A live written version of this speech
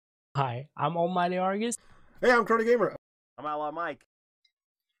Hi, I'm Almighty Argus. Hey, I'm Crony Gamer. I'm Outlaw Mike.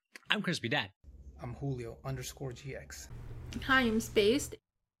 I'm Crispy Dad. I'm Julio_GX. Hi, I'm Spaced.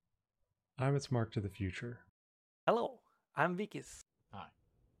 It's Mark to the Future. Hello, I'm Vikis. Hi,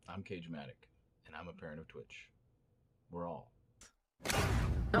 I'm Cagematic, and I'm a parent of Twitch. We're all.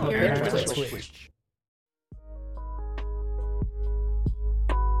 I'm a parent of Twitch.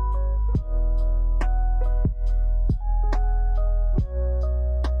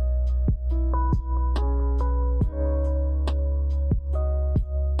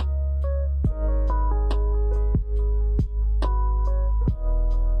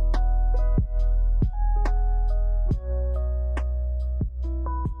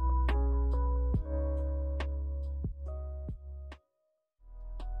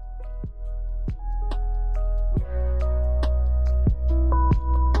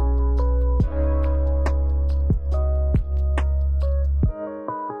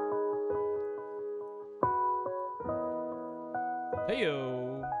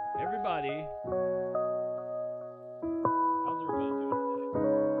 Heyo, everybody. How's everybody doing today?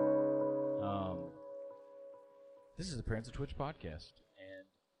 This is the Parents of Twitch podcast, and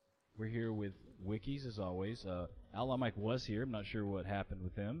we're here with Wikis as always. Outlaw Mike was here. I'm not sure what happened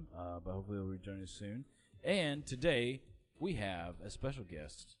with him, but hopefully he'll rejoin us soon. And today we have a special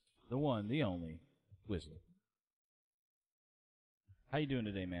guest, the one, the only, Whistler. How you doing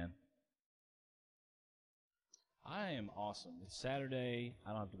today, man? I am awesome. It's Saturday. I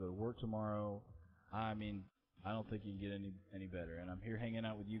don't have to go to work tomorrow. I mean, I don't think you can get any better. And I'm here hanging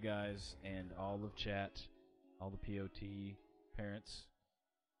out with you guys and all of chat, all the POT parents.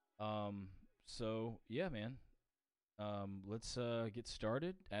 So yeah, man. Let's get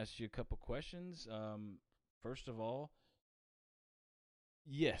started. Ask you a couple questions. First of all,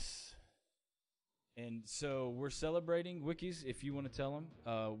 yes. And so we're celebrating, Wikis, if you want to tell them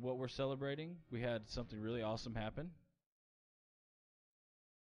what we're celebrating. We had something really awesome happen.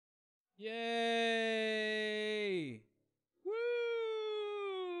 Yay!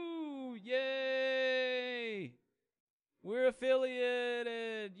 Woo! Yay! We're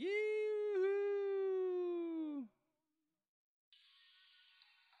affiliated! Yoo-hoo!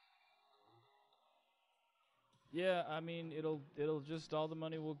 Yeah, I mean, it'll just, all the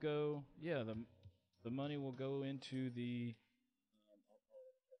money will go, yeah, the money will go into the.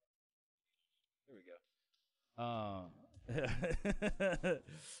 There we go.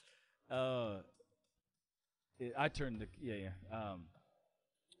 I turned the yeah.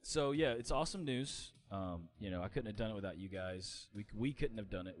 So yeah, it's awesome news. I couldn't have done it without you guys. We couldn't have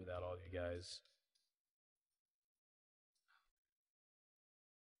done it without all of you guys.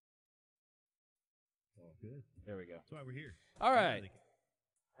 Oh, good. There we go. That's why we're here. All right.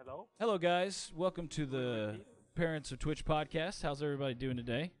 Hello. Hello, guys. Welcome to the Parents of Twitch podcast. How's everybody doing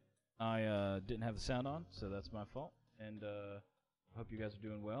today? I didn't have the sound on, so that's my fault. And I hope you guys are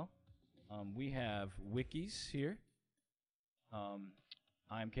doing well. We have Wikis here.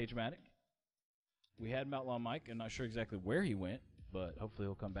 I'm Cagematic. We had Outlaw Mike. I'm not sure exactly where he went, but hopefully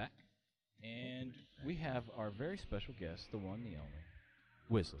he'll come back. And we have our very special guest, the one, the only,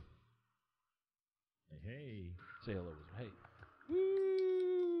 Whistler. Hey. Say hello, Whistler. Hey.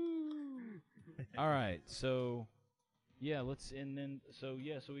 All right, so yeah, so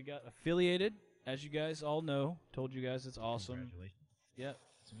we got affiliated, as you guys all know. Told you guys it's awesome. Congratulations. Yep,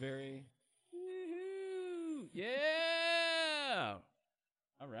 it's very woohoo! Yeah.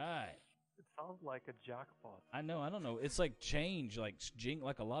 All right. It sounds like a jackpot. I know. I don't know. It's like change, like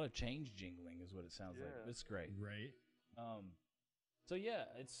like a lot of change jingling is what it sounds like. It's great. Right. So yeah,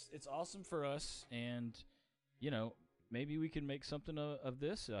 it's awesome for us, and maybe we can make something of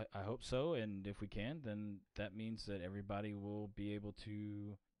this. I hope so, and if we can, then that means that everybody will be able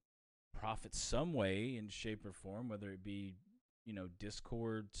to profit some way in shape or form, whether it be,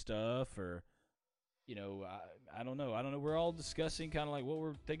 Discord stuff or, I don't know. We're all discussing kind of like what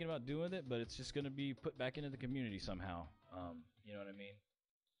we're thinking about doing with it, but it's just going to be put back into the community somehow. You know what I mean?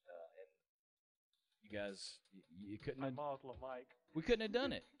 And you guys, you couldn't have, Outlaw Mike. we couldn't have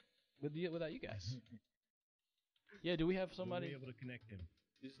done it without you guys. Yeah, do we have somebody? We'll be able to connect him.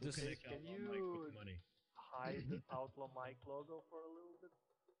 Just Can Outlaw you Mike with the money. hide the Outlaw Mike logo for a little bit?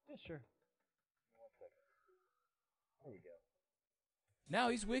 Yeah, sure. 1 second. There we go. Now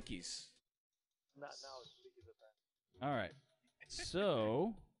he's Wikis. Now it's Wiki the band. All right.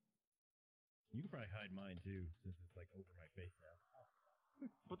 So You can probably hide mine too, since it's like over my face now.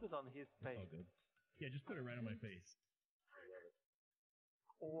 Put it on his It's all face. good. Yeah, just put it right on my face.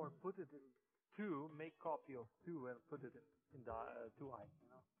 Or put it in 2, make copy of 2 and put it in the 2 eyes,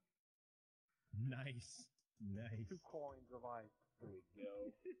 Nice. 2 coins of ice. There we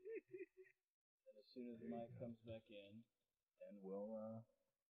go. his mic comes back in, then we'll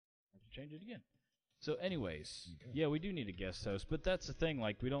have to change it again. So, anyways, yeah, we do need a guest host, but that's the thing.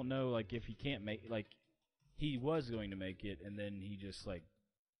 Like, we don't know, like, if he can't make, like, he was going to make it, and then he just like,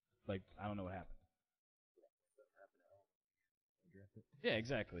 I don't know what happened. Yeah,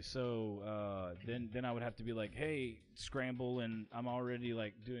 exactly. So then I would have to be like, hey, scramble, and I'm already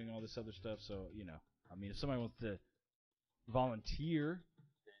like doing all this other stuff. So I mean, if somebody wants to volunteer,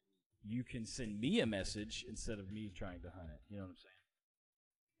 then you can send me a message instead of me trying to hunt it. You know what I'm saying?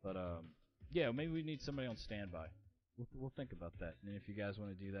 But yeah, maybe we need somebody on standby. We'll think about that. And if you guys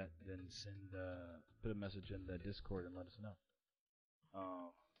want to do that, then put a message in the Discord and let us know.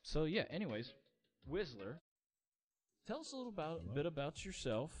 So yeah. Anyways, Whistler. Tell us a little bit about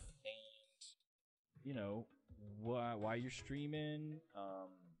yourself, and why you're streaming.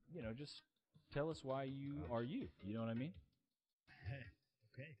 Just tell us why you are you. You know what I mean?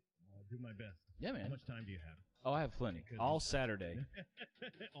 Okay, I'll do my best. Yeah, man. How much time do you have? Oh, I have plenty. All Saturday.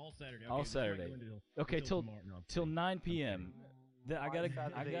 All Saturday. All Saturday. Okay, till 9 p.m. I gotta.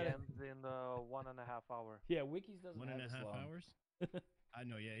 ends in 1.5 hours. Yeah, Wikis doesn't. 1.5 have as long. hours. I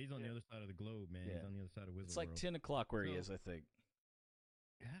know, yeah, he's on the other side of the globe, man. Yeah. He's on the other side of Wizard It's like World. 10 o'clock where he is, I think.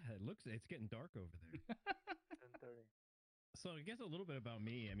 Yeah, it's getting dark over there. 10:30. So I guess a little bit about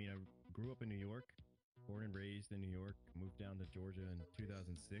me. I mean, I grew up in New York, born and raised in New York, moved down to Georgia in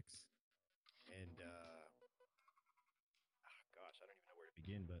 2006. And, gosh, I don't even know where to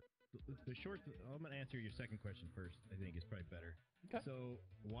begin, but the short, I'm going to answer your second question first, I think is probably better. Okay. So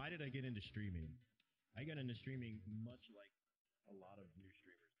why did I get into streaming? I got into streaming much like a lot of new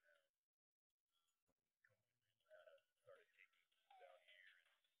streamers now. Started taking down here.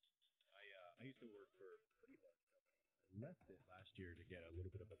 I used to work for a pretty large company. I left it last year to get a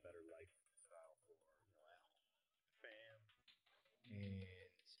little bit of a better lifestyle for fam. And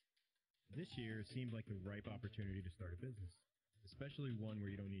this year seemed like the ripe opportunity to start a business, especially one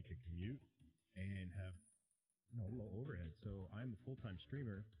where you don't need to commute and have low overhead. So I'm a full-time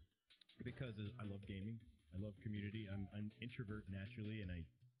streamer because I love gaming. I love community. I'm an introvert naturally, and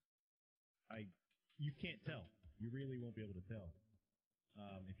you can't tell. You really won't be able to tell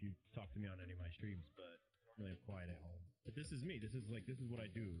if you talk to me on any of my streams. But normally I'm quiet at home. But this is me. This is what I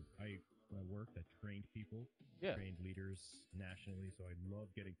do. When I worked, I trained people, trained leaders nationally. So I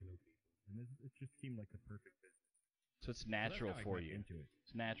love getting to know people, and it just seemed like the perfect business. So it's natural for you. Into it.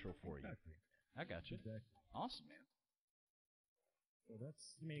 It's natural for Exactly. you. I got you. Exactly. Awesome, man. So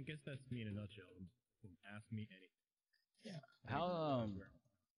I guess that's me in a nutshell. Ask me anything. Yeah. How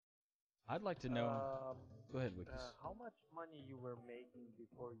I'd like to know. Go ahead, Wikis. How much money you were making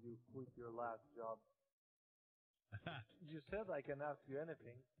before you quit your last job? You said I can ask you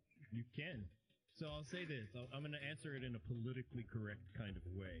anything. You can. So I'll say this. I'm going to answer it in a politically correct kind of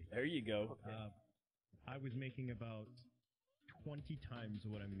way. There you go. Okay. I was making about 20 times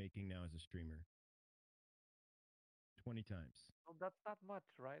what I'm making now as a streamer. 20 times. Well, that's not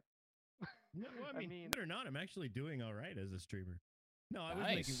much, right? No, well, I mean, mean- believe it or not, I'm actually doing all right as a streamer. No, I was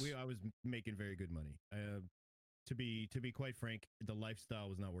Nice. making very good money. To be quite frank, the lifestyle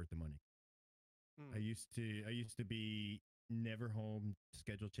was not worth the money. I used to be never home,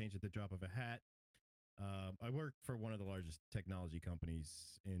 schedule change at the drop of a hat. I worked for one of the largest technology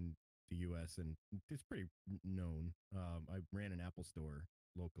companies in the U.S. and it's pretty known. I ran an Apple store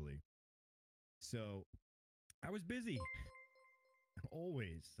locally, so I was busy.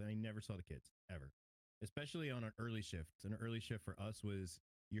 Always. I never saw the kids, ever. Especially on an early shift. An early shift for us was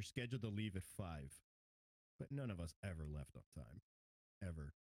you're scheduled to leave at 5. But none of us ever left on time.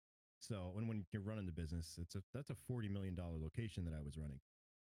 Ever. So when you're running the business, that's a $40 million location that I was running.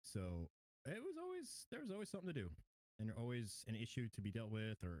 So there was always something to do. And always an issue to be dealt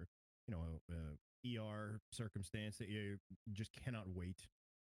with, or ER circumstance that you just cannot wait.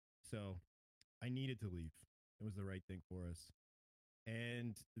 So I needed to leave. It was the right thing for us.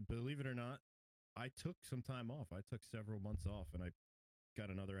 And believe it or not, I took some time off. I took several months off, and I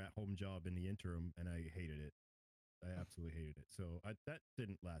got another at-home job in the interim, and I hated it. I absolutely hated it. So that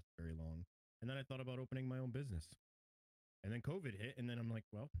didn't last very long. And then I thought about opening my own business. And then COVID hit, and then I'm like,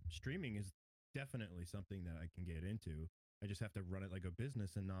 well, streaming is definitely something that I can get into. I just have to run it like a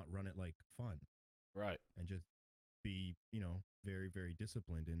business and not run it like fun. Right. And just be, very, very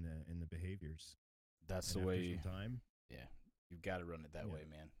disciplined in the behaviors. That's And the after way. some time, Yeah. You've got to run it that Yeah. way,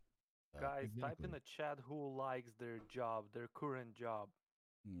 man. Guys, type exactly. in the chat who likes their job, their current job.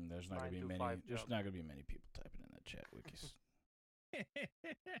 There's not going to 9 be to many. 5 There's job. not going to be many people typing in that chat, Wikis.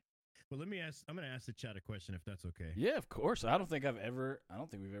 Well, let me ask. I'm going to ask the chat a question if that's okay. Yeah, of course. I don't think we've ever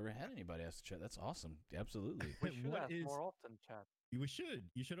had anybody ask the chat. That's awesome. Absolutely. We should What ask is- more often, chat. We should.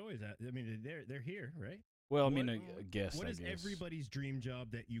 You should always ask. I mean, they're here, right? Well, I What- mean, a guess. What I is guess. everybody's dream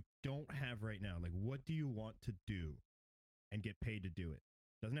job that you don't have right now? Like, what do you want to do and get paid to do it?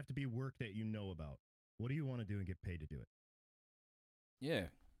 Doesn't have to be work that you know about. What do you want to do and get paid to do it? Yeah.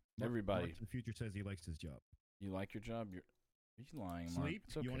 Everybody. Mark in the future says he likes his job. You like your job? Are you lying, Mark? Sleep?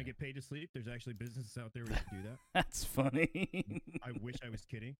 It's okay. You want to get paid to sleep? There's actually businesses out there where you can do that. That's funny. I wish I was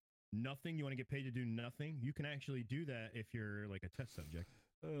kidding. Nothing. You want to get paid to do nothing? You can actually do that if you're like a test subject.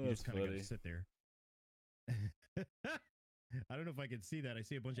 You That's just kind of got funny. to sit there. I don't know if I can see that. I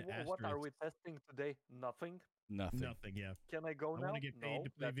see a bunch of asterisks. What are we testing today? Nothing. Nothing. Nothing. Yeah. Can I go I now? want to get paid No, to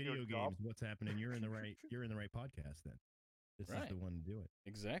play that's your video job. games. What's happening? You're in the right. You're in the right podcast. Then this is Right. the one to do it.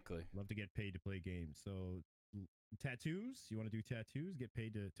 Exactly. Love to get paid to play games. So tattoos. You want to do tattoos? Get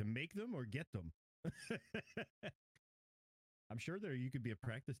paid to make them or get them. I'm sure there you could be a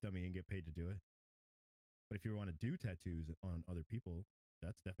practice dummy and get paid to do it. But if you want to do tattoos on other people,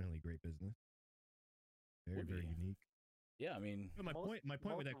 that's definitely great business. Very Would be. very unique. Yeah, I mean, But my Most- point with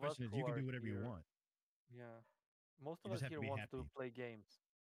most that of us question is who you can are do whatever you here- want. Yeah. Most You of just us have to here be want to happy. play games.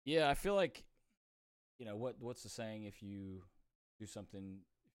 yeah, I feel like, what's the saying? If you do something,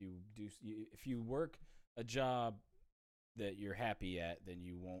 if you work a job that you're happy at, then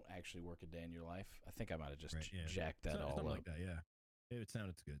you won't actually work a day in your life. I think I might have just Right, yeah. jacked that all Something up. like that, yeah. It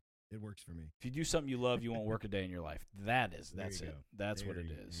sounded good. It works for me. If you do something you love, you won't work a day in your life. That's There it. you go. That's what There it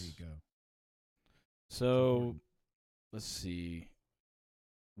you- is. There you go. So important. let's see.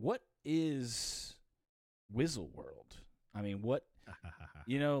 What is Wizzle World? I mean, what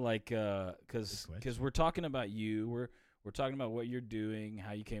because question. we're talking about you. We're talking about what you're doing,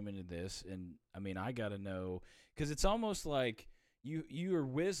 how you came into this, and I mean, I got to know because it's almost like you are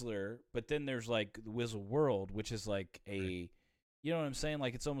Whizzler, but then there's like the Wizzle World, which is like a, you know what I'm saying?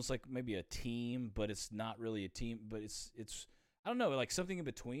 Like it's almost like maybe a team, but it's not really a team, but it's I don't know, like something in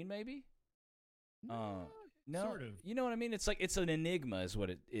between maybe. No, sort of. You know what I mean? It's like it's an enigma, is what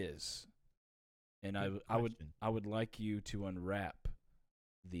it is. And Good I would question. like you to unwrap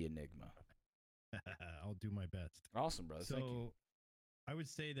the enigma. I'll do my best. Awesome, brother. Thank you. So, I would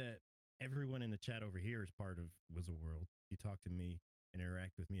say that everyone in the chat over here is part of Wizzle World. You talk to me and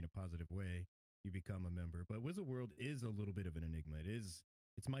interact with me in a positive way, you become a member. But Wizzle World is a little bit of an enigma.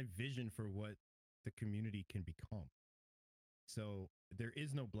 It's my vision for what the community can become. So there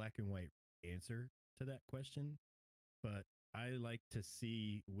is no black and white answer to that question, but I like to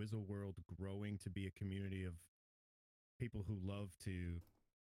see Wizzle World growing to be a community of people who love to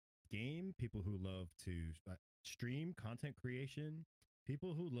game, people who love to stream, content creation,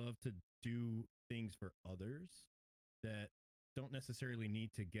 people who love to do things for others that don't necessarily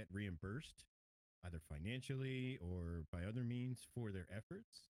need to get reimbursed either financially or by other means for their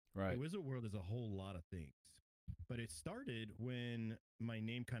efforts. Right. The Wizard World is a whole lot of things. But it started when my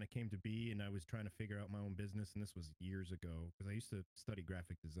name kind of came to be and I was trying to figure out my own business. And this was years ago because I used to study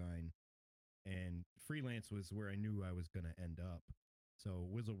graphic design and freelance was where I knew I was going to end up. So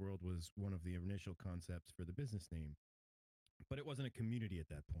Wizard World was one of the initial concepts for the business name. But it wasn't a community at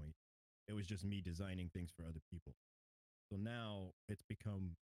that point. It was just me designing things for other people. So now it's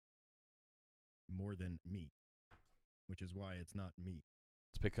become more than me, which is why it's not me.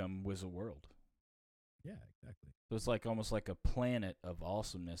 It's become Wizard World. Yeah, exactly. So it's like almost like a planet of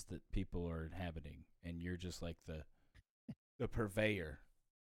awesomeness that people are inhabiting, and you're just like the purveyor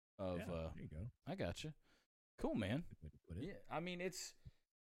of. Yeah, there you go. I gotcha. Cool, man. Good way to put it. Yeah, I mean it's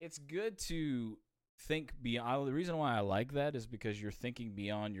good to think beyond. The reason why I like that is because you're thinking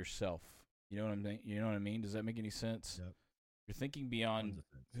beyond yourself. You know what I'm. You know what I mean? Does that make any sense? Yep. You're thinking beyond Tons of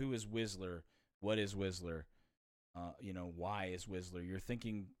sense. who is Whizzler, what is Whizzler, why is Whizzler. You're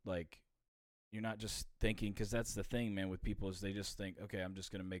thinking like. You're not just thinking, because that's the thing, man, with people is they just think, okay, I'm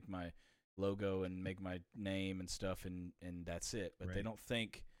just going to make my logo and make my name and stuff, and that's it. But they Right. don't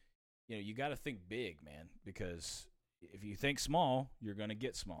think, you got to think big, man, because if you think small, you're going to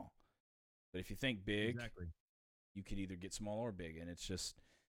get small. But if you think big, Exactly. you could either get small or big, and it's just,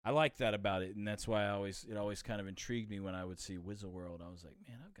 I like that about it, and that's why it always kind of intrigued me when I would see Wizard World. I was like,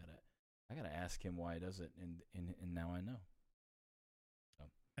 man, I gotta ask him why he does it, and now I know.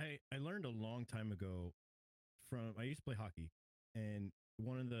 I learned a long time ago I used to play hockey, and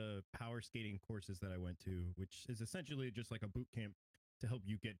one of the power skating courses that I went to, which is essentially just like a boot camp to help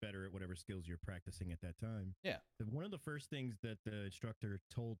you get better at whatever skills you're practicing at that time. Yeah. One of the first things that the instructor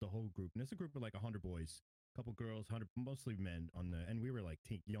told the whole group, and it's a group of like 100 boys, a couple girls, 100, mostly men and we were like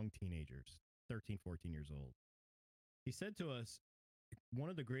young teenagers, 13, 14 years old. He said to us, one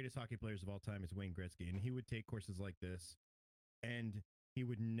of the greatest hockey players of all time is Wayne Gretzky, and he would take courses like this, and he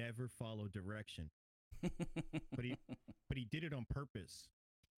would never follow direction. but he did it on purpose.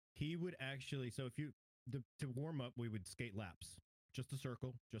 He would actually, so if you to warm up, we would skate laps, just a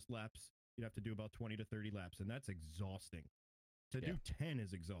circle, just laps. You'd have to do about 20 to 30 laps, and that's exhausting. To do 10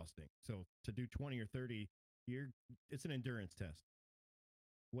 is exhausting. So to do 20 or 30, it's an endurance test.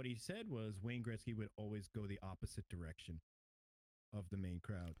 What he said was Wayne Gretzky would always go the opposite direction of the main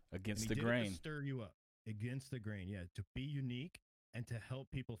crowd. Against the grain. To stir you up. Against the grain, yeah. To be unique and to help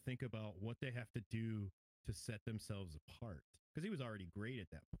people think about what they have to do to set themselves apart. Because he was already great at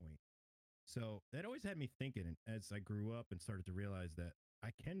that point. So that always had me thinking as I grew up and started to realize that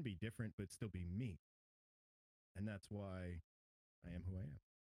I can be different but still be me. And that's why I am who I am.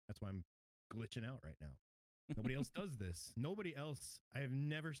 That's why I'm glitching out right now. Nobody else does this. Nobody else. I have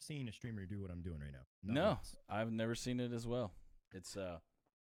never seen a streamer do what I'm doing right now. No, I've never seen it as well. It's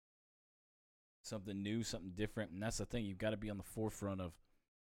something new, something different, and that's the thing. You've got to be on the forefront of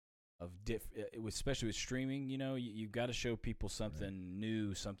especially with streaming. You know, you've got to show people something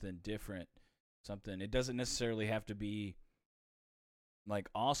new, something different, something. It doesn't necessarily have to be like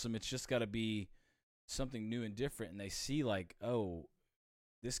awesome. It's just got to be something new and different, and they see like, oh,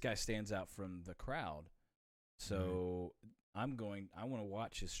 this guy stands out from the crowd. So I want to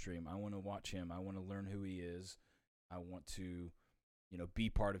watch his stream. I want to watch him. I want to learn who he is. I want to, be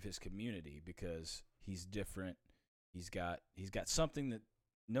part of his community because he's different. He's got something that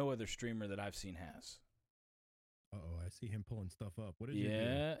no other streamer that I've seen has. Uh-oh, I see him pulling stuff up. What did you do?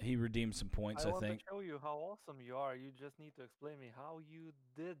 Yeah, he redeemed some points, I think. I want to show you how awesome you are. You just need to explain me how you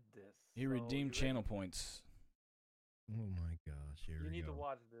did this. He redeemed channel points. Oh my gosh, here we go. You need to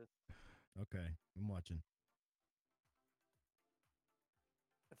watch this. Okay, I'm watching.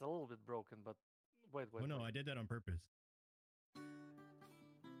 It's a little bit broken, but wait. Oh no, I did that on purpose.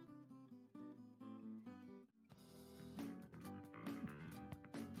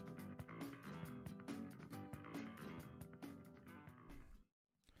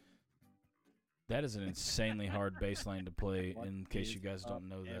 That is an insanely hard bass line to play, in case you guys don't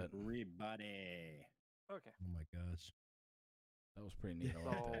know that. Everybody. Okay. Oh my gosh. That was pretty neat. I So,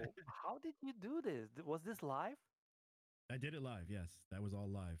 like that. how did you do this? Was this live? I did it live, yes. That was all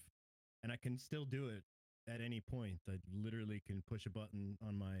live. And I can still do it at any point. I literally can push a button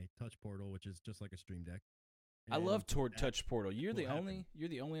on my touch portal, which is just like a stream deck. I love that Touch Portal. You're the will happen.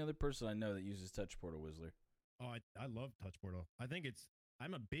 only other person I know that uses Touch Portal, Whistler. Oh, I love touch portal. I think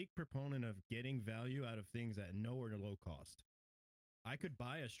I'm a big proponent of getting value out of things at no or low cost. I could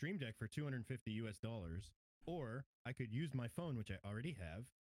buy a stream deck for $250 US, or I could use my phone, which I already have,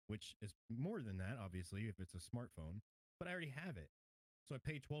 which is more than that, obviously, if it's a smartphone, but I already have it. So I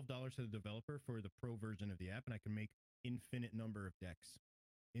pay $12 to the developer for the pro version of the app, and I can make infinite number of decks,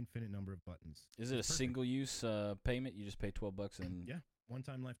 infinite number of buttons. Is it a single-use payment? You just pay $12 and yeah, one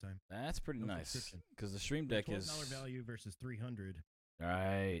time, lifetime. That's pretty nice because the Stream Deck is $12 value versus $300.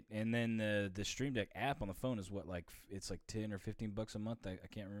 Right, and then the Stream Deck app on the phone is what, like it's like $10 or $15 a month. I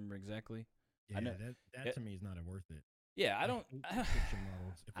can't remember exactly. Yeah, I know, that to me is not worth it. Yeah, I don't. Subscription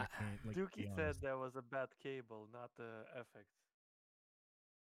models, if I can't, like, Dookie be said honest. there was a bad cable, not the FX.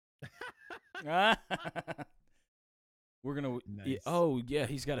 We're gonna. Nice. Oh yeah,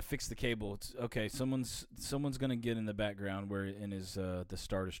 he's got to fix the cable. It's okay. Someone's gonna get in the background where in his the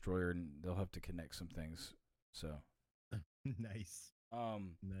Star Destroyer, and they'll have to connect some things. So Nice.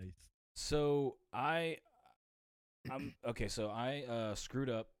 Nice. So I'm okay. So I screwed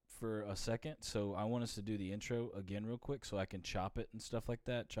up for a second. So I want us to do the intro again real quick, so I can chop it and stuff like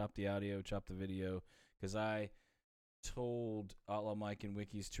that. Chop the audio, chop the video, because I told Outlaw Mike and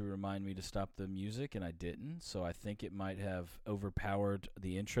Wikis to remind me to stop the music, and I didn't. So I think it might have overpowered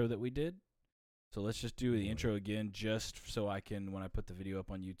the intro that we did. So let's just do the intro again, just so I can, when I put the video up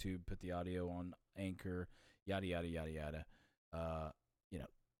on YouTube, put the audio on Anchor, yada yada yada yada.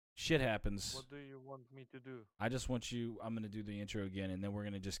 Shit happens. What do you want me to do? I just want you. I'm gonna do the intro again, and then we're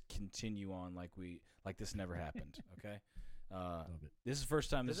gonna just continue on like this never happened. Okay. Love it. This is the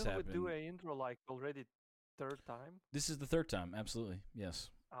first time this Didn't happened. we do an intro like already third time? This is the third time. Absolutely. Yes.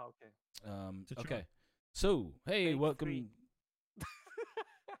 Ah, okay. It's a Okay. try. So, hey, Take welcome. 3.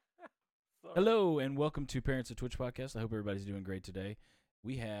 Sorry. Hello, and welcome to Parents of Twitch podcast. I hope everybody's doing great today.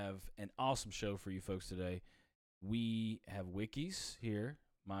 We have an awesome show for you folks today. We have Wikis here,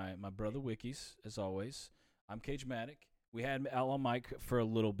 my brother Wikis, as always. I'm Cagematic. We had Outlaw Mike for a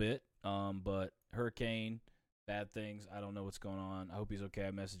little bit, but hurricane, bad things. I don't know what's going on. I hope he's okay.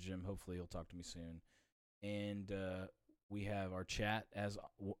 I messaged him. Hopefully he'll talk to me soon. And we have our chat, as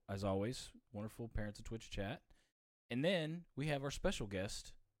always, wonderful Parents of Twitch chat. And then we have our special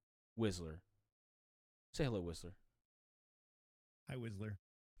guest, Whistler. Say hello, Whistler. Hi, Whistler.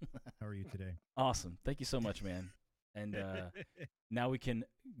 How are you today? Awesome. Thank you so much, man. And now we can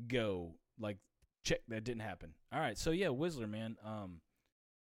go. Like, check, that didn't happen. All right. So, yeah, Whistler, man.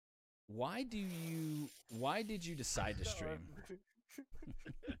 Why did you decide to stream?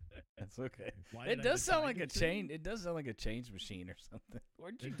 That's okay. It does sound like a chain. It does sound like a change machine or something.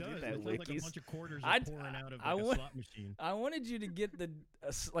 Where'd you get that, It sounds like a Wikis? bunch of quarters are pouring out of like a slot machine. I wanted you to get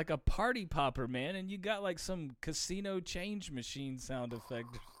like a party popper, man, and you got like some casino change machine sound effect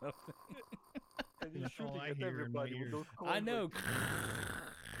or something. And you're That's all shooting I at hear in my everybody with ears. those I cold know.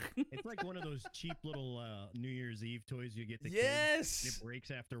 It's like one of those cheap little New Year's Eve toys you get the Yes. kids. It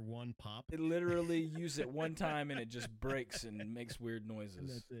breaks after one pop. It literally use it one time and it just breaks and makes weird noises. And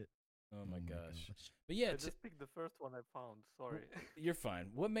that's it. Oh my gosh. gosh. But yeah, I just picked the first one I found. Sorry. you're fine.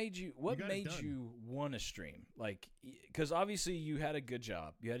 What made you got it done. want to stream? Like, because obviously you had a good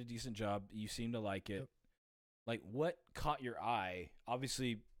job. You had a decent job. You seem to like it. Yep. Like, what caught your eye?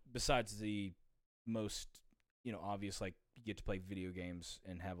 Obviously, besides the most, obvious, like, you get to play video games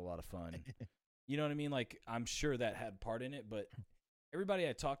and have a lot of fun. You know what I mean? Like, I'm sure that had part in it, but everybody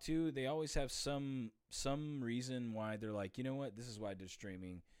I talk to, they always have some reason why they're like, you know what, this is why I did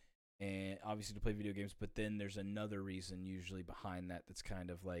streaming. And obviously to play video games, but then there's another reason usually behind that that's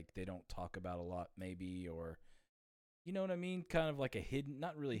kind of like they don't talk about a lot maybe, or you know what I mean? Kind of like a hidden,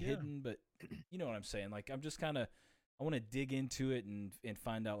 not really hidden, but you know what I'm saying? Like I'm just kind of, I want to dig into it and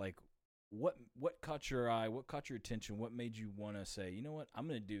find out like what caught your eye, what caught your attention, what made you want to say, you know what, I'm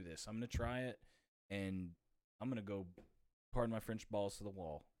going to do this. I'm going to try it and I'm going to go, pardon my French, balls to the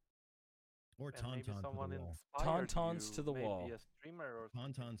wall. Or And maybe tauntauns to someone the wall. inspired Tauntauns you, to the maybe wall. a streamer or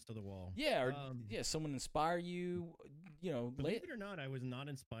something. Tauntauns to the wall. Yeah, or someone inspire you, Believe it or not, I was not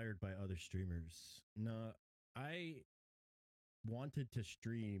inspired by other streamers. No, I wanted to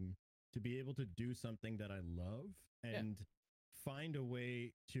stream to be able to do something that I love and find a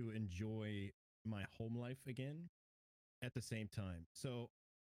way to enjoy my home life again at the same time. So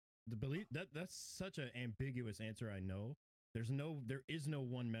the belief that's such an ambiguous answer, I know. There is no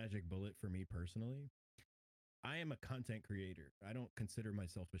one magic bullet for me personally. I am a content creator. I don't consider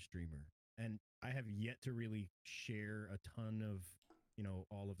myself a streamer. And I have yet to really share a ton of,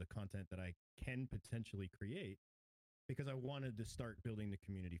 all of the content that I can potentially create because I wanted to start building the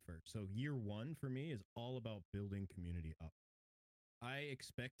community first. So year one for me is all about building community up. I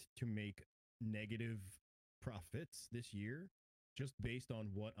expect to make negative profits this year just based on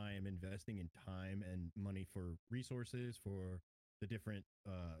what I am investing in time and money for resources, for the different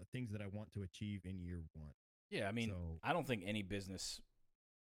things that I want to achieve in year one. Yeah, I mean, So- I don't think any business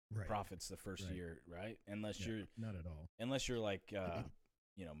Right. profits the first Right. year, right? Unless Yeah, you're not at all. like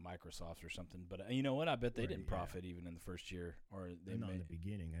Microsoft or something. But you know what? I bet they Right, didn't yeah. profit even in the first year, or they Not in made the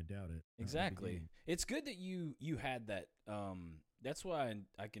beginning. I doubt it. Not in the exactly. beginning. It's good that you had that. That's why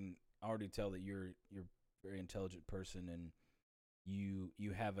I can already tell that you're a very intelligent person and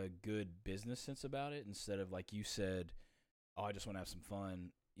you have a good business sense about it instead of like you said, oh, I just want to have some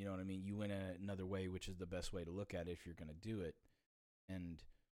fun. You know what I mean? You went at it another way, which is the best way to look at it if you're going to do it. And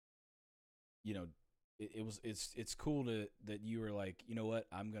it's cool that you were like, you know what,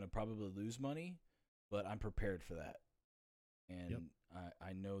 I'm going to probably lose money, but I'm prepared for that. And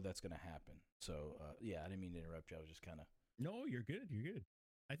I know that's going to happen. So, I didn't mean to interrupt you. I was just kind of. No, you're good. You're good.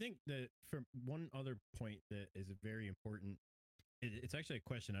 I think that for one other point that is very important, it's actually a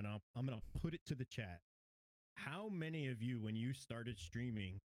question, and I'm going to put it to the chat. How many of you, when you started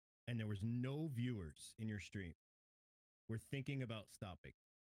streaming and there was no viewers in your stream, were thinking about stopping?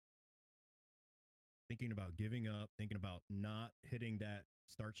 Thinking about giving up, thinking about not hitting that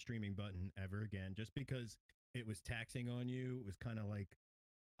start streaming button ever again, just because it was taxing on you? It was kind of like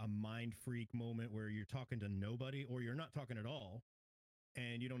a mind freak moment where you're talking to nobody or you're not talking at all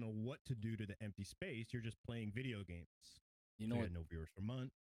and you don't know what to do to the empty space. You're just playing video games. You know So you what? had no viewers for a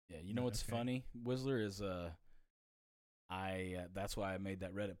month. Yeah, you know what's Okay. funny, Whistler, is that's why I made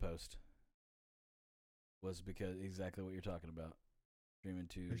that Reddit post. Was because exactly what you're talking about. Streaming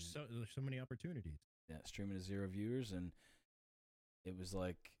to There's so many opportunities. streaming to 0 viewers, and it was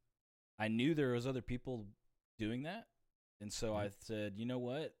like I knew there was other people doing that, and so I said, you know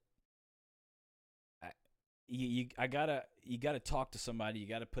what? You gotta talk to somebody. You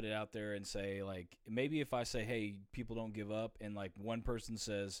gotta put it out there and say, like, maybe if I say, hey, people don't give up, and like one person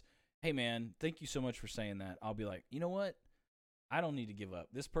says, hey man, thank you so much for saying that, I'll be like, you know what? I don't need to give up.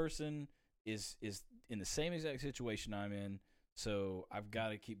 This person is in the same exact situation I'm in, so I've got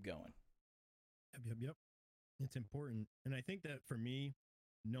to keep going. Yep. It's important. And I think that for me,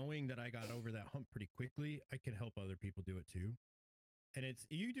 knowing that I got over that hump pretty quickly, I can help other people do it too. And it's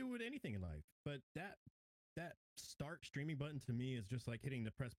you do with anything in life, but that start streaming button to me is just like hitting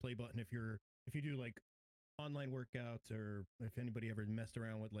the press play button if you do like online workouts, or if anybody ever messed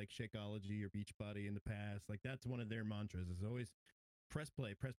around with like Shakeology or Beachbody in the past, like that's one of their mantras is always press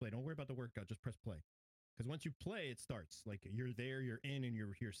play, press play. Don't worry about the workout, just press play. Because once you play, it starts. Like you're there, you're in, and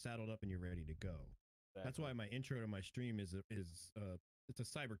you're saddled up and you're ready to go. Exactly. That's why my intro to my stream is it's a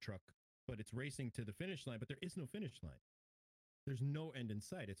Cybertruck, but it's racing to the finish line, but there is no finish line. There's no end in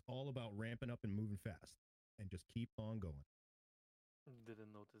sight. It's all about ramping up and moving fast and just keep on going.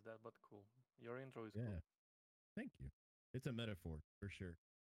 Didn't notice that, but cool. Your intro is Yeah. cool. Thank you. It's a metaphor for sure.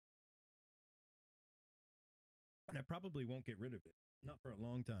 And I probably won't get rid of it. Not for a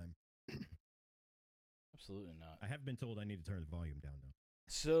long time. Absolutely not. I have been told I need to turn the volume down though.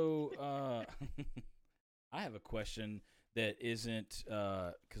 So, I have a question that isn't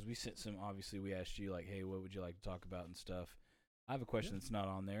because we sent some. Obviously, we asked you like, "Hey, what would you like to talk about?" and stuff. I have a question that's not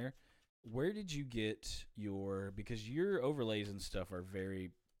on there. Where did you get your? Because your overlays and stuff are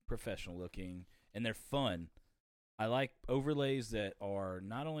very professional looking and they're fun. I like overlays that are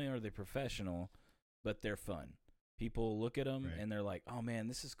not only are they professional, but they're fun. People look at them and they're like, "Oh man,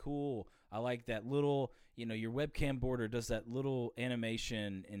 this is cool. I like that little, your webcam border does that little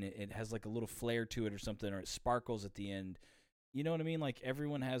animation and it has like a little flair to it or something, or it sparkles at the end." You know what I mean? Like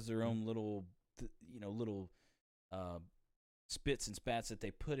everyone has their own little, little spits and spats that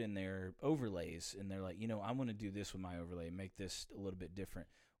they put in their overlays, and they're like, I want to do this with my overlay, make this a little bit different.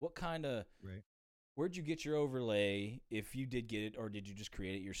 What kind of, where'd you get your overlay? If you did get it, or did you just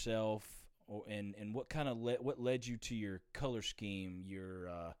create it yourself? And what kind of what led you to your color scheme,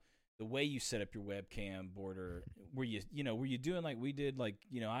 your the way you set up your webcam border? Were you doing like we did? Like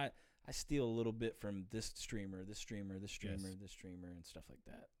I steal a little bit from this streamer, this streamer, this streamer, this streamer, and stuff like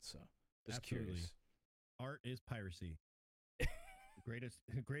that. So just curious. Art is piracy.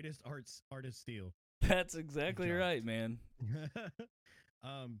 greatest artist steal. That's exactly right, man.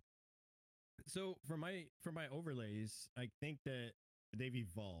 So for my overlays, I think that they've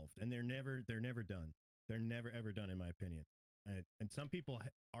evolved, and they're never done. They're never ever done, in my opinion. And some people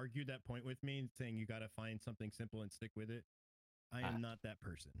argue that point with me, saying you got to find something simple and stick with it. I am not that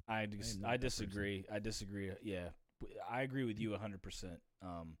person. I disagree. I disagree. Yeah, I agree with you 100%.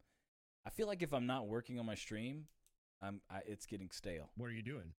 I feel like if I'm not working on my stream, it's getting stale. What are you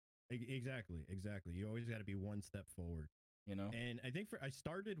doing? Exactly. You always got to be one step forward. And I think I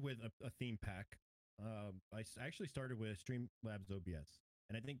started with a theme pack. I actually started with Streamlabs OBS.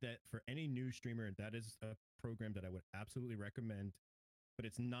 And I think that for any new streamer, that is a program that I would absolutely recommend, but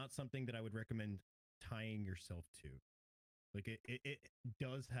it's not something that I would recommend tying yourself to. Like it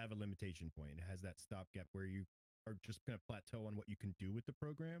does have a limitation point. It has that stopgap where you are just going to plateau on what you can do with the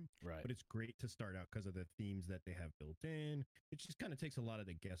program. Right. But it's great to start out because of the themes that they have built in. It just kind of takes a lot of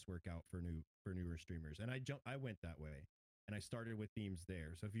the guesswork out for newer streamers. And I went that way, and I started with themes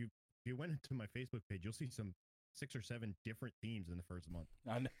there. So if you went into my Facebook page, you'll see some 6 or 7 different themes in the first month.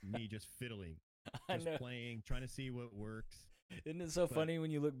 I know. Me just fiddling, playing, trying to see what works. Isn't it so funny when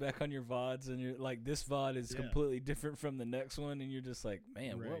you look back on your VODs and you're like, this VOD is completely different from the next one, and you're just like,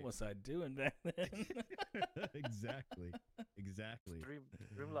 man, what was I doing back then? Exactly.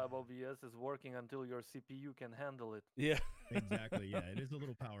 Streamlab OBS is working until your CPU can handle it. Yeah. Exactly. Yeah, it is a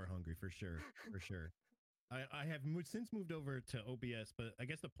little power hungry for sure. I have since moved over to OBS, but I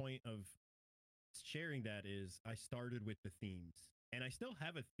guess the point of sharing that is I started with the themes, and I still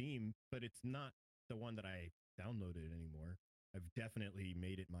have a theme, but it's not the one that I downloaded anymore. I've definitely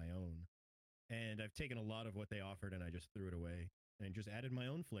made it my own, and I've taken a lot of what they offered and I just threw it away and just added my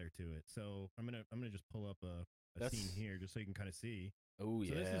own flair to it. So I'm gonna just pull up a scene here just so you can kind of see. Oh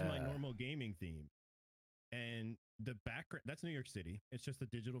yeah. So this is my normal gaming theme, and the background, that's New York City. It's just a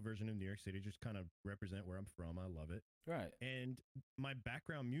digital version of New York City, just kind of represent where I'm from. I love it. Right. And my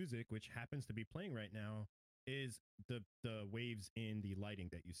background music, which happens to be playing right now, is the waves in the lighting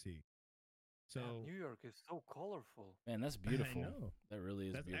that you see. So New York is so colorful. Man, that's beautiful. I know. That really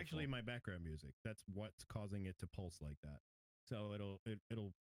is. That's beautiful. actually my background music. That's what's causing it to pulse like that. So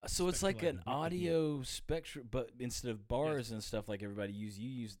it'll. So it's like an audio spectrum, but instead of bars and stuff like everybody you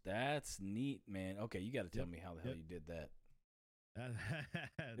use. That's neat, man. Okay, you got to tell me how the hell you did that.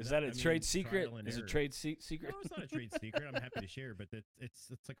 Is that a trade secret? Is it trade secret? No, it's not a trade secret. I'm happy to share, but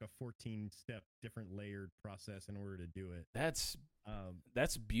it's like a 14-step different layered process in order to do it.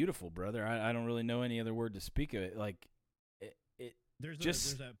 That's beautiful, brother. I don't really know any other word to speak of it. Like there's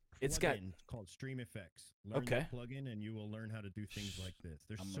a plugin called Stream Effects. Learn that plugin, and you will learn how to do things like this.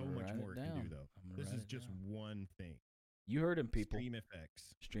 There's so much more it can do, though. This is just one thing. You heard him, people. Stream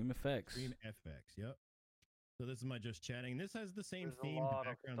FX. Stream effects. Stream FX. Yep. So this is my just chatting. This has the same There's a themed lot of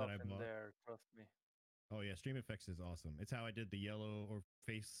background stuff that I in bought. there, trust me. Oh yeah, Stream FX is awesome. It's how I did the yellow or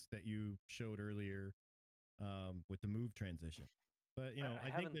face that you showed earlier, with the move transition. But you know,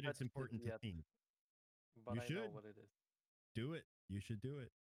 I think haven't that it's touched it important to yet, theme. but You I know should. what it is. Do it. You should do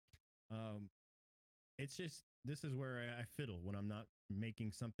it. It's just this is where I fiddle when I'm not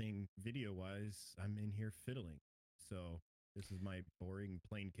making something video wise. I'm in here fiddling. So this is my boring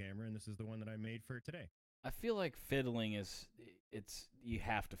plain camera, and this is the one that I made for today. I feel like fiddling is you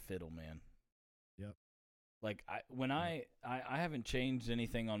have to fiddle, man. Yep. Like I haven't changed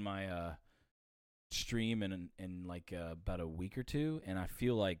anything on my stream in like about a week or two, and I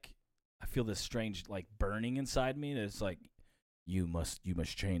feel this strange like burning inside me that it's like you must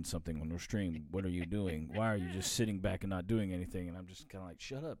change something on your stream. What are you doing? Why are you just sitting back and not doing anything? And I'm just kind of like,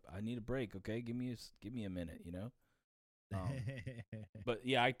 shut up. I need a break. Okay, give me a minute. You know. But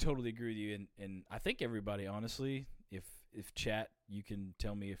yeah, I totally agree with you, and I think everybody, honestly, if chat, you can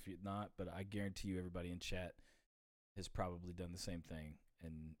tell me if you're not, but I guarantee you, everybody in chat has probably done the same thing,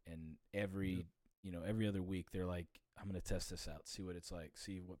 and every every other week they're like, I'm gonna test this out, see what it's like,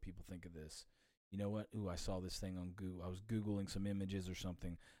 see what people think of this. You know what? Ooh, I saw this thing on Google. I was Googling some images or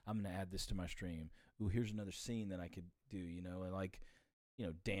something. I'm gonna add this to my stream. Ooh, here's another scene that I could do. Like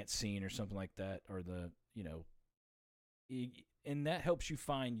dance scene or something like that, or and that helps you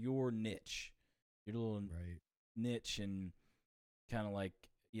find your niche, your little niche, and kind of like,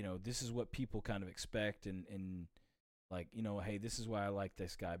 this is what people kind of expect, and like, hey, this is why I like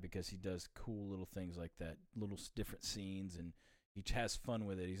this guy, because he does cool little things like that, little different scenes, and he has fun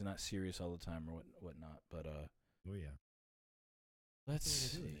with it. He's not serious all the time or whatnot. But oh yeah, let's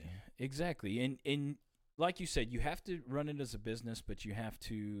see. Exactly, and like you said, you have to run it as a business, but you have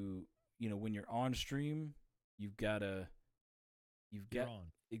to, when you're on stream, you're on.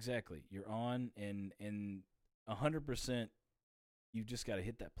 Exactly. You're on, and 100%, you just got to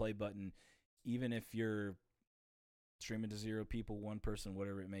hit that play button. Even if you're streaming to 0 people, 1 person,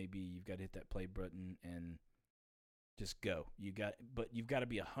 whatever it may be, you've got to hit that play button and just go. But you've got to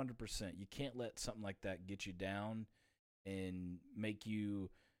be 100%. You can't let something like that get you down and make you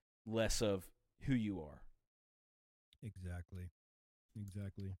less of who you are. Exactly.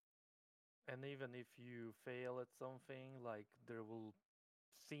 And even if you fail at something, like there will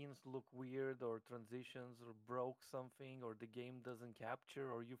scenes look weird, or transitions, or broke something, or the game doesn't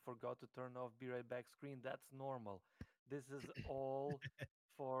capture, or you forgot to turn off be right back screen, that's normal. This is all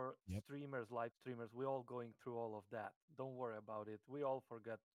for streamers, live streamers. We're all going through all of that. Don't worry about it. We all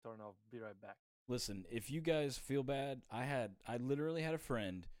forgot to turn off be right back. Listen, if you guys feel bad, I literally had a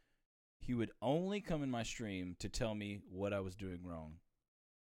friend. He would only come in my stream to tell me what I was doing wrong.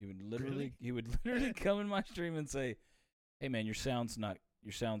 He would literally come in my stream and say, "Hey man, your sound's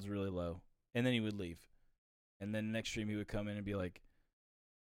really low," and then he would leave. And then the next stream he would come in and be like,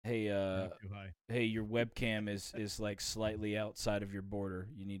 "Hey, hey, your webcam is like slightly outside of your border.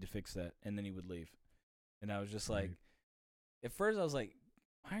 You need to fix that." And then he would leave. And I was just like, at first I was like,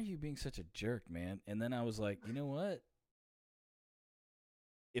 "Why are you being such a jerk, man?" And then I was like, you know what?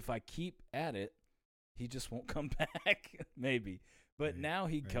 If I keep at it, he just won't come back. Maybe. But now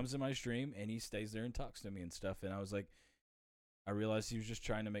he comes in my stream and he stays there and talks to me and stuff. And I was like, I realized he was just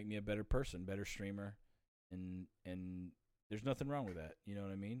trying to make me a better person, better streamer. And there's nothing wrong with that. You know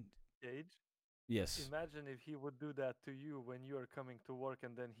what I mean? Gage? Yes. Imagine if he would do that to you when you are coming to work,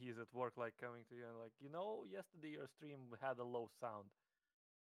 and then he's at work, like coming to you and like, yesterday your stream had a low sound.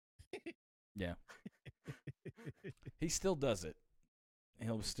 Yeah. He still does it.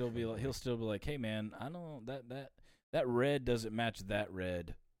 He'll still be like, "Hey man, I don't that red doesn't match that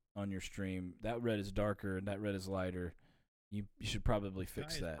red on your stream. That red is darker and that red is lighter. You should probably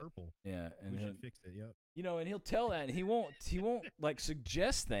fix that." Purple. Yeah, and we should fix it. Yep. And he'll tell that, and he won't like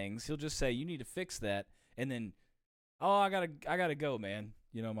suggest things. He'll just say, "You need to fix that," and then, "Oh, I gotta go, man.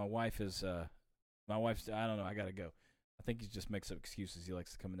 My wife's I don't know, I gotta go." I think he just makes up excuses. He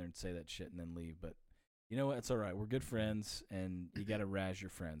likes to come in there and say that shit and then leave, but. You know what? It's all right. We're good friends, and you got to razz your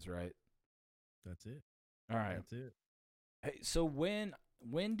friends, right? That's it. All right. That's it. Hey, so when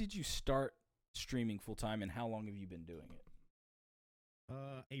did you start streaming full time, and how long have you been doing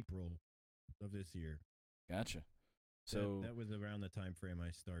it? April of this year. Gotcha. So that was around the time frame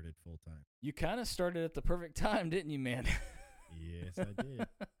I started full time. You kind of started at the perfect time, didn't you, man? Yes, I did.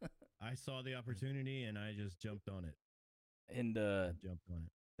 I saw the opportunity, and I just jumped on it. And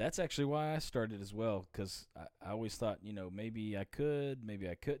that's actually why I started as well, because I always thought, maybe I could, maybe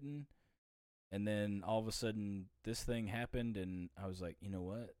I couldn't. And then all of a sudden, this thing happened, and I was like, you know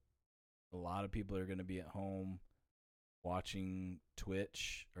what? A lot of people are going to be at home. watching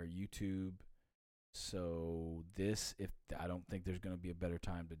Twitch or YouTube. So I don't think there's going to be a better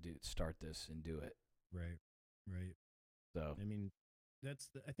time to start this and do it. Right. So I mean,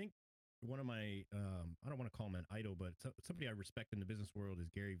 I think one of my, I don't want to call him an idol, but somebody I respect in the business world is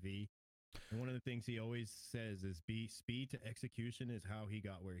Gary Vee. And one of the things he always says is speed to execution is how he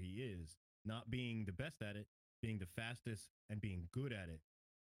got where he is. Not being the best at it, being the fastest, and being good at it.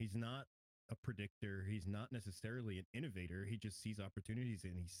 He's not a predictor. He's not necessarily an innovator. He just sees opportunities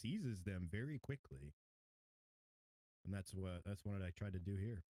and he seizes them very quickly. And that's what I tried to do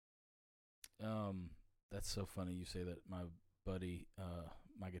here. That's so funny you say that. My buddy,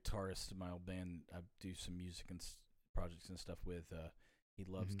 my guitarist in my old band, I do some music and projects and stuff with. He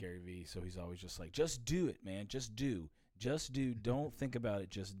loves Gary Vee, so he's always just like, just do it, man. Just do. Don't think about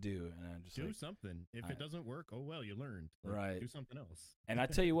it. Just do. And I'm just do something. If it doesn't work, oh well, you learned. Right. Do something else. And I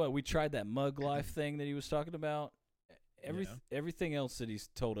tell you what, we tried that mug life thing that he was talking about. Everything else that he's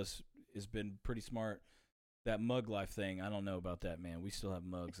told us has been pretty smart. That mug life thing, I don't know about that, man. We still have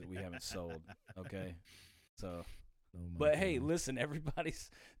mugs that we haven't sold. Okay, so. But hey, listen,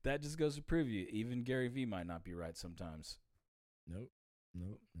 that just goes to prove you. Even Gary Vee might not be right sometimes. Nope,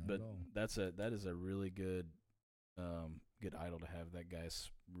 not but at all. that is a really good idol to have. That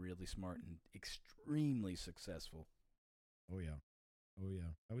guy's really smart and extremely successful. Oh yeah.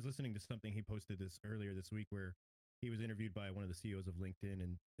 I was listening to something he posted earlier this week where he was interviewed by one of the CEOs of LinkedIn,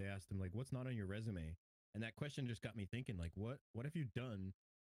 and they asked him like, "What's not on your resume?" And that question just got me thinking, like, what have you done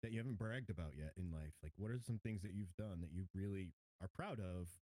that you haven't bragged about yet in life? Like, what are some things that you've done that you really are proud of,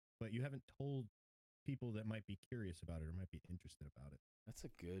 but you haven't told people that might be curious about it or might be interested about it? That's a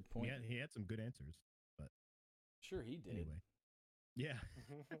good point. He had some good answers, but sure he did. Anyway, yeah.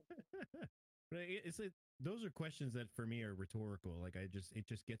 But it's like, those are questions that for me are rhetorical. Like it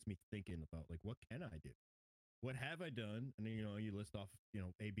just gets me thinking about like, what can I do? What have I done? And then, you list off,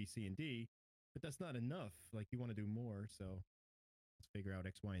 A, B, C, and D, but that's not enough. Like you want to do more. So let's figure out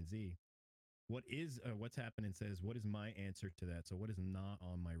X, Y, and Z. What's happening says, what is my answer to that? So what is not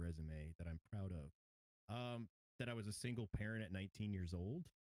on my resume that I'm proud of? That I was a single parent at 19 years old.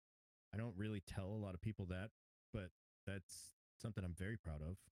 I don't really tell a lot of people that, but that's something I'm very proud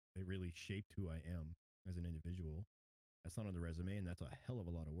of. It really shaped who I am as an individual. That's not on the resume, and that's a hell of a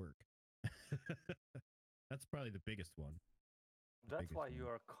lot of work. That's probably the biggest one. That's why you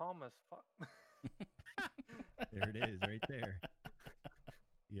are calm as fuck. There it is, right there.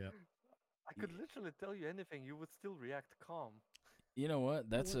 Yep. I could literally tell you anything, you would still react calm. You know what?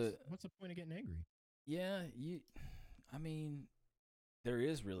 What's the point of getting angry? Yeah, I mean, there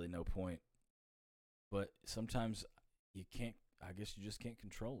is really no point. But sometimes you can't, I guess you just can't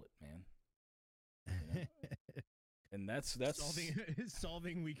control it, man. And that's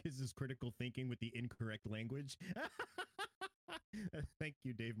solving weaknesses, critical thinking with the incorrect language. Thank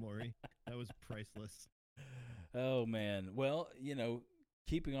you, Dave Morey. That was priceless. Oh man. Well,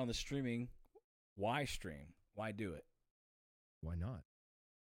 keeping on the streaming, why stream? Why do it? Why not?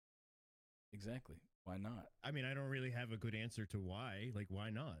 Exactly. Why not? I mean, I don't really have a good answer to why. Like,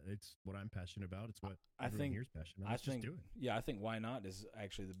 why not? It's what I'm passionate about. It's what everyone here's passionate about. Just do it. Yeah, I think why not is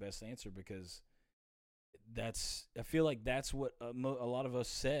actually the best answer because I feel like that's what a lot of us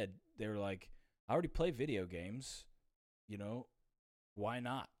said. They were like, I already play video games, why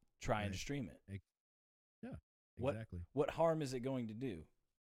not try and stream it? Yeah, exactly. What harm is it going to do?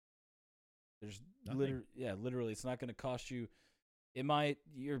 There's literally, it's not going to cost you. It might,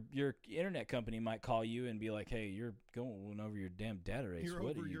 your internet company might call you and be like, hey, you're going over your damn data rates. You're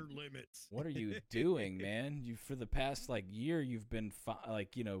over your limits. What are you doing, man? For the past year, you've been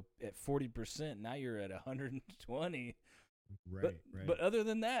at 40%. Now you're at 120. Right. But other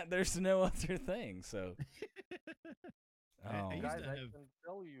than that, there's no other thing. So, I can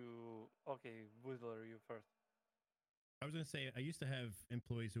tell you. Okay, Whistler, you first. I was going to say, I used to have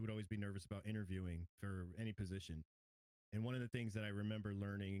employees who would always be nervous about interviewing for any position. And one of the things that I remember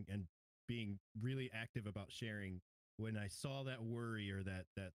learning and being really active about sharing when I saw that worry or that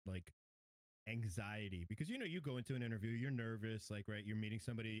anxiety, because, you go into an interview, you're nervous, right? You're meeting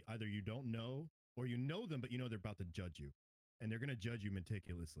somebody either you don't know or you know them, but they're about to judge you and they're going to judge you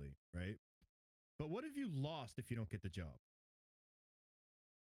meticulously, right? But what have you lost if you don't get the job?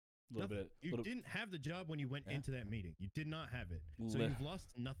 You didn't have the job when you went into that meeting. You did not have it. So you've lost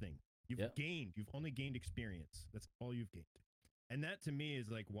nothing. You've gained. You've only gained experience. That's all you've gained. And that to me is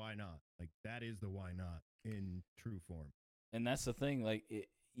why not? That is the why not in true form. And that's the thing.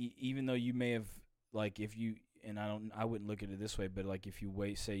 Even though you may have if you, and I wouldn't look at it this way, but if you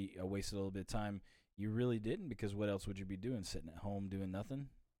wasted a little bit of time, you really didn't, because what else would you be doing? Sitting at home doing nothing?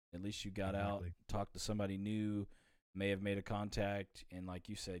 At least you got out, talked to somebody new, may have made a contact and, like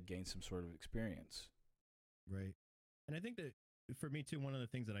you said, gained some sort of experience. Right. And I think that for me too, one of the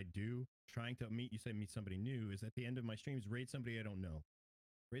things that I do trying to meet somebody new is at the end of my streams, raid somebody I don't know.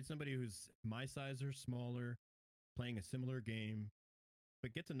 Raid somebody who's my size or smaller, playing a similar game,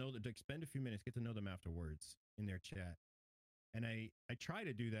 but get to know them, to spend a few minutes, get to know them afterwards in their chat. And I try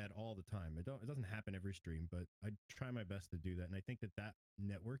to do that all the time. It doesn't happen every stream, but I try my best to do that. And I think that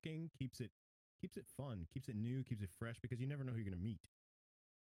networking keeps it fun, keeps it new, keeps it fresh, because you never know who you're going to meet.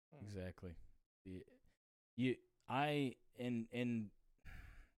 Exactly. I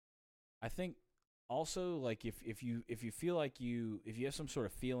think also, like, if you feel like if you have some sort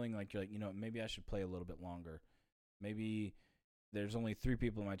of feeling like you're like, maybe I should play a little bit longer. Maybe there's only 3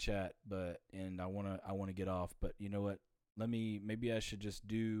 people in my chat, and I want to get off, but you know what? Maybe I should just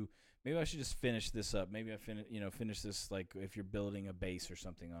finish this up. Maybe I finish this, like if you're building a base or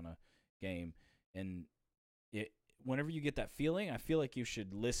something on a game, and whenever you get that feeling, I feel like you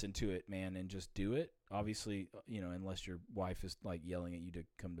should listen to it, man, and just do it. Obviously, unless your wife is like yelling at you to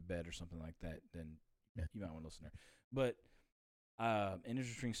come to bed or something like that, then you might want to listen to her. But an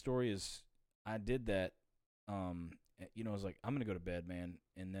interesting story is I did that. I was like, I'm gonna go to bed, man,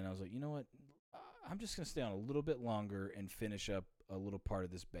 and then I was like, you know what? I'm just gonna stay on a little bit longer and finish up a little part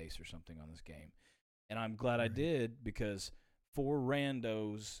of this base or something on this game. And I'm glad I did, because 4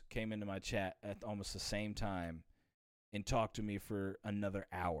 randos came into my chat at almost the same time and talked to me for another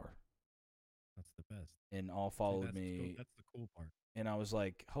hour. That's the best. And all followed me. That's the cool part. And I was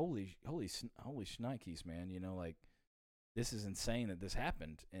like, holy shnikes, man! Like, this is insane that this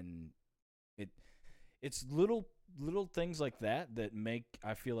happened. And it's little things like that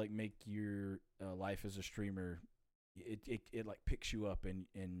I feel like make your life as a streamer. It like picks you up, and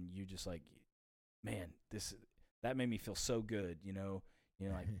you just like, man, that made me feel so good,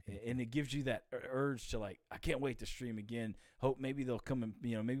 like, and it gives you that urge to, like, I can't wait to stream again. Hope maybe they'll come and,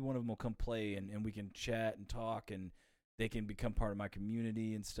 maybe one of them will come play, and we can chat and talk, and they can become part of my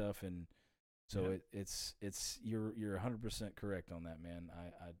community and stuff. And so it's you're 100% correct on that, man.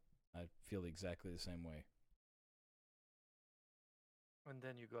 I feel exactly the same way. And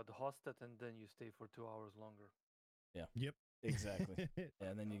then you got hosted, and then you stay for 2 hours longer. Yeah. Yep. Exactly.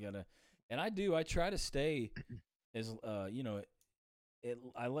 And then you gotta, and I try to stay as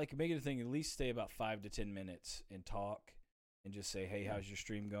I like make it a thing, at least stay about 5 to 10 minutes and talk and just say, hey, how's your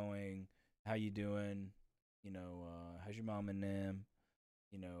stream going? How you doing? How's your mom and them?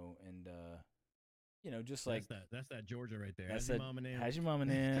 And just like that's that Georgia right there. How's your mom and them? How's your mom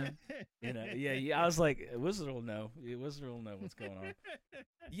and them? Yeah. I was like, Wizard will know. Wizard will know what's going on.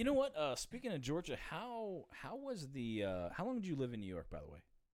 You know what? Speaking of Georgia, how was how long did you live in New York, by the way?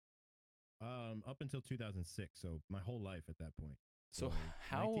 Up until 2006, so my whole life at that point. So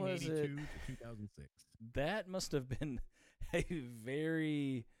how was it? 1982 to 2006. That must have been a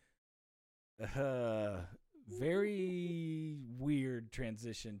very, very weird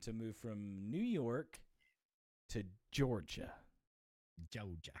transition to move from New York to Georgia.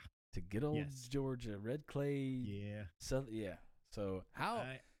 To good old Georgia, red clay. Yeah. So how?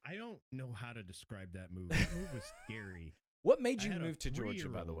 I don't know how to describe that move. That move was scary. What made you move to Georgia,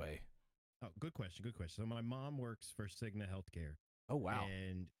 by the way? Oh, good question. So my mom works for Cigna Healthcare. Oh, wow.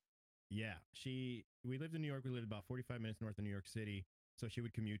 And we lived in New York. We lived about 45 minutes north of New York City. So she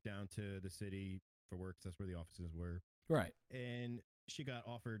would commute down to the city for work. That's where the offices were. Right. And she got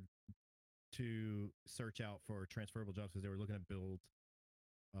offered to search out for transferable jobs because they were looking to build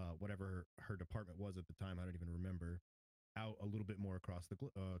whatever her department was at the time. I don't even remember. Out a little bit more across the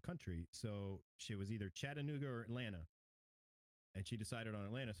country. So she was either Chattanooga or Atlanta. And she decided on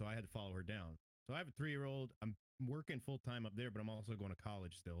Atlanta, so I had to follow her down. So I have a 3-year-old. I'm working full-time up there, but I'm also going to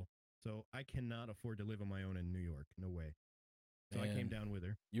college still. So I cannot afford to live on my own in New York. No way. So I came down with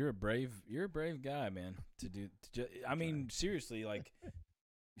her. You're a brave guy, man. I mean, seriously, like,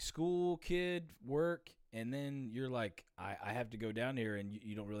 school, kid, work, and then you're like, I have to go down here, and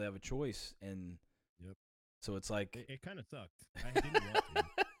you don't really have a choice. And so it's like, it kind of sucked. I didn't want to.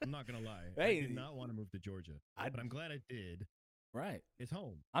 I'm not gonna lie. Hey, I did not want to move to Georgia, but I'm glad I did. Right. It's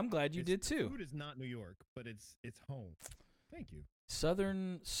home. I'm glad you did too. Food is not New York, but it's home. Thank you.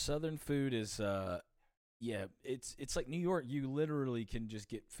 Southern food is it's like New York. You literally can just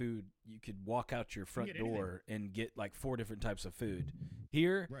get food. You could walk out your front door and get like 4 different types of food.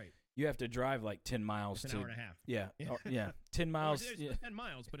 Here, you have to drive like 10 miles. It's an hour and a half. Yeah. 10 miles. It's 10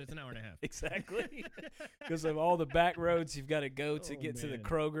 miles, but it's an hour and a half. Exactly. Because of all the back roads you've got to go to get to the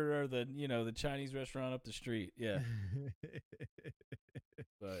Kroger or the Chinese restaurant up the street. Yeah.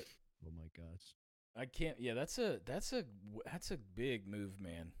 But oh my gosh, I can't. Yeah, that's a big move,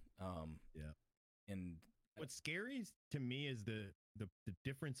 man. Yeah. And What's scary to me is the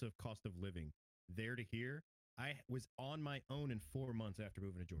difference of cost of living there to here. I was on my own in 4 months after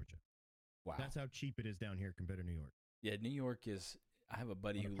moving to Georgia. Wow. That's how cheap it is down here compared to New York. Yeah, New York is. I have a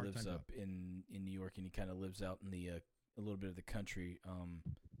buddy On a who lives part-time up in New York, and he kind of lives out in the a little bit of the country.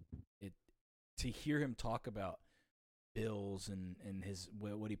 It to hear him talk about bills and his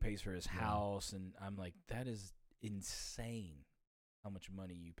what he pays for his house, and I'm like, that is insane how much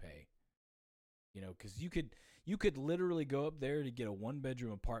money you pay. You know, because you could literally go up there to get a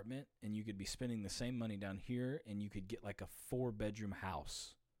 1-bedroom apartment, and you could be spending the same money down here, and you could get like a 4-bedroom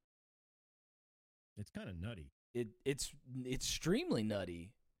house. It's kind of nutty. It's extremely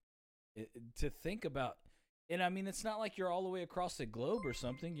nutty to think about. And I mean, it's not like you're all the way across the globe or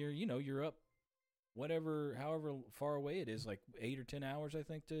something. You're up however far away it is, like 8 or 10 hours, I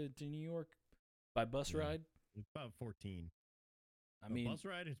think, to New York by bus ride. It's about 14. I mean, bus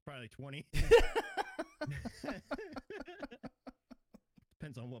ride is probably 20.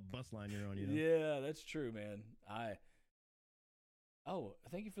 Depends on what bus line you're on, Yeah, that's true, man.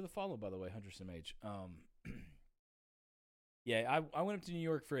 Thank you for the follow, by the way, Hunter SMH. Yeah, I went up to New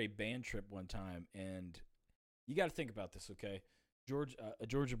York for a band trip one time, and you got to think about this, okay? A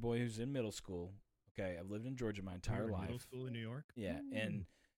Georgia boy who's in middle school. Okay, I've lived in Georgia my entire life. Middle school in New York? Yeah, and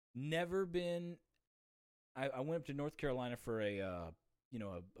never been. I went up to North Carolina for a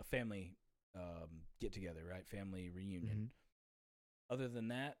family get together, right? Family reunion. Mm-hmm. Other than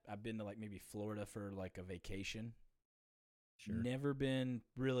that, I've been to like maybe Florida for like a vacation. Sure. Never been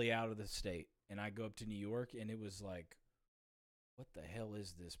really out of the state. And I go up to New York, and it was like, what the hell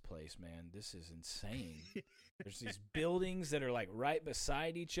is this place, man? This is insane. There's these buildings that are like right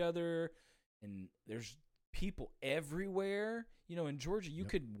beside each other, and there's people everywhere. You know, in Georgia, you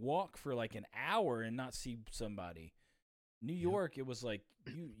could walk for like an hour and not see somebody. New York, it was like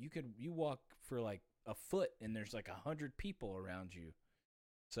you walk for like a foot, and there's like 100 people around you.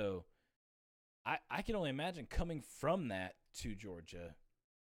 So I can only imagine coming from that to Georgia.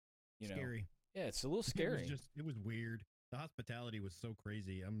 Scary. Yeah, it's a little scary. It was weird. The hospitality was so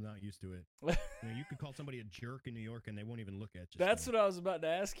crazy. I'm not used to it. You could call somebody a jerk in New York, and they won't even look at you. That's what I was about to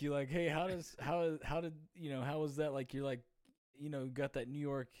ask you. Like, hey, how was that? Like, you're like, got that New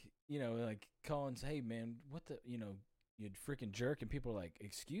York, like calling, hey man, what the, you freaking jerk, and people are like,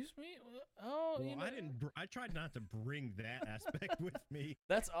 excuse me? Oh, well, I tried not to bring that aspect with me.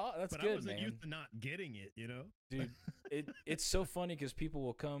 That's but good, I wasn't man. used to not getting it, Dude, it's so funny because people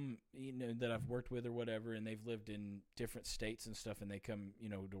will come, that I've worked with or whatever, and they've lived in different states and stuff, and they come,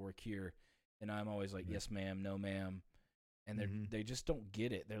 to work here, and I'm always like, yes, ma'am, no, ma'am, and they just don't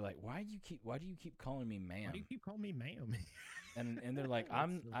get it. They're like, why do you keep calling me ma'am? Why do you keep calling me ma'am? and they're like,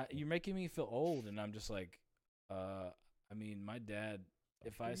 you're making me feel old, and I'm just like, I mean, my dad,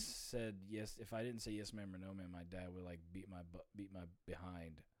 if I didn't say yes, ma'am, or no, ma'am, my dad would like beat my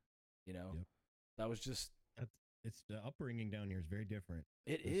behind, Yep. That was just. It's the upbringing down here is very different.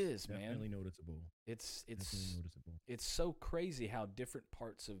 It's definitely man. Definitely noticeable. It's definitely noticeable. It's so crazy how different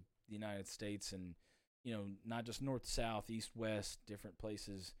parts of the United States, and not just north, south, east, west, different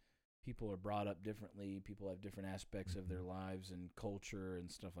places, people are brought up differently. People have different aspects of their lives and culture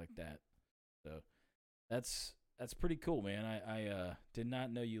and stuff like that. So that's pretty cool, man. I did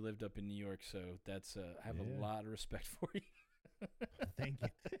not know you lived up in New York, so that's I have a lot of respect for you. Thank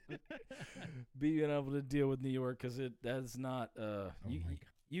you. Being able to deal with New York, because that's not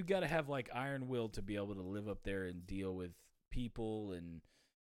you got to have like iron will to be able to live up there and deal with people, and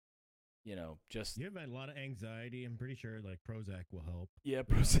just you have a lot of anxiety. I'm pretty sure like Prozac will help. Yeah,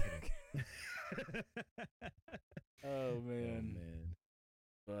 Prozac. Oh man.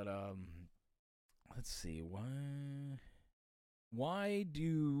 But let's see, why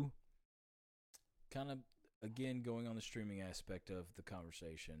do, kind of again going on the streaming aspect of the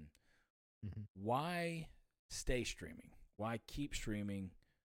conversation, why stay streaming? Why keep streaming?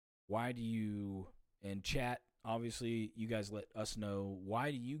 Why do you, and chat, obviously you guys let us know,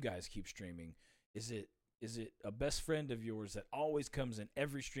 why do you guys keep streaming? Is it a best friend of yours that always comes in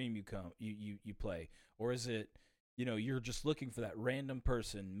every stream you play, or is it you're just looking for that random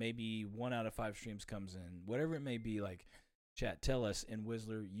person, maybe 1 out of 5 streams comes in, whatever it may be? Like, chat, tell us, and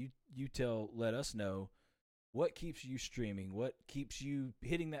Whistler, let us know what keeps you streaming, what keeps you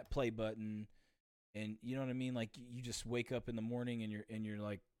hitting that play button, and you know what I mean? Like, you just wake up in the morning and you're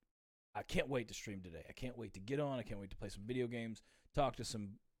like, I can't wait to stream today. I can't wait to get on. I can't wait to play some video games, talk to some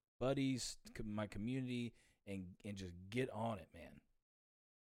buddies, my community, and just get on it, man.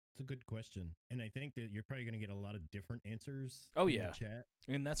 It's a good question, and I think that you're probably going to get a lot of different answers. Oh in yeah, the chat,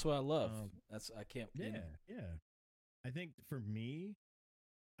 and that's what I love. I can't. Yeah. I think for me,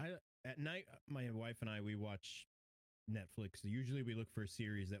 at night, my wife and I, we watch Netflix. Usually we look for a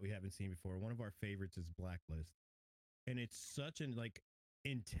series that we haven't seen before. One of our favorites is Blacklist. And it's such an like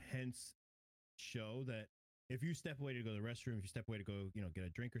intense show that if you step away to go to the restroom, if you step away to go, get a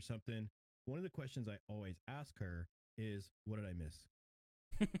drink or something, one of the questions I always ask her is, what did I miss?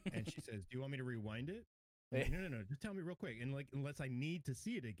 And she says, do you want me to rewind it? Like, no, just tell me real quick. And like, unless I need to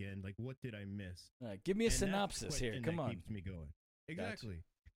see it again, like, what did I miss? Give me a And that's the synopsis here. question Come that on. keeps me going. Exactly.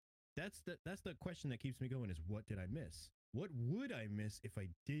 That's the question that keeps me going is, what did I miss? What would I miss if I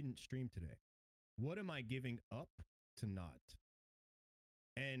didn't stream today? What am I giving up to not?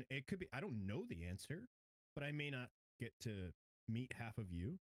 And it could be, I don't know the answer, but I may not get to meet half of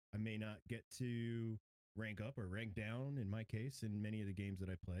you. I may not get to rank up or rank down in my case in many of the games that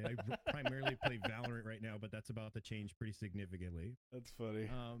I play. I primarily play Valorant right now, but that's about to change pretty significantly. That's funny.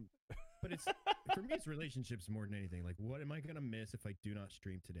 But it's for me, it's relationships more than anything. Like, what am I gonna miss if I do not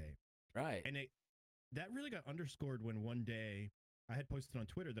stream today? Right. And that really got underscored when one day I had posted on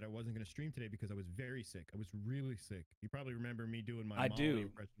Twitter that I wasn't going to stream today because I was very sick. I was really sick. You probably remember me doing my Molly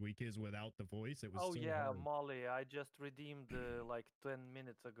impression week is without the voice. It was Oh so yeah, hard. Molly. I just redeemed like 10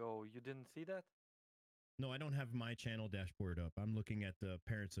 minutes ago. You didn't see that? No, I don't have my channel dashboard up. I'm looking at the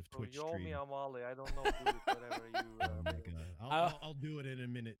Parents of Twitch you owe stream. me a Molly. I don't know, dude. Whatever you. Oh my god, I'll do it in a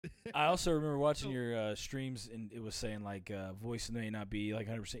minute. I also remember watching your streams, and it was saying like voice may not be like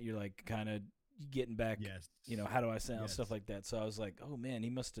 100%. You're like kind of getting back. Yes. How do I sound? Yes. Stuff like that. So I was like, oh man, he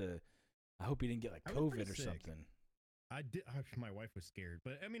must have. I hope he didn't get like I was pretty COVID or sick. something. I did. My wife was scared,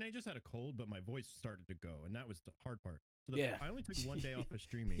 but I mean, I just had a cold, but my voice started to go, and that was the hard part. So I only took one day off of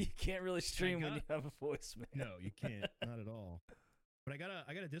streaming. You can't really stream when you have a voice, man. No, you can't. Not at all. But I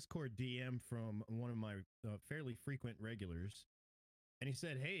got a Discord DM from one of my fairly frequent regulars, and he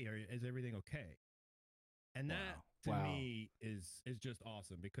said, "Hey, is everything okay?" And that to me is just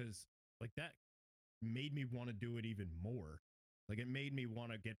awesome because like that made me want to do it even more. Like it made me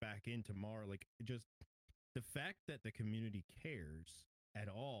want to get back in tomorrow. Like just the fact that the community cares at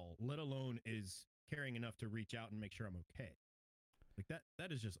all, let alone is caring enough to reach out and make sure I'm okay. Like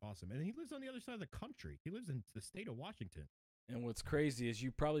that is just awesome. And he lives on the other side of the country. He lives in the state of Washington. And what's crazy is you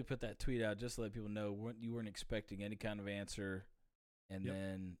probably put that tweet out just to let people know you weren't expecting any kind of answer, and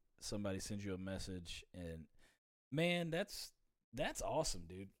then somebody sends you a message, and man, that's awesome,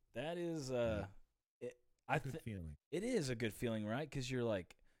 dude. That is good feeling. It is a good feeling, right? Because you're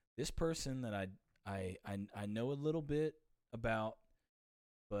like this person that I know a little bit about,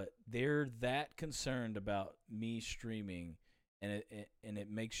 but they're that concerned about me streaming, and it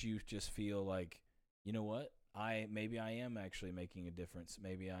makes you just feel like, you know what? Maybe I am actually making a difference.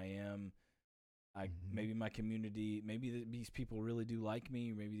 Maybe I am. Maybe my community. Maybe these people really do like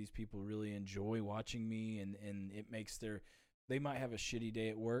me. Maybe these people really enjoy watching me, and it makes they might have a shitty day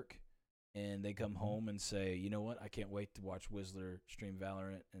at work, and they come home and say, you know what? I can't wait to watch Whistler stream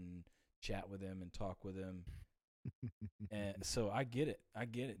Valorant and chat with him and talk with him. And so I get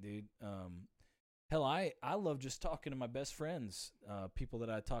it, dude. Hell, I love just talking to my best friends, people that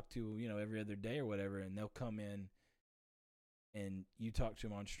I talk to, every other day or whatever, and they'll come in and you talk to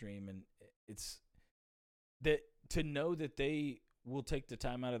them on stream, and it's that to know that they will take the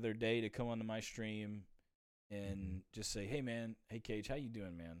time out of their day to come onto my stream and just say, hey man, hey Cage, how you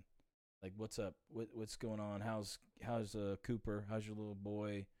doing, man? Like, what's up? What's going on? How's Cooper? How's your little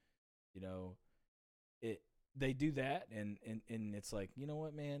boy? They do that, and it's like, you know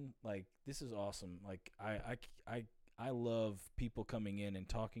what, man? Like, this is awesome. Like, I love people coming in and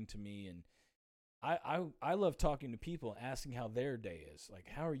talking to me, and I love talking to people, asking how their day is. Like,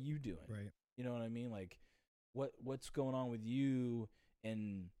 how are you doing? Right. You know what I mean? Like, what's going on with you?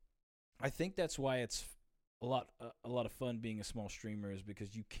 And I think that's why it's a lot of fun being a small streamer, is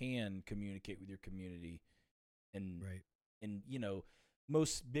because you can communicate with your community, and right. And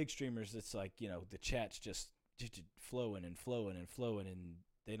most big streamers, it's like, the chat's just flowing and flowing and flowing, and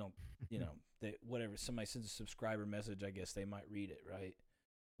they don't, they whatever, somebody sends a subscriber message, I guess they might read it, right?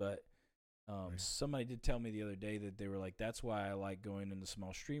 But somebody did tell me the other day that they were like, that's why I like going into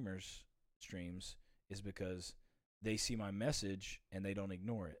small streamers streams, is because they see my message and they don't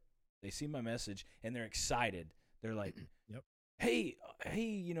ignore it. They see my message and they're excited. They're like, yep. Hey,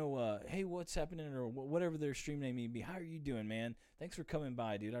 hey, what's happening, or whatever their stream name may be. How are you doing, man? Thanks for coming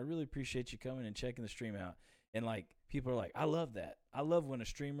by, dude. I really appreciate you coming and checking the stream out. And like, people are like, I love that. I love when a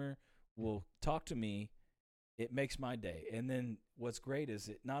streamer will talk to me. It makes my day. And then what's great is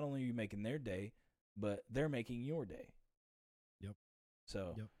that not only are you making their day, but they're making your day. Yep.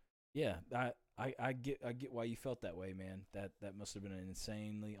 So, yeah, I get why you felt that way, man. That must have been an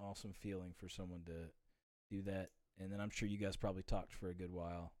insanely awesome feeling for someone to do that. And then I'm sure you guys probably talked for a good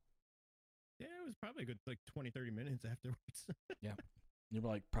while. Yeah, it was probably a good like 20, 30 minutes afterwards. You're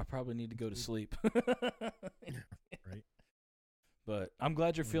like, I probably need to go to sleep. Right. But I'm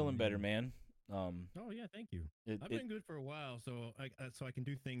glad you're Oh, feeling better, man. man. Oh yeah, thank you. I've been good for a while, so I can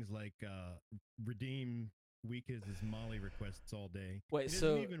do things like redeem Week's Molly requests all day. Wait, he doesn't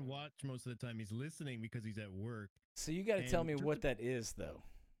so even watch most of the time. He's listening because he's at work. so you got to tell And me just what to- that is, though.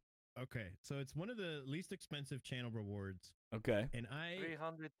 Okay, so it's one of the least expensive channel rewards, Okay. and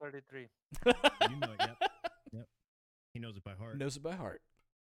 333. you know it. Yep, he knows it by heart. Knows it by heart.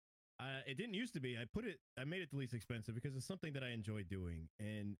 It didn't used to be. I made it the least expensive because it's something that I enjoy doing,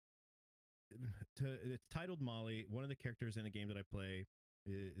 and it's titled Molly. One of the characters in the game that I play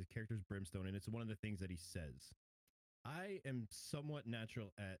is the character's Brimstone, and it's one of the things that he says. I am somewhat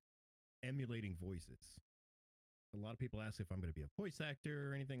natural at emulating voices. A lot of people ask if I'm going to be a voice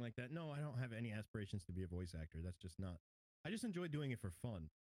actor or anything like that. No, I don't have any aspirations to be a voice actor. That's just not. I just enjoy doing it for fun.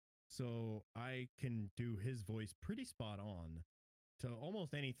 So I can do his voice pretty spot on to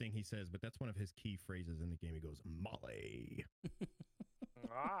almost anything he says, but that's one of his key phrases in the game. He goes, Molly. Good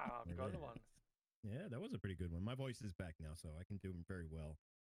Yeah. one. Yeah, that was a pretty good one. My voice is back now, so I can do him very well.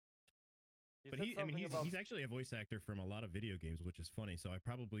 You But said he's something about he's actually a voice actor from a lot of video games, which is funny. So I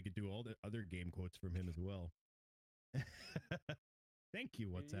probably could do all the other game quotes from him as well. Thank you.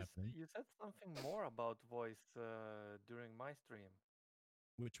 What's happening? You said something more about voice during my stream.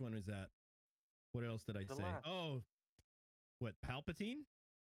 Which one is that? What else did I The say? last. Oh, what, Palpatine?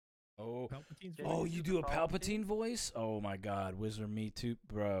 Oh, Palpatine's Yeah, voice? oh, you you do do a the Palpatine Palpatine? voice? Oh my God, Wizard Me too,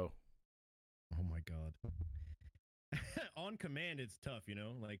 bro. Oh my god. On command, it's tough, you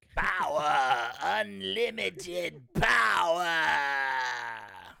know. Like Power, unlimited power.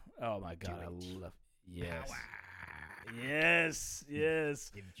 Oh my God, I love. Yes, yes.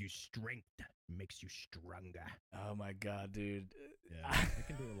 gives you strength, makes you stronger. Oh my God, dude. Yeah, I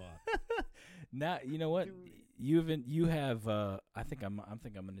can do a lot. Now you know what Do- you have. I think I'm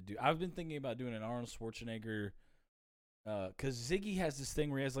gonna do. I've been thinking about doing an Arnold Schwarzenegger. Cause Ziggy has this thing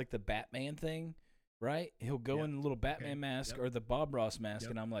where he has like the Batman thing, right? He'll go Yep. in a little Batman Okay. mask Yep. or the Bob Ross mask,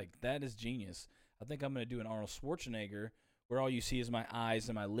 Yep. and I'm like, that is genius. I think I'm gonna do an Arnold Schwarzenegger where all you see is my eyes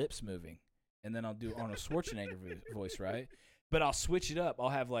and my lips moving, and then I'll do Arnold Schwarzenegger voice, right? But I'll switch it up. I'll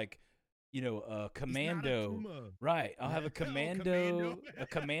have like, you know, He's not a commando. Puma. Right, I'll have a Oh, commando, commando. a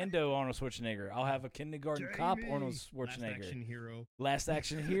commando Arnold Schwarzenegger. I'll have a kindergarten cop Arnold Jamie. Schwarzenegger, Last action hero. Last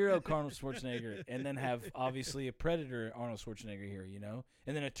Action Hero Arnold Schwarzenegger, and then have obviously a Predator Arnold Schwarzenegger here, you know,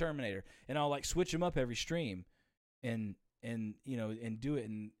 and then a Terminator, and I'll like switch them up every stream, and you know, and do it,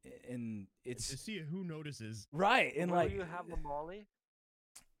 and To it's see who notices. right, and Will like you have a Molly?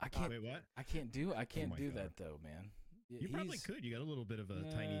 I can't Wait, what? I can't do my do God. that though, man. You probably He's- could. You got a little bit of a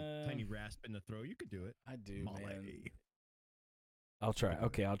tiny rasp in the throat. You could do it. I do, man. Molly. I'll try. do it.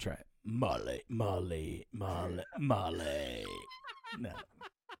 Okay, I'll try it. Molly. No,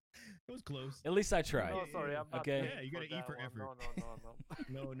 It was close. at least I tried. No, sorry, I'm not. Okay. paying Yeah, you gotta eat for that one. effort.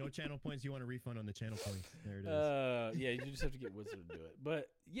 No. No channel points. You want a refund on the channel points. There it is. Yeah, you just have to get Wizard to do it. But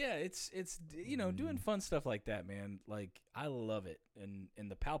yeah, it's you know, doing fun stuff like that, man. Like I love it. And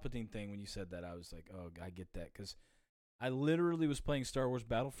the Palpatine thing, when you said that, I was like, oh, I get that, because I literally was playing Star Wars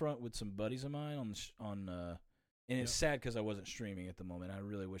Battlefront with some buddies of mine and it's sad because I wasn't streaming at the moment. I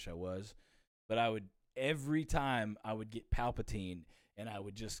really wish I was, but I would every time I would get Palpatine and I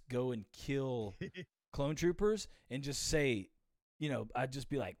would just go and kill clone troopers and just say, you know, I'd just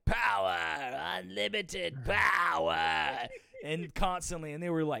be like, power, unlimited power, and constantly, and they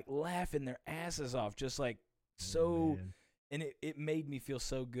were like laughing their asses off, just like so, man. and it made me feel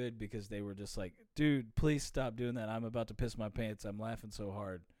so good because they were just like, dude, please stop doing that. I'm about to piss my pants. I'm laughing so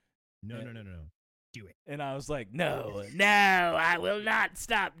hard. No. Do it. And I was like, no, I will not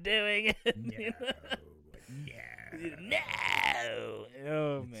stop doing it. No.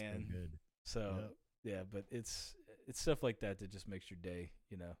 Oh, It's so man. good. So Yep. yeah, but it's stuff like that that just makes your day,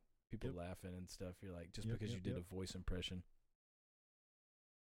 you know. People Yep. laughing and stuff. You're like, just Yep, because yep, you did yep. a voice impression.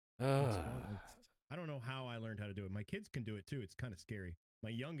 It's Ah. fun. I don't know how I learned how to do it. My kids can do it too. It's kind of scary. My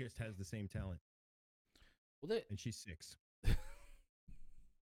youngest has the same talent, Well, that, and she's 6.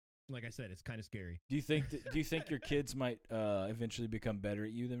 Like I said, it's kind of scary. do you think your kids might eventually become better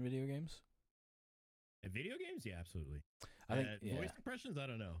at you than video games? At video games, yeah, absolutely. I think Voice impressions, I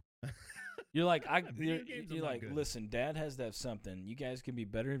don't know. You're like Video you're, games, I'm you're not like, good. listen, Dad has to have something. You guys can be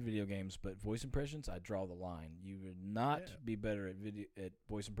better at video games, but voice impressions, I draw the line. You would not Yeah. be better at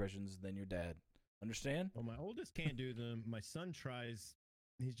voice impressions than your dad. Understand? Well, my oldest can't do them. My son tries.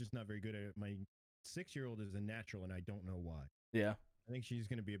 He's just not very good at it. My 6-year-old is a natural, and I don't know why. Yeah. I think she's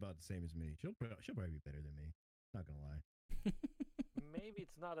going to be about the same as me. She'll probably be better than me. Not going to lie. maybe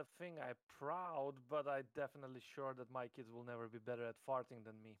it's not a thing I'm proud, but I'm definitely sure that my kids will never be better at farting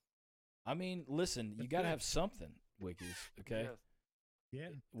than me. I mean, listen, you That's got to good. have something, Wikis. Okay. Yes. Yeah.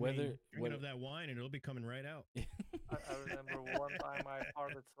 Whether- drinking whether- of that wine and it'll be coming right out. I remember one time I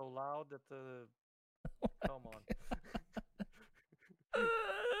farted so loud that come on.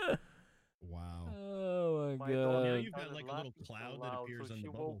 Wow. Oh my My god! daughter Yeah, you've got started like a little laughing so cloud that loud, appears so on she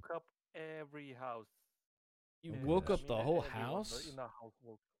the bubble. woke up every house. You Yeah, woke I up the mean, whole everyone house. in the house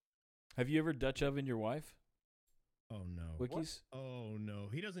woke. Have you ever Dutch oven your wife, Oh no. Wikis? Oh no.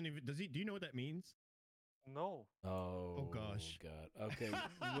 He doesn't even. Does he? Do you know what that means? No. Oh, gosh. God. Okay,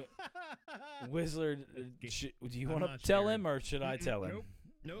 Whistler, do you I'm want to not tell sharing. him or should I tell him?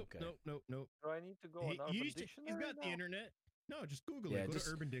 Nope. Okay. Nope. Do I need to go on He, Urban he's Dictionary got the now? internet. No, just Google Yeah, it. Go just-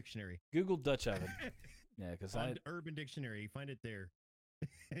 to Urban Dictionary. Google Dutch oven. Yeah, because I On Urban Dictionary, find it there.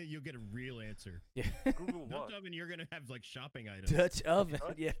 You'll get a real answer. yeah. Google what? Dutch oven, you're gonna have like shopping items. Dutch oven.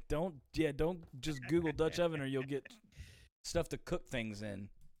 Dutch? Don't just Google Dutch oven or you'll get stuff to cook things in.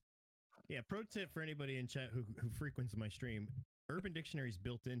 Yeah. Pro tip for anybody in chat who frequents my stream: Urban Dictionary is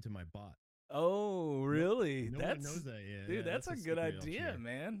built into my bot. Oh, really? No one knows that. Yeah, Dude, yeah, that's a good secret I'll idea, share.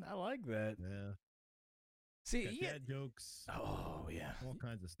 man. I like that. Yeah. See, Got yeah. dad jokes. Oh, yeah. All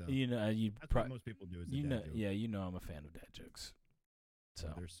kinds of stuff. You know, you That's what most people do. Is a you dad know, joke. yeah, you know, I'm a fan of dad jokes. So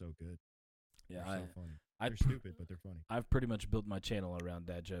Oh, they're so good. yeah, They're so funny. I They're stupid, but they're funny. I've pretty much built my channel around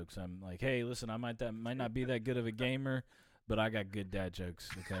dad jokes. I'm like, hey, listen, I might not be that good of a gamer, but I got good dad jokes.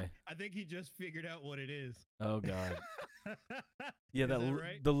 Okay. I think he just figured out what it is. Oh God. Yeah, Is that that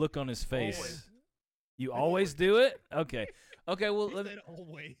right? the look on his face. Always. You always do it? Okay. Okay. Well, He let me, said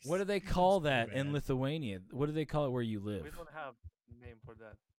always. what do they He's call so that in bad. Lithuania? What do they call it where you live? We don't have a name for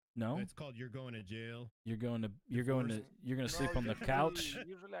that. No, It's called "You're Going to Jail." you're going to Divorce? you're gonna No, sleep on the usually- couch.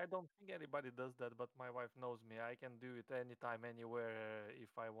 Usually, I don't think anybody does that, but my wife knows me. I can do it anytime, anywhere, if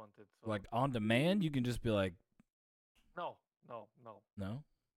I want it. So. Like on demand, you can just be like, no. no.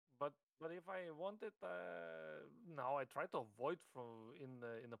 But if I want it, no, I try to avoid from in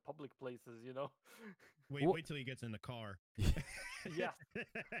the public places. You know. Wait till he gets in the car. Yeah.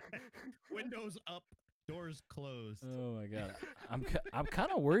 Windows up, doors closed. Oh my god, I'm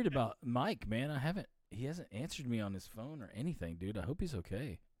kind of worried about Mike, man. He hasn't answered me on his phone or anything, dude. I hope he's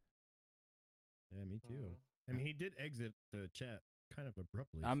okay. Yeah, me too. Mhm. I mean, he did exit the chat kind of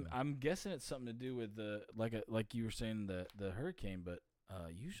abruptly. so- I'm guessing it's something to do with the like you were saying the hurricane, but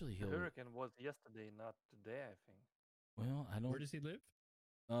usually The he'll hurricane was yesterday, not today. I think. well I Where don't does he live?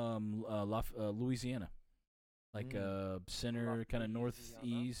 Louisiana, like center kind of Louisiana?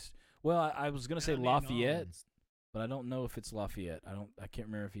 northeast. Well, I was gonna say Down in Lafayette, Orleans. but I don't know if it's Lafayette. I can't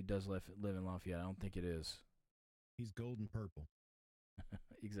remember if he does live in Lafayette. I don't think it is. He's golden purple.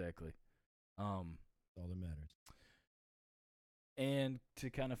 Exactly. That's all that matters. And to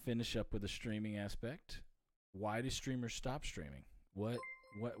kind of finish up with the streaming aspect, why do streamers stop streaming?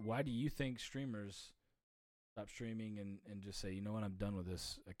 Why do you think streamers stop streaming and just say, you know what, I'm done with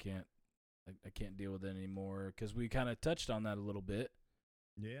this. I can't deal with it anymore. Because we kind of touched on that a little bit.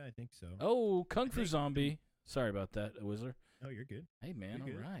 Yeah, I think so. Oh, Kung Fu Zombie. Sorry about that, Whistler. Oh, you're good. Hey man,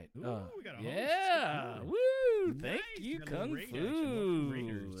 You're all good. right. Ooh, we got a host. yeah. Good. Woo! Nice, Thank you, got a little Kung raid action. Welcome, Fu.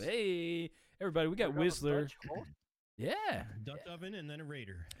 Raiders. Hey, everybody, we got We got a Whistler. Dutch host? Yeah, Dutch oven and then a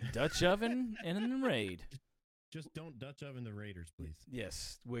raider. Dutch oven and then raid. Just don't Dutch oven the Raiders, please.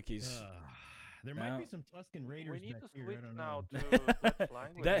 Yes, wikis. There Now- might be some Tuscan Raiders We need back to here. switch I don't now know. to Dutch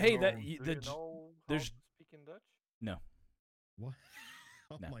language. That- hey, that- Do y- you the- know how there's- to speak in Dutch? What?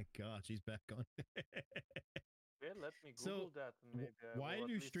 Oh No. my gosh, he's back on. Yeah, let me So, Google that. And maybe I Why will at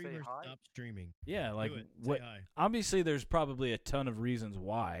do least say streamers hi. stop streaming? Yeah, like Do it. what? Say hi. Obviously, there's probably a ton of reasons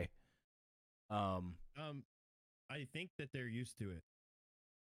why. I think that they're used to it.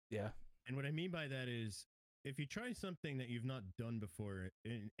 Yeah. And what I mean by that is if you try something that you've not done before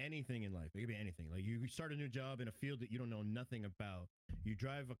in anything in life, it could be anything. Like you start a new job in a field that you don't know nothing about. You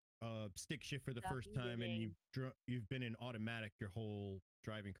drive a stick shift for the Stop first time and eating. you've been in automatic your whole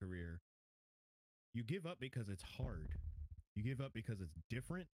driving career. You give up because it's hard. You give up because it's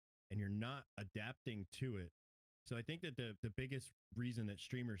different and you're not adapting to it. So I think that the biggest reason that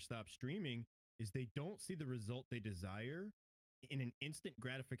streamers stop streaming is they don't see the result they desire in an instant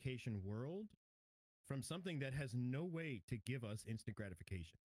gratification world from something that has no way to give us instant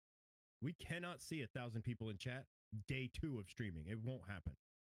gratification. We cannot see 1,000 people in chat day 2 of streaming. It won't happen.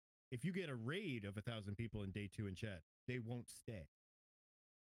 If you get a raid of 1,000 people in day 2 in chat, they won't stay.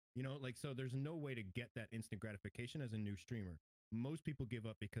 You know, like, so there's no way to get that instant gratification as a new streamer. Most people give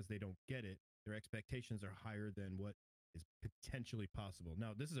up because they don't get it. Their expectations are higher than what is potentially possible.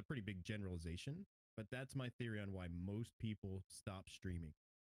 Now, this is a pretty big generalization, but that's my theory on why most people stop streaming.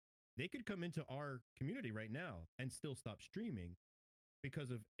 They could come into our community right now and still stop streaming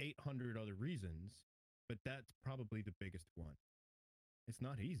because of 800 other reasons, but that's probably the biggest one. It's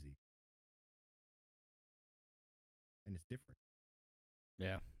not easy. And it's different.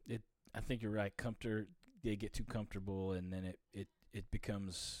 Yeah, I think you're right. They get too comfortable, and then it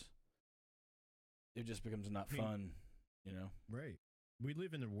becomes. It just becomes not fun, you know. Right. We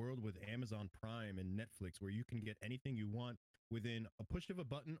live in a world with Amazon Prime and Netflix where you can get anything you want within a push of a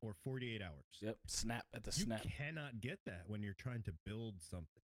button or 48 hours. Yep, snap at the snap. You cannot get that when you're trying to build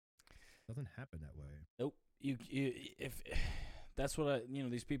something. It doesn't happen that way. Nope. If that's what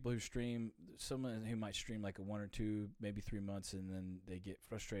these people who stream, someone who might stream like a 1 or 2, maybe 3 months, and then they get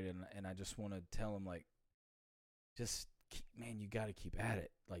frustrated, and I just want to tell them, like, just man, you got to keep at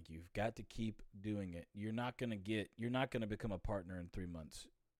it. Like, you've got to keep doing it. You're not gonna become a partner in 3 months.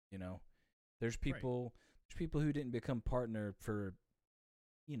 You know, there's people who didn't become partner for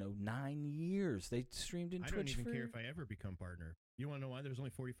 9 years. They streamed in Twitch. I don't even care if I ever become partner. You want to know why there's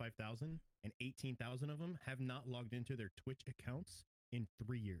only 45,000 and 18,000 of them have not logged into their Twitch accounts in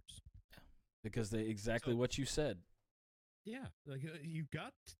 3 years? Because what you said. Yeah, like you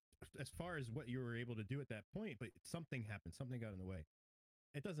got as far as what you were able to do at that point, but something happened. Something got in the way.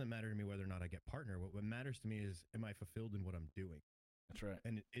 It doesn't matter to me whether or not I get partner. What matters to me is, am I fulfilled in what I'm doing? That's right.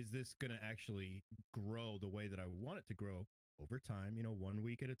 And is this going to actually grow the way that I want it to grow over time? 1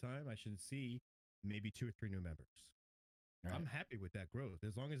 week at a time, I should see maybe 2 or 3 new members. Right. I'm happy with that growth.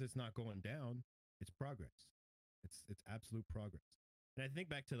 As long as it's not going down, it's progress. It's absolute progress. And I think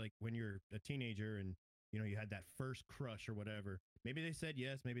back to like when you're a teenager and you had that first crush or whatever. Maybe they said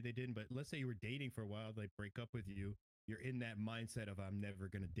yes, maybe they didn't. But let's say you were dating for a while, they break up with you. You're in that mindset of, I'm never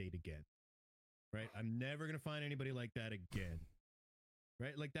going to date again. Right? I'm never going to find anybody like that again.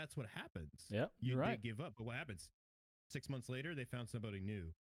 Right? Like, that's what happens. Yeah, you're right. They give up. But what happens? 6 months later, they found somebody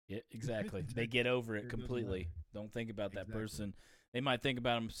new. Yeah, exactly. They get over it completely. Don't think about that person. They might think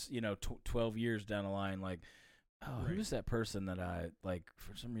about them, 12 years down the line, like, oh, who is that person that I, like,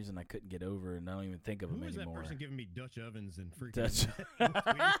 for some reason I couldn't get over, and I don't even think of him anymore. Who is that person giving me Dutch ovens and freaking... Dutch...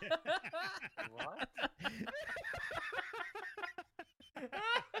 What?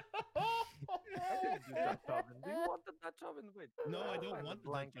 Do you want the Dutch oven? Wait. No, I don't want the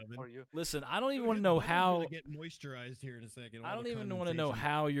Dutch oven. For you. Listen, I don't even want to know how... I'm going to get moisturized here in a second. I don't even want to know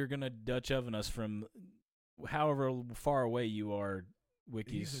how you're going to Dutch oven us from however far away you are,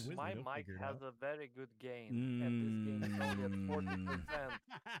 Wikis. My mic has a very good gain, and this gain is only at 40%.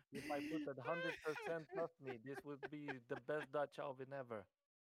 If I put at 100%, trust me, this would be the best Dutch oven ever.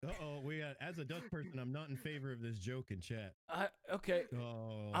 As a Dutch person, I'm not in favor of this joke in chat. Okay.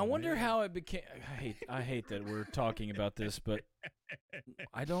 Oh, I wonder how it became. I hate that we're talking about this, but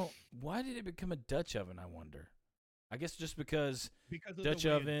I don't. Why did it become a Dutch oven? I wonder. I guess just because of Dutch the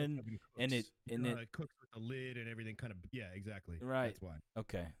way oven and it cooks with the lid and everything. Kind of, yeah, exactly. Right. That's why.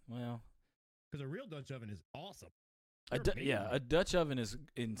 Okay. Well, because a real Dutch oven is awesome. A Dutch oven is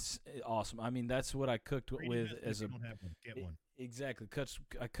awesome. I mean, that's what I cooked with as a. If you don't have one, get one. Exactly.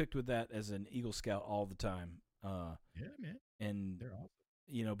 I cooked with that as an Eagle Scout all the time. Yeah, man. And they're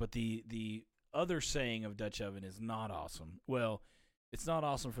awesome. But the other saying of Dutch oven is not awesome. Well, it's not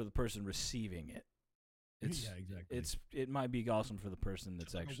awesome for the person receiving it. Yeah, exactly. It might be awesome for the person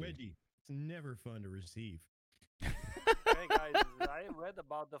that's actually. A wedgie. It's never fun to receive. Hey guys, I read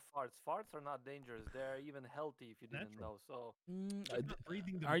about the farts. Farts are not dangerous. They're even healthy if you didn't know. So,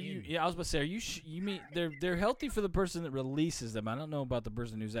 are you? Yeah, I was about to say, are you? You mean they're healthy for the person that releases them? I don't know about the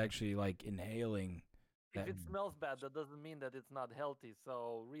person who's actually like inhaling. If it smells bad, that doesn't mean that it's not healthy.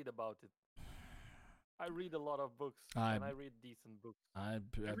 So read about it. I read a lot of books, and I read decent books. I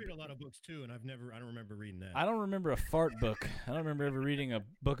read a lot of books too, and I don't remember reading that. I don't remember a fart book. I don't remember ever reading a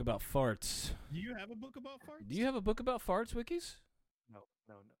book about farts. Do you have a book about farts? Do you have a book about farts, Wikis? No.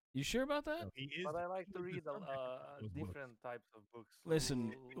 You sure about that? No, but I like to read different types of books.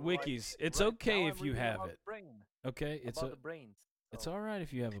 Listen, Wikis, it's okay if you have it. Okay, it's about the brains. So. It's all right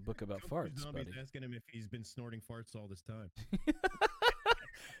if you have a book about farts, buddy. Asking him if he's been snorting farts all this time.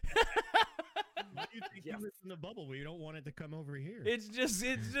 Why do you think he lives in a bubble where you don't want it to come over here? It's just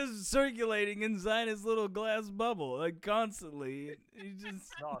circulating inside his little glass bubble, like constantly.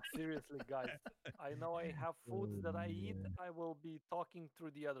 No, seriously, guys. I know I have foods that I eat. I will be talking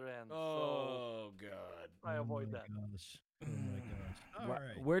through the other end. Oh, God. I avoid that. Gosh. Oh my gosh. All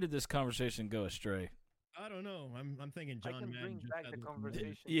right. Where did this conversation go astray? I don't know. I'm thinking John Madden bring just back had the this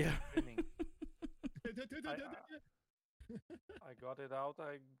conversation. Yeah. I got it out.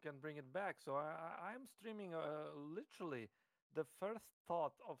 I can bring it back. So I'm streaming. Literally, the first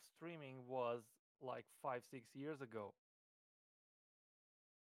thought of streaming was like 5, 6 years ago,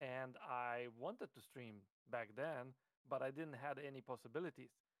 and I wanted to stream back then, but I didn't had any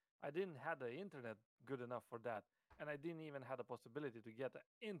possibilities. I didn't had the internet good enough for that, and I didn't even had the possibility to get the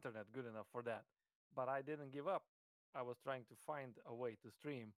internet good enough for that. But I didn't give up. I was trying to find a way to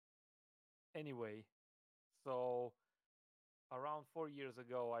stream anyway. So around 4 years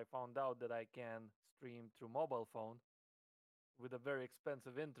ago, I found out that I can stream through mobile phone with a very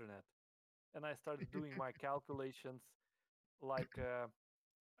expensive internet, and I started doing my calculations, like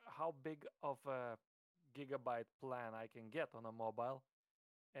how big of a gigabyte plan I can get on a mobile,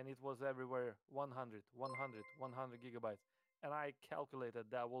 and it was everywhere 100, 100, 100 gigabytes. And I calculated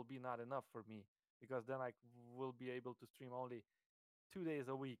that will be not enough for me because then I will be able to stream only 2 days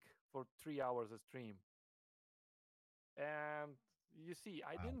a week for 3 hours a stream. And you see,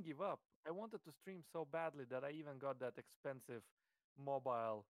 I Wow. didn't give up. I wanted to stream so badly that I even got that expensive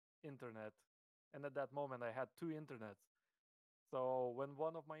mobile internet. And at that moment, I had two internets. So when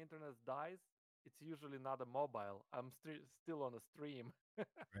one of my internets dies, it's usually not a mobile. I'm still on a stream.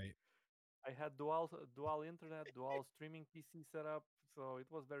 Right. I had dual internet, dual streaming PC setup, so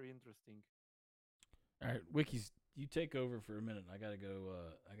it was very interesting. All right, Wikis, you take over for a minute. I gotta go.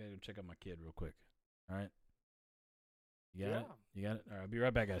 I gotta go check on my kid real quick. All right. You got it. Yeah. You got it. All right. I'll be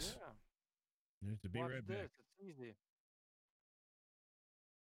right back, guys. Yeah. There's to be Watch right this. back. It's easy.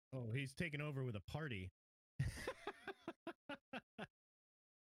 Oh, he's taking over with a party.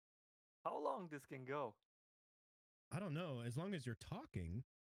 How long this can go? I don't know. As long as you're talking,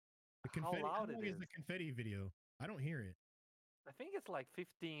 the How confetti. How loud it long is is? the confetti video? I don't hear it. I think it's like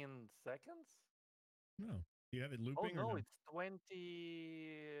 15 seconds. No. Do you have it Oh looping or no, no? it's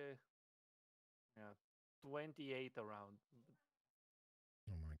 28 around.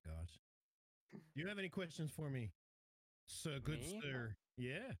 Oh my gosh. Do you have any questions for me? So good, Me? sir.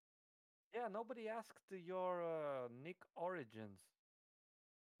 Yeah. Yeah, nobody asked your Nick origins.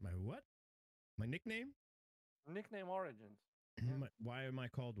 My what? My nickname? Nickname origins. Yeah. Why am I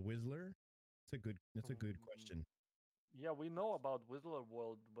called Whistler? That's a good Mm, question. Yeah, we know about Whistler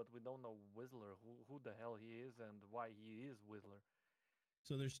World, but we don't know Whistler, who the hell he is and why he is Whistler.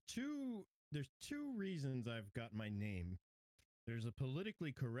 So there's two reasons I've got my name. There's a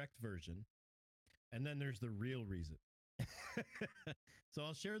politically correct version, and then there's the real reason. So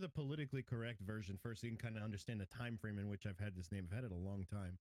I'll share the politically correct version first so you can kind of understand the time frame in which I've had this name. I've had it a long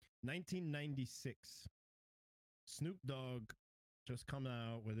time. 1996. Snoop Dogg just come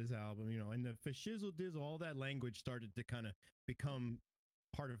out with his album, and the fashizzle dizzle, all that language started to kind of become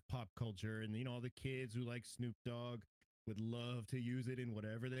part of pop culture. And, all the kids who like Snoop Dogg would love to use it in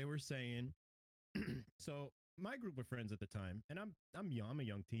whatever they were saying. So my group of friends at the time, and I'm young, I'm a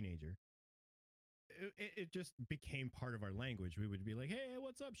young teenager. It just became part of our language. We would be like, hey,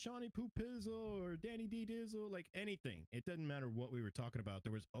 what's up, Shawnee Poo Pizzle or Danny D Dizzle, like anything. It doesn't matter what we were talking about.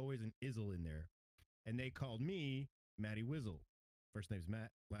 There was always an izzle in there. And they called me Matty Wizzle. First name's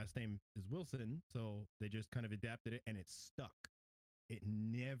Matt, last name is Wilson. So they just kind of adapted it and it stuck. It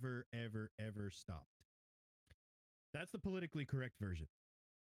never, ever, ever stopped. That's the politically correct version.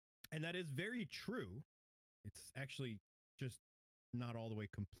 And that is very true. It's actually just not all the way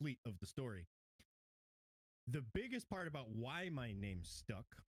complete of the story. The biggest part about why my name stuck,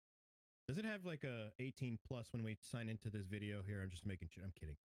 does it have like a 18 plus when we sign into this video here? I'm just making sure. I'm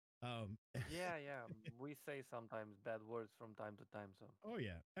kidding. Yeah, we say sometimes bad words from time to time. So Oh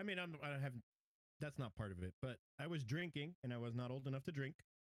yeah. I mean, I have. That's not part of it. But I was drinking, and I was not old enough to drink.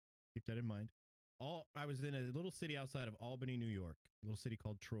 Keep that in mind. I was in a little city outside of Albany, New York, a little city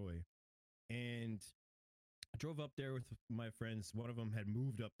called Troy, and I drove up there with my friends. One of them had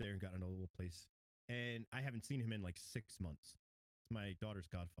moved up there and gotten a little place, and I haven't seen him in like 6 months. It's my daughter's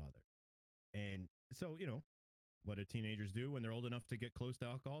godfather, and so what do teenagers do when they're old enough to get close to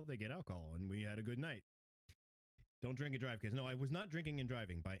alcohol? They get alcohol, and we had a good night. Don't drink and drive, kids. No, I was not drinking and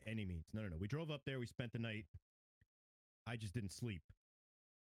driving by any means. No. We drove up there. We spent the night. I just didn't sleep.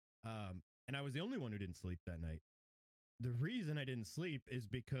 And I was the only one who didn't sleep that night. The reason I didn't sleep is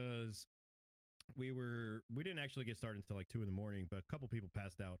because we didn't actually get started until like 2 a.m, but a couple people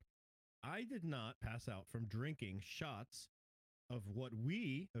passed out. I did not pass out from drinking shots of what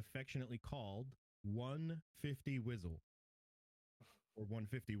we affectionately called 150 Whizzle or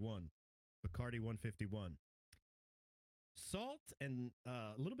 151, Bacardi 151. Salt and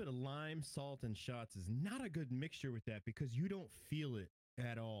a little bit of lime, salt, and shots is not a good mixture with that because you don't feel it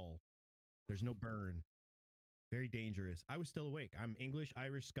at all. There's no burn. Very dangerous. I was still awake. I'm English,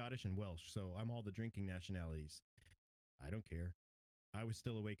 Irish, Scottish, and Welsh, so I'm all the drinking nationalities. I don't care. I was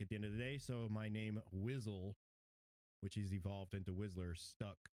still awake at the end of the day, so my name Whizzle, which has evolved into Whizzler,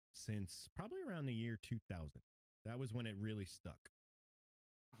 stuck since probably around the year 2000. That was when it really stuck.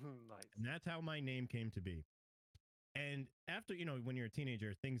 Nice. And that's how my name came to be. And after, when you're a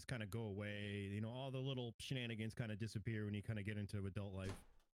teenager, things kind of go away. All the little shenanigans kind of disappear when you kind of get into adult life.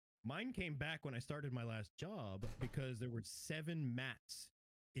 Mine came back when I started my last job because there were 7 Matts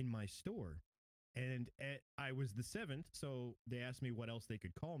in my store. And I was the 7th, so they asked me what else they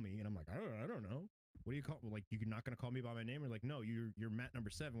could call me. And I'm like, I don't know. What do you call? Like, you're not going to call me by my name? Or like, no, you're Matt number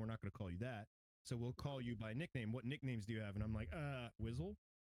 7. We're not going to call you that. So we'll call you by nickname. What nicknames do you have? And I'm like, Whizzle.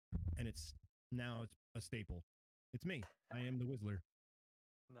 And it's a staple. It's me. I am the Whizzler.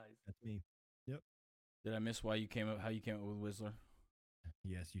 Nice. That's me. Yep. Did I miss how you came up with Whizzler?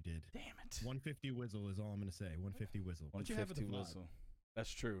 Yes, you did. Damn it. 150 Whizzle is all I'm going to say. 150 Whizzle. What you have with the 150 VOD? Whizzle.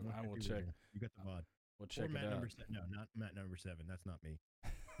 That's true. I will 150 check. Whizzle. You got the VOD. We'll check Or it Matt out. number 7. No, not Matt number 7. That's not me.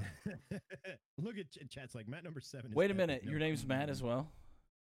 Look at chat's like Matt number 7. Is Wait a epic. minute. No, Your name's Matt as well?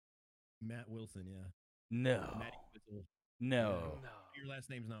 Matt Wilson, yeah. No. Matty Whizzle. No. No. Your last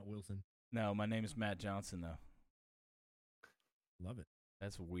name's not Wilson. No, my name's Matt Johnson, though. Love it.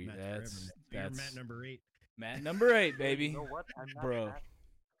 That's weird. Matt forever, That's Matt. So you're that's Matt number 8. Matt number 8, baby. You know what? I'm not Bro.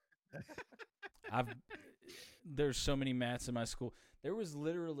 Matt. There's so many Matts in my school. There was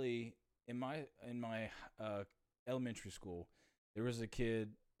literally in my elementary school, there was a kid.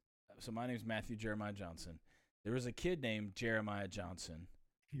 So my name's Matthew Jeremiah Johnson. There was a kid named Jeremiah Johnson.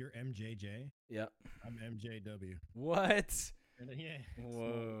 You're MJJ. Yep. I'm MJW. What? Yeah.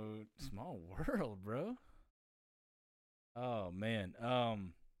 Whoa, small world, bro. Oh man.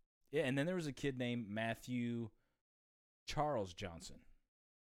 Yeah, and then there was a kid named Matthew Charles Johnson.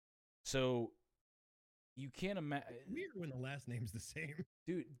 So you can't imagine. Weird when the last name's the same.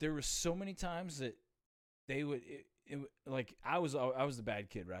 Dude, there were so many times that they would like I was the bad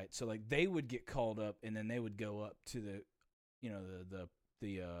kid, right? So like they would get called up, and then they would go up to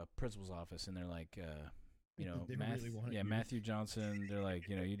the principal's office, and they're like, They really wanted you. Matthew Johnson. They're like,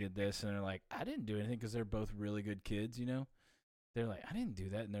 you did this, and they're like, I didn't do anything, because they're both really good kids, They're like, I didn't do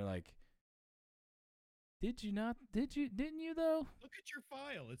that, and they're like, did you not? Didn't you though? Look at your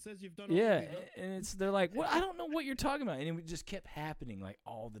file. It says you've done all Yeah, of these. and they're like, well, I don't know what you're talking about, and it just kept happening like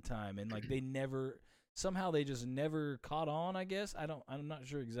all the time, and like they just never caught on. I guess I'm not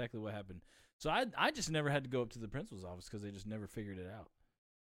sure exactly what happened. So I just never had to go up to the principal's office because they just never figured it out.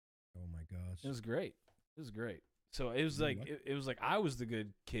 Oh my gosh. It was great. So it was like it was like I was the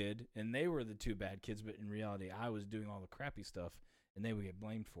good kid and they were the 2 bad kids, but in reality I was doing all the crappy stuff and they would get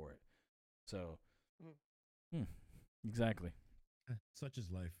blamed for it. So exactly. Such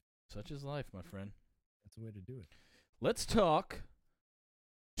is life. Such is life, my friend. That's the way to do it. Let's talk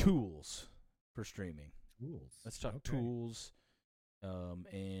tools for streaming. Tools. Let's talk Okay. tools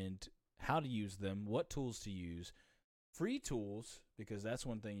and how to use them, what tools to use. Free tools, because that's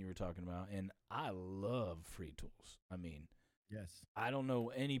one thing you were talking about, and I love free tools. I mean, Yes. I don't know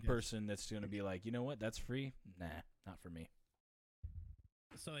any Yes. person that's going to be like, you know what, that's free? Nah, not for me.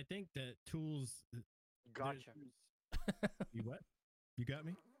 So I think that tools. Gotcha. You what? You got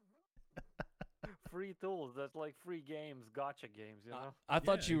me? Free tools. That's like free games, gotcha games. I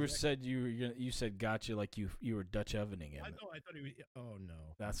thought Yeah, you said gotcha like you were Dutch ovening him. I thought he was. Oh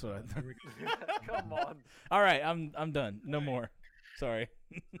no. That's what I thought. Here we go. Come on. All right, I'm done. No All right. more. Sorry.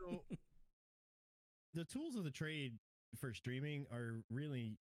 So, the tools of the trade for streaming are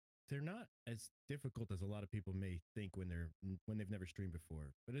really, they're not as difficult as a lot of people may think when they've never streamed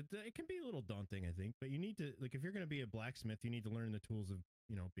before. But it can be a little daunting, I think. But you need to, like, if you're going to be a blacksmith, you need to learn the tools of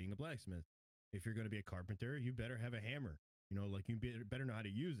being a blacksmith. If you're going to be a carpenter, you better have a hammer. Like you better know how to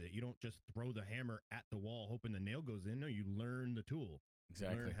use it. You don't just throw the hammer at the wall hoping the nail goes in. No, you learn the tool.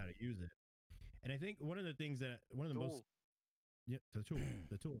 Exactly. Learn how to use it. And I think one of the most. Yeah, the tool.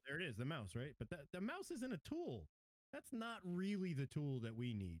 There it is, the mouse, right? But the mouse isn't a tool. That's not really the tool that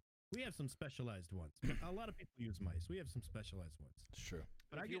we need. We have some specialized ones. But a lot of people use mice. We have some specialized ones. It's true.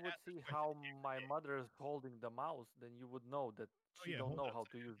 But I If you get would asked this see question how every my day. mother is holding the mouse, then you would know that she yeah, don't hold know it how to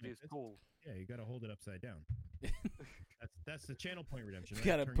upside use down like this this. tool. Yeah, you got to hold it upside down. That's the channel point redemption. You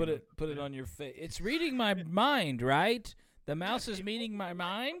right? gotta Turn put your it on your face. It's reading my mind, right? The mouse is reading my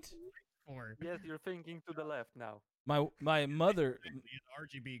mind. Or Yes, you're thinking to the left now. My mother.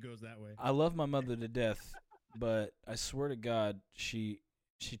 RGB goes that way. I love my mother to death, but I swear to God, she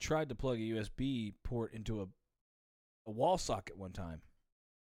tried to plug a USB port into a wall socket one time.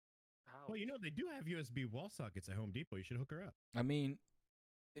 How? Well, they do have USB wall sockets at Home Depot. You should hook her up. I mean,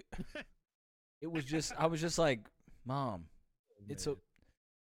 it was just I was just like, Mom, it's a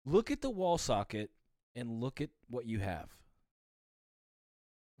look at the wall socket and look at what you have.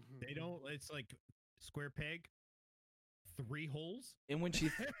 They don't. It's like square peg, 3 holes. And when she,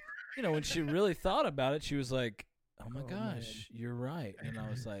 when she really thought about it, she was like, "Oh my Oh, gosh, you're right." And I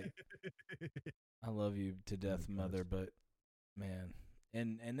was like, "I love you to death, mother, but man."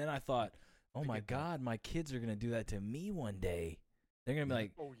 And then I thought, "Oh my God, my kids are gonna do that to me one day. They're gonna be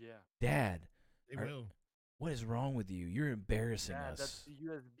like, Oh yeah. Dad, They will. what is wrong with you? You're embarrassing Yeah, us." that's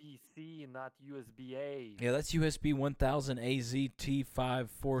USB-C, not USB-A. Yeah, that's USB 1000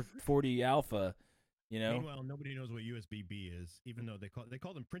 AZT5440 alpha. Meanwhile, nobody knows what USB B is, even though they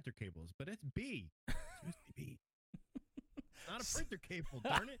call them printer cables, but it's B. It's USB B. It's not a printer cable,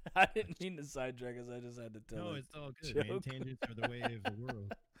 darn it. I didn't mean to sidetrack us. I just had to tell No, a it's all good, man. joke. Tangents are the way of the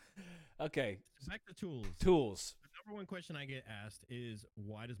world. Okay, Back to tools. tools. The number one question I get asked is,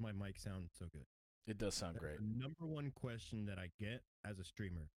 why does my mic sound so good? It does sound That's great. the number one question that I get as a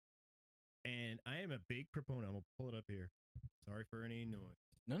streamer. And I am a big proponent. I'm going to pull it up here. Sorry for any noise.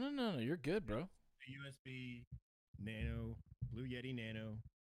 No. You're good, bro. The USB Nano, Blue Yeti Nano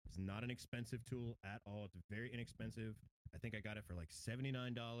is not an expensive tool at all. It's very inexpensive. I think I got it for like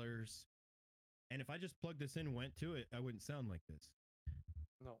 $79. And if I just plugged this in and went to it, I wouldn't sound like this.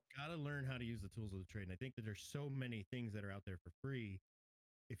 No. Gotta learn how to use the tools of the trade. And I think that there's so many things that are out there for free.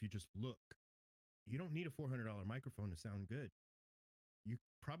 If you just look, you don't need a $400 microphone to sound good. You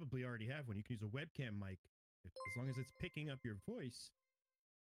probably already have one. You can use a webcam mic as long as it's picking up your voice.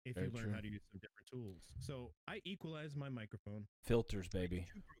 If Very you learn true. how to use some different tools. So I equalize my microphone. Filters, I use baby.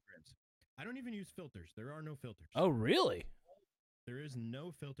 2 programs. I don't even use filters. There are no filters. Oh, really? There is no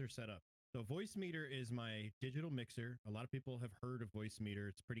filter set up. So Voicemeeter is my digital mixer. A lot of people have heard of Voicemeeter.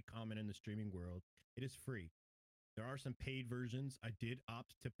 It's pretty common in the streaming world. It is free. There are some paid versions. I did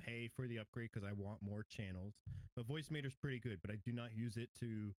opt to pay for the upgrade because I want more channels. But Voicemeeter is pretty good, but I do not use it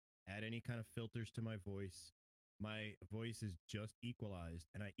to add any kind of filters to my voice. My voice is just equalized,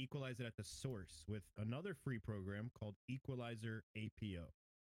 and I equalize it at the source with another free program called Equalizer APO.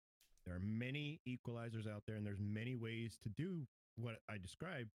 There are many equalizers out there, and there's many ways to do what I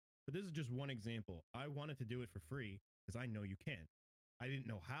described, but this is just one example. I wanted to do it for free because I know you can. I didn't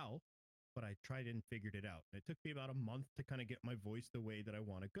know how, but I tried and figured it out. It took me about a month to kind of get my voice the way that I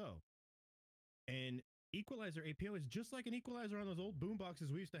want to go. And Equalizer APO is just like an equalizer on those old boom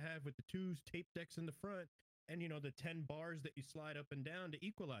boxes we used to have with the 2 tape decks in the front and, the 10 bars that you slide up and down to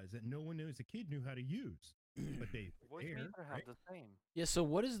equalize that no one as a kid knew how to use. But they Voicemeeter have right? the same. Yeah, so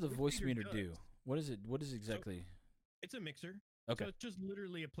what does the voice Voicemeeter meter does. do? What is it? What is exactly? It's a mixer. Okay. So it's just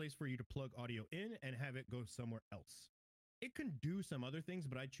literally a place for you to plug audio in and have it go somewhere else. It can do some other things,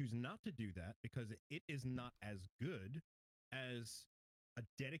 but I choose not to do that because it is not as good as a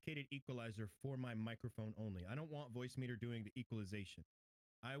dedicated equalizer for my microphone only. I don't want Voicemeeter doing the equalization.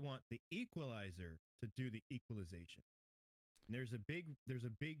 I want the equalizer to do the equalization. And there's a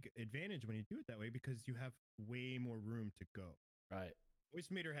big advantage when you do it that way because you have way more room to go. Right.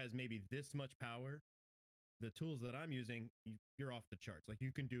 Voicemeeter has maybe this much power. The tools that I'm using, you're off the charts. Like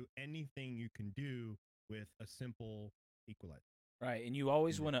you can do anything you can do with a simple equalizer. Right, and you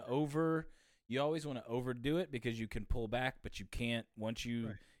always want to overdo it because you can pull back, but you can't once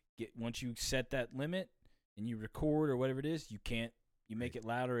you set that limit and you record or whatever it is, you can't. You make it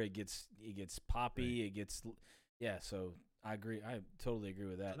louder, it gets poppy, it gets so I agree. I totally agree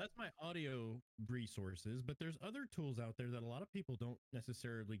with that. So that's my audio resources, but there's other tools out there that a lot of people don't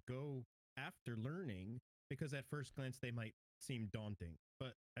necessarily go after learning because at first glance they might seem daunting.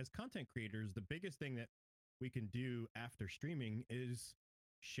 But as content creators, the biggest thing that we can do after streaming is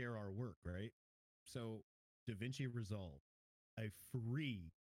share our work, right? So DaVinci Resolve, a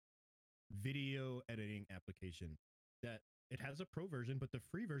free video editing application that it has a pro version, but the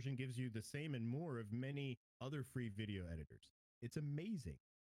free version gives you the same and more of many other free video editors. It's amazing.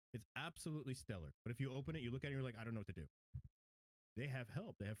 It's absolutely stellar. But if you open it, you look at it, you're like, I don't know what to do. They have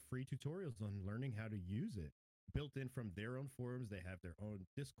help. They have free tutorials on learning how to use it. Built in from their own forums. They have their own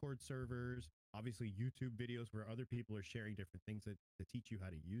Discord servers, obviously YouTube videos where other people are sharing different things to teach you how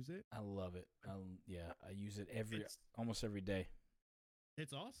to use it. I love it. I use it It's- almost every day.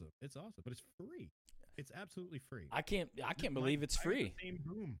 It's awesome. It's awesome, but it's free. It's absolutely free. I can't believe it's I have free. the same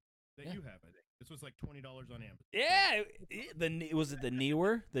boom that Yeah. you have, I think. This was like $20 on Amazon. Yeah, was it the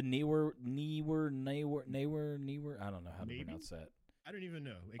Newer? The Newer. I don't know how to Maybe? pronounce that. I don't even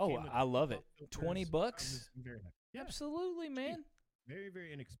know. It Oh, came with I love it. filters. $20? I'm very happy. Yeah, Absolutely, man. very,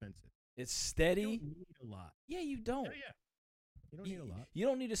 very inexpensive. It's You steady. don't need a lot. Yeah, you don't. Yeah. You don't need a lot. You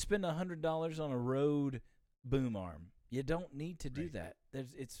don't need to spend $100 on a Rode boom arm. You don't need to do Right. that.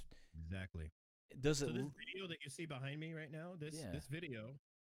 Exactly. Does So it? this video that you see behind me right now, this Yeah. this video,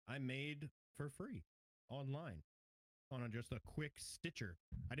 I made for free. online on just a quick Stitcher.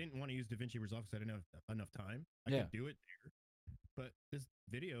 I didn't want to use DaVinci Resolve because I didn't have enough time. I Yeah. could do it there, but this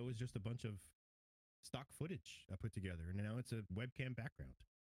video is just a bunch of stock footage I put together, and now it's a webcam background.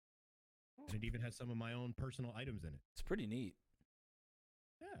 And it even has some of my own personal items in it. It's pretty neat.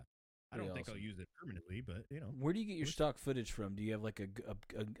 Yeah. I Pretty don't think I'll awesome. use it permanently, but you know. Where do you get your Which- stock footage from? Do you have like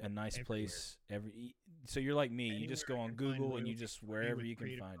a nice Everywhere. place so you're like me, you just go Anywhere I on can find Google and you royalty just free wherever with you can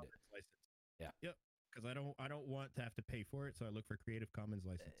Creative find it. Commons license. Yeah. Yep. Because I don't want to have to pay for it, so I look for Creative Commons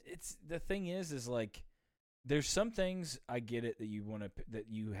license. It's the thing is like there's some things I get it that you want to that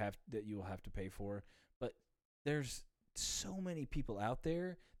you will have to pay for, but there's so many people out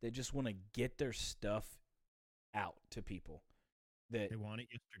there that just want to get their stuff out to people that They want it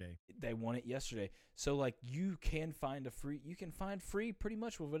yesterday. they want it yesterday. So like you can find free pretty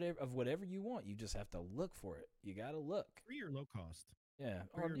much with whatever you want. You just have to look for it. You got to look. Free or low cost. Yeah.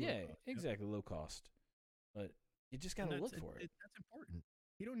 Free or low Yeah, cost, yep. exactly, low cost. But you just got And to that's- look for it. That's important.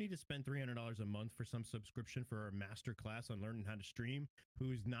 You don't need to spend $300 a month for some subscription for a master class on learning how to stream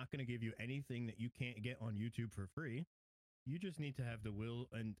who's not going to give you anything that you can't get on YouTube for free. You just need to have the will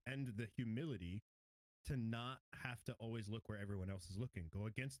and the humility to not have to always look where everyone else is looking. Go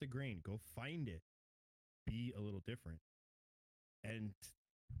against the grain. Go find it. Be a little different. And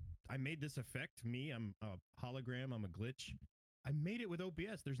I made this effect. I'm a hologram. I'm a glitch. I made it with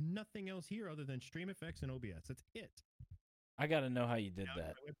OBS. There's nothing else here other than Stream Effects and OBS. That's it. I got to know how you did Now that.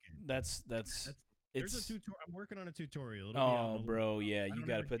 it's my webcam. That's There's a it's tutorial. I'm working on a tutorial. It'll be out in a oh, little bro, while. yeah, I you don't got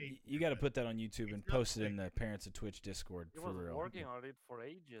to have a put date you for got to that. put that on YouTube It's and not post it in quick. the Parents of Twitch Discord He for was real. working on it for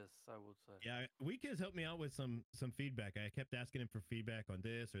ages, I would say. Yeah, Weekends helped me out with some feedback. I kept asking him for feedback on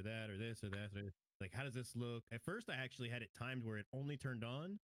this or that or this or that. Or like, how does this look? At first, I actually had it timed where it only turned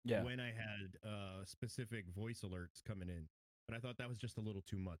on Yeah. when I had specific voice alerts coming in. But I thought that was just a little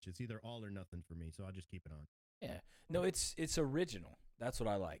too much. It's either all or nothing for me, so I'll just keep it on. Yeah. No, it's original. That's what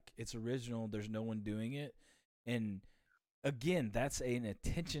I like. It's original. There's no one doing it. And again, that's an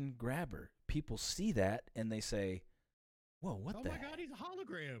attention grabber. People see that and they say, "Whoa, what Oh the my God, he's a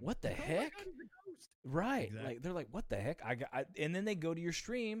hologram. What the Oh my heck?" God, he's a ghost. Right. Exactly. Like they're like, "What the heck?" And then they go to your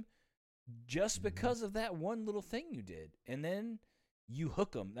stream just Mhm. because of that one little thing you did. And then you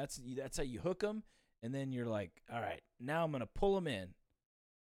hook them. That's how you hook them. And then you're like, "All right, now I'm going to pull them in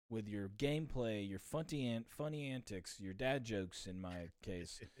with your gameplay, your funny antics, your dad jokes in my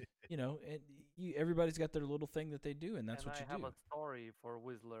case." You know, and everybody's got their little thing that they do, and that's and what you I have do. a story for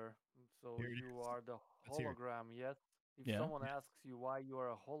Whistler. So Here it you is. are the Let's hear it. hologram, yes? If Yeah. someone asks you why you are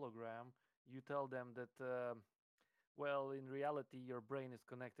a hologram, you tell them that, well, in reality, your brain is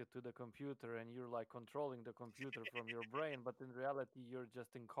connected to the computer and you're like controlling the computer from your brain, but in reality, you're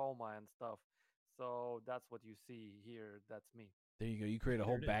just in coma and stuff. So that's what you see here. That's me. There you go. You create a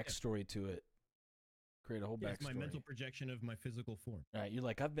whole There it is, yeah. backstory to it. Create a whole Yeah, backstory. it's my mental projection of my physical form. All right, you're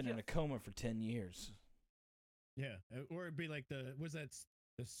like, I've been in a Yes. coma for 10 years. Yeah, or it'd be like the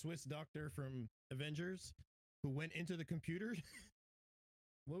Swiss doctor from Avengers who went into the computer.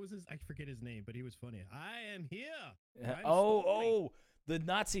 What was his? I forget his name, but he was funny. I am here. I'm stalling. Oh, the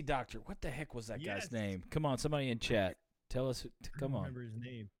Nazi doctor. What the heck was that guy's Yes. name? Come on, somebody in chat. Tell us. I Come don't on. remember his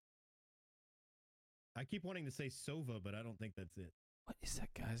name. I keep wanting to say Sova, but I don't think that's it. What is that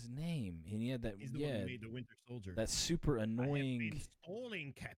guy's name? And he had that, He's the one yeah, who made the Winter Soldier. that super I have been annoying.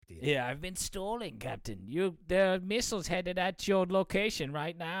 stalling, Captain. Yeah, I've been stalling, Captain. The missiles headed at your location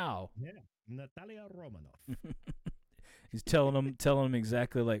right now. Yeah, Natalia Romanoff. He's telling him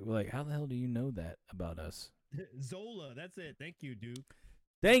exactly like how the hell do you know that about us? Zola, that's it. Thank you, Duke.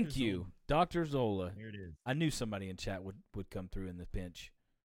 Thank Dr. you, Zola. Dr. Zola. There it is. I knew somebody in chat would come through in the pinch.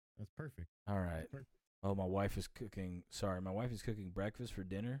 That's perfect. All right. Perfect. Oh, my wife is cooking. Sorry, my wife is cooking breakfast for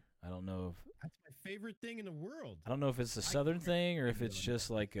dinner. I don't know That's my favorite thing in the world. if it's a I southern can't thing or if do it's it. just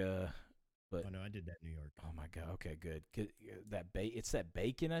like a. But Oh no, I did that in New York. oh my god, okay, good. It's that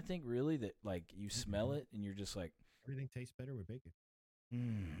bacon, I think, really that like you smell it and you're just like, Everything tastes better with bacon.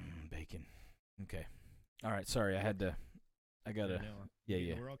 bacon. Okay. All right. Sorry, I gotta.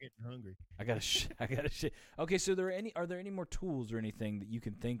 Yeah. We're all getting hungry. I gotta shit. Okay, so are there any more tools or anything that you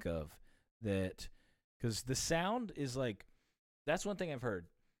can think of that, because the sound is like, that's one thing I've heard.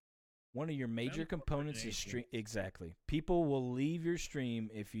 One of your major is more components is coordination. stream. Exactly. People will leave your stream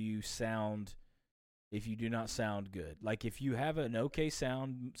if you do not sound good. Like if you have an okay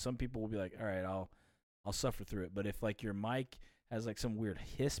sound, some people will be like, all right, I'll suffer through it. But if like your mic has like some weird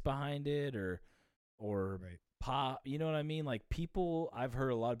hiss behind it or Right. pop, you know what I mean? Like I've heard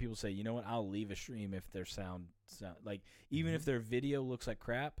a lot of people say, you know what, I'll leave a stream if their sound like, even if their video looks like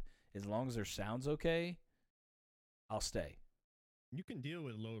crap, as long as their sound's okay, I'll stay. you can deal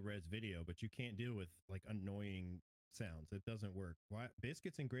with low res video, but you can't deal with like annoying sounds. It doesn't work. Why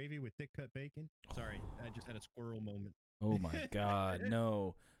biscuits and gravy with thick cut bacon? Sorry, I just had a squirrel moment. Oh my God,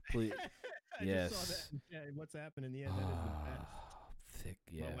 no! Please, I yes. just saw that. Yeah, what's happened in the end? That is the best. Thick,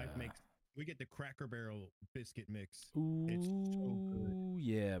 yeah. My wife makes. We get the Cracker Barrel biscuit mix. Ooh, It's so good.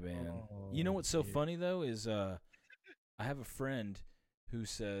 yeah, man. You know what's so yeah. funny though is I have a friend who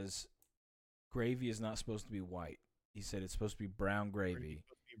says gravy is not supposed to be white. He said it's supposed to be brown gravy.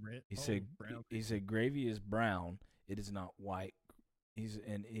 He said brown. he said gravy is brown. It is not white. He's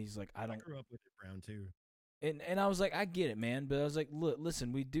like I I don't. grew up with it brown too. And I was like, I get it, man. But I was like, look,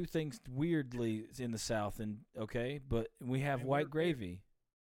 listen, we do things weirdly in the South, and okay, but we have And white we're gravy.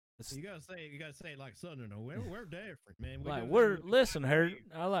 It's, You gotta say it like Southern. We're different, man. like do we're things listen like here.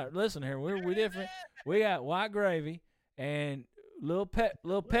 that. I like listen here. We're different. We got white gravy and little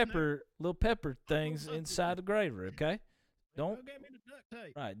pepper things inside the gravy. Okay, don't Go get me the duct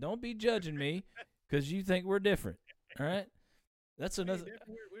tape. right. Don't be judging me because you think we're different. All right, that's We ain't another.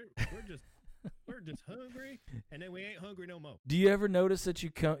 different. We're just hungry, and then we ain't hungry no more. Do you ever notice that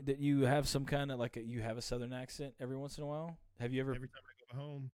you have some kind of like you have a Southern accent every once in a while? Have you ever Every time I go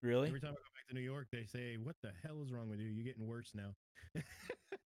home, really? every time I go back to New York, they say, "What the hell is wrong with you? You're getting worse now."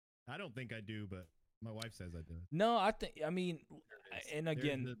 I don't think I do, but my wife says I do. No, I mean, and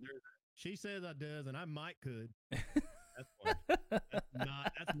again, she says I does, and I might could. That's funny.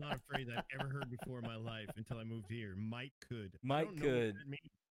 That's not a phrase I've ever heard before in my life until I moved here. Might could. I Might don't know what could. that means.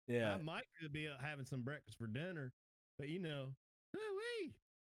 yeah. I might could be having some breakfast for dinner, but woo-wee.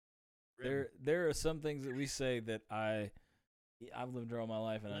 There are some things that we say that I've lived here all my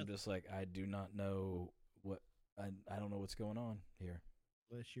life, and I'm just like I do not know I don't know what's going on here.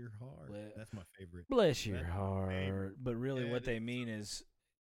 Bless your heart. That's my favorite. Bless your That's my heart, favorite. but really, Yeah, what they that's mean is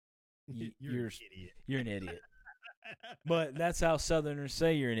You're an idiot. you're an idiot. But that's how Southerners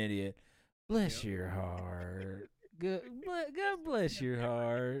say you're an idiot. Bless Yep. your heart. God bless your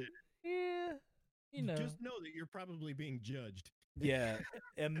heart. Yeah, you know. Just know that you're probably being judged. Yeah,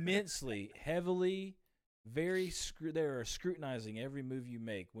 immensely, heavily, they are scrutinizing every move you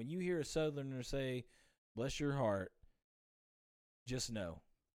make. When you hear a Southerner say, "Bless your heart," just know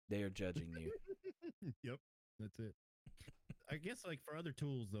they are judging you. Yep, that's it. I guess like for other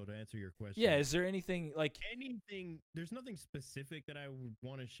tools though, to answer your question. Yeah, is there anything like anything? There's nothing specific that I would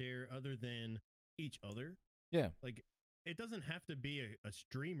want to share other than each other. Yeah. Like it doesn't have to be a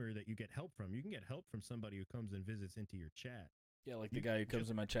streamer that you get help from. You can get help from somebody who comes and visits into your chat. yeah, like the guy who comes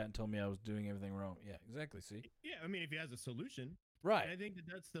in my chat and told me I was doing everything wrong. Yeah, exactly. See, Yeah, I mean, if he has a solution, right? and I think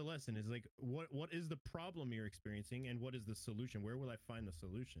that's the lesson. Is like, what is the problem you're experiencing, and what is the solution? Where will I find the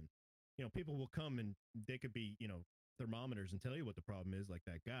solution? People will come and they could be, thermometers and tell you what the problem is, like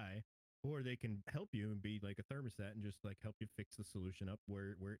that guy, or they can help you and be like a thermostat and just like help you fix the solution up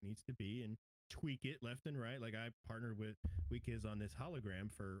where it needs to be and tweak it left and right. Like I partnered with WeKiz on this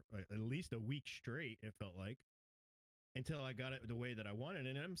hologram for at least a week straight. It felt like. Until I got it the way that I wanted,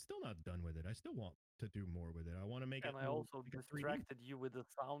 and I'm still not done with it. I still want to do more with it. I want to make it. And I more also like a 3D. distracted you with the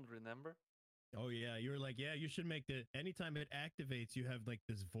sound, remember? Oh yeah, you were like, yeah, you should make anytime it activates, you have like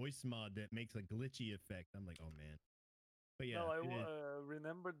this voice mod that makes a glitchy effect. I'm like, oh man. But yeah, No, I it is.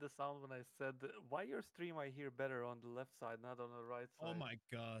 remembered the sound when I said, why your stream I hear better on the left side, not on the right side. Oh my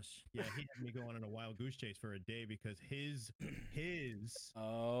gosh. Yeah, he had me going on a wild goose chase for a day because his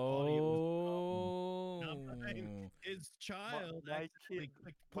audio was Oh, his child My accidentally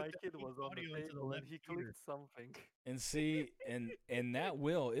kid, put my the kid was on the audio into the table and left he ear. clicked something. and see, and that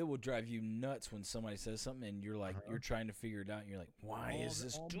will drive you nuts when somebody says something and you're like you're trying to figure it out and you're like, why is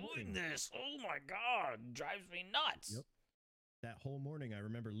this doing morning. this? Oh my God, drives me nuts. Yep. That whole morning, I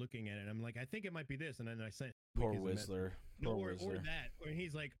remember looking at it. And I'm like, I think it might be this, and then I sent Poor WeKiz a message. Whistler. No, Poor or Whistler. that, or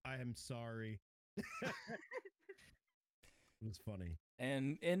he's like, I am sorry. It was funny.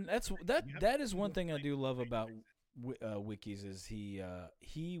 And that is one thing I do love about WeKiz is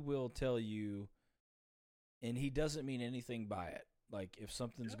he will tell you, and he doesn't mean anything by it. Like if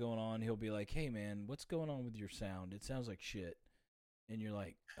something's going on, he'll be like, "Hey man, what's going on with your sound? It sounds like shit." And you're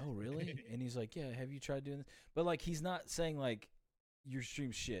like, "Oh really?" And he's like, "Yeah, have you tried doing this?" But like he's not saying like your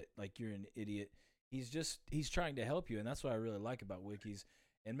stream's shit, like you're an idiot. He's trying to help you, and that's what I really like about WeKiz.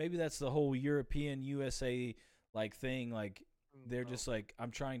 And maybe that's the whole European USA like thing. Like they're just like,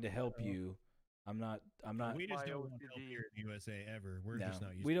 I'm trying to help you. I'm not. We just My don't want help OCD. here in the USA ever. We're No, just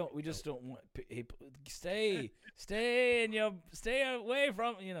not used we to don't. We just don't want. Stay away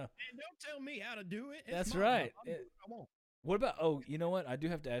from. And don't tell me how to do it. It's That's my right. job. I'm doing what I want. What about? Oh, you know what? I do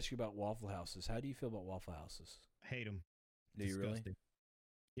have to ask you about Waffle Houses. How do you feel about Waffle Houses? Hate them. Do you really?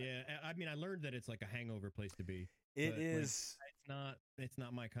 Yeah, I mean, I learned that it's like a hangover place to be. It but, like, is. It's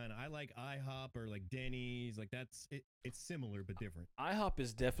not my kind of. I like IHOP or like Denny's. Like that's it. It's similar but different. IHOP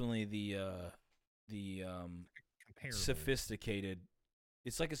is definitely the Comparable. sophisticated.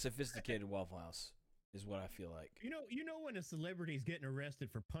 It's like a sophisticated Waffle House, is what I feel like. You know when a celebrity's getting arrested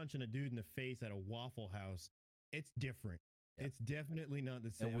for punching a dude in the face at a Waffle House, it's different. Yeah. It's definitely not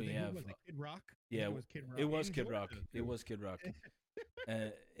the same. And we have was it Kid Rock. Yeah, it was Kid Rock. It was In Kid Rock. Georgia, It too. was Kid Rock.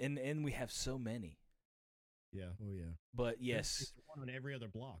 And we have so many. Yeah. Oh yeah. But yes, There's one on every other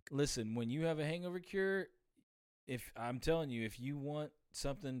block. listen, when you have a hangover cure, if I'm telling you, if you want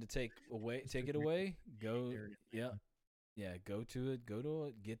something to take it away, go. Yeah, go to it.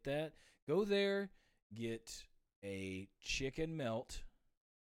 Get that. Go there. Get a chicken melt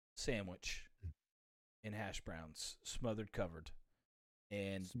sandwich and hash browns, smothered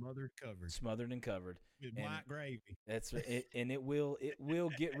and Smothered and covered. with And black gravy. That's it, and it will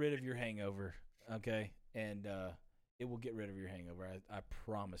get rid of your hangover. Okay, and it will get rid of your hangover. I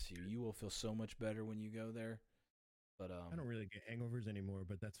promise you. You will feel so much better when you go there. But I don't really get hangovers anymore,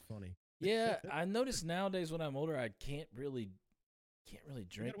 but that's funny. yeah, I notice nowadays when I'm older, I can't really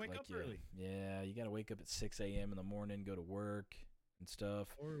drink wake like up you. early. Yeah, you got to wake up at 6 a.m. in the morning, go to work and stuff.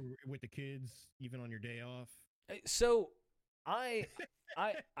 Or with the kids, even on your day off. So, I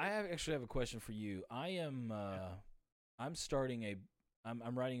actually have a question for you. I'm starting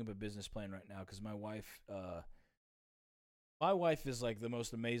I'm writing up a business plan right now because my wife is like the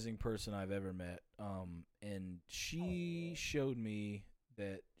most amazing person I've ever met. And she showed me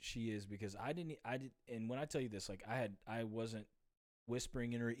that she is, because I did, and when I tell you this, like I wasn't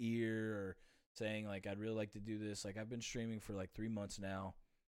whispering in her ear or saying like I'd really like to do this. Like I've been streaming for like 3 months now,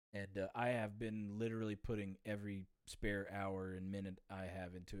 and I have been literally putting every spare hour and minute I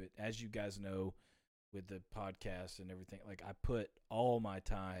have into it. As you guys know, with the podcast and everything, like I put all my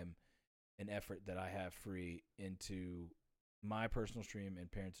time and effort that I have free into my personal stream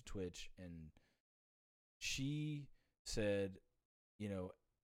and Parents of Twitch. And she said, you know,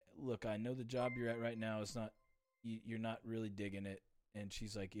 look, I know the job you're at right now is not, you're not really digging it. And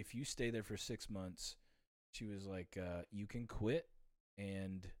she's like, if you stay there for 6 months, she was like, you can quit.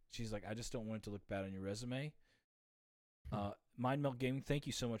 And she's like, I just don't want it to look bad on your resume. Mind Melt Gaming, thank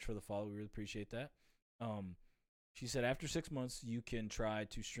you so much for the follow. We really appreciate that. She said after 6 months, you can try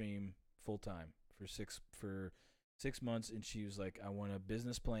to stream full time for six months. And she was like, I want a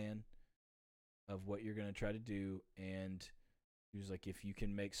business plan of what you're going to try to do. And she was like, if you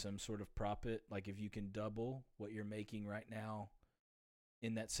can make some sort of profit, like if you can double what you're making right now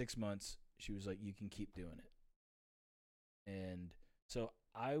in that 6 months, she was like, you can keep doing it. And so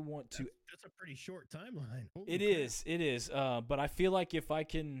I want to. That's a pretty short timeline. Holy It crap. is. But I feel like if I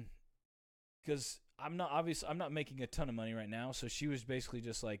can, because I'm not making a ton of money right now. So she was basically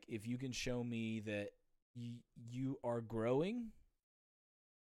just like, if you can show me that you are growing,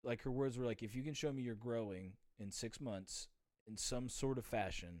 like her words were like, if you can show me you're growing in 6 months in some sort of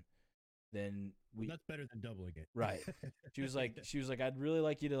fashion, then that's better than doubling it. Right. She was like, I'd really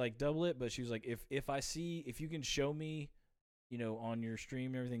like you to like double it, but she was like, if you can show me, you know, on your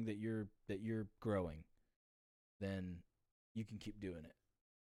stream and everything that you're growing, then you can keep doing it.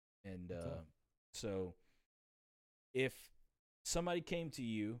 And so if somebody came to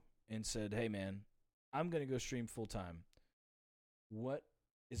you and said, hey man, I'm going to go stream full time, what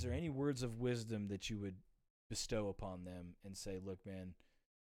is there any words of wisdom that you would bestow upon them and say, look man,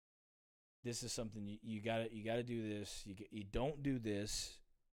 this is something you gotta do this. You don't do this.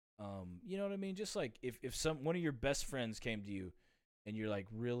 You know what I mean? Just like if one of your best friends came to you, and you're like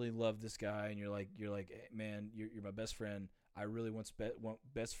really love this guy, and you're like hey, man, you're my best friend. I really want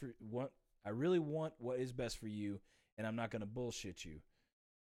what is best for you, and I'm not gonna bullshit you.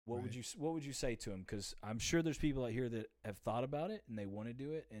 What would you say to him? Because I'm sure there's people out here that have thought about it and they want to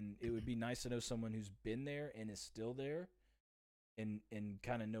do it, and it would be nice to know someone who's been there and is still there. And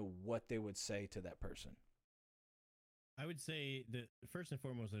kind of know what they would say to that person. I would say that first and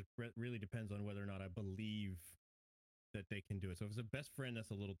foremost, it really depends on whether or not I believe that they can do it. So if it's a best friend,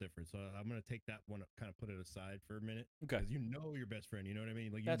 that's a little different. So I'm going to take that one, kind of put it aside for a minute. Okay. Because you know your best friend, you know what I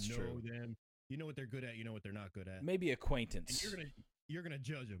mean? Like that's you know true. them, you know what they're good at, you know what they're not good at. Maybe acquaintance. And you're gonna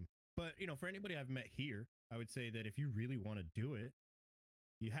judge them. But you know, for anybody I've met here, I would say that if you really want to do it,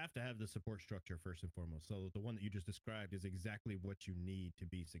 you have to have the support structure first and foremost. So the one that you just described is exactly what you need to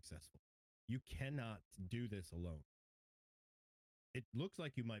be successful. You cannot do this alone. It looks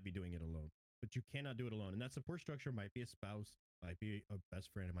like you might be doing it alone, but you cannot do it alone. And that support structure might be a spouse, might be a best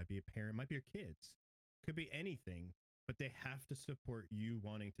friend, it might be a parent, it might be your kids, could be anything, but they have to support you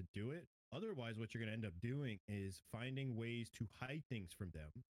wanting to do it. Otherwise, what you're going to end up doing is finding ways to hide things from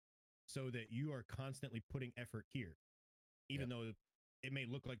them so that you are constantly putting effort here, even though it may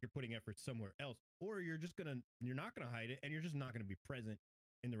look like you're putting effort somewhere else, or you're not gonna hide it, and you're just not gonna be present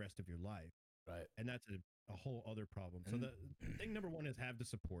in the rest of your life. Right. And that's a whole other problem. So the thing number one is have the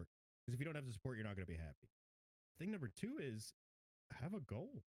support, because if you don't have the support, you're not gonna be happy. Thing number two is have a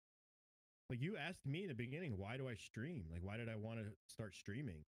goal. Like you asked me in the beginning, why do I stream? Like, why did I want to start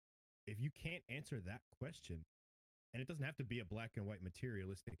streaming? If you can't answer that question, and it doesn't have to be a black and white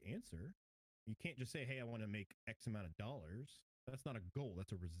materialistic answer, you can't just say, hey, I want to make X amount of dollars. That's not a goal.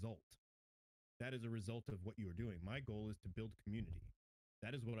 That's a result. That is a result of what you are doing. My goal is to build community.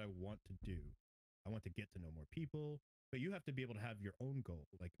 That is what I want to do. I want to get to know more people, but you have to be able to have your own goal,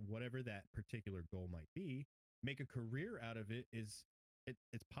 like whatever that particular goal might be. Make a career out of it it's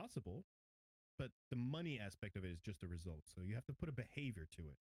possible, but the money aspect of it is just a result. So you have to put a behavior to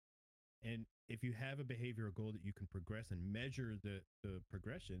it. And if you have a behavioral goal that you can progress and measure the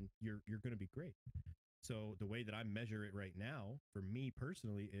progression, you're going to be great. So the way that I measure it right now, for me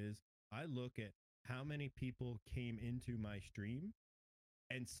personally, is I look at how many people came into my stream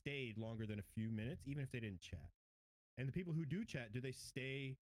and stayed longer than a few minutes, even if they didn't chat. And the people who do chat, do they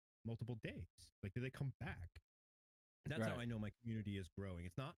stay multiple days? Like, do they come back? That's how I know my community is growing.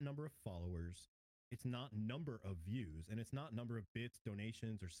 It's not number of followers. It's not number of views, and it's not number of bits,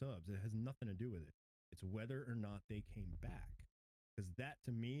 donations, or subs. It has nothing to do with it. It's whether or not they came back, because that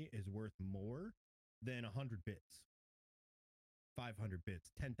to me is worth more than 100 bits, 500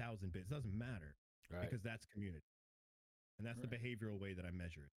 bits, 10,000 bits. It doesn't matter, because that's community, and that's the behavioral way that I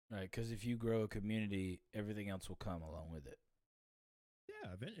measure it. Right, because if you grow a community, everything else will come along with it.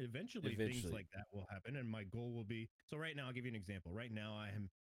 Yeah, eventually things like that will happen, and my goal will be. So right now, I'll give you an example. Right now,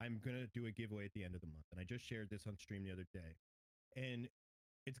 I'm gonna do a giveaway at the end of the month, and I just shared this on stream the other day, and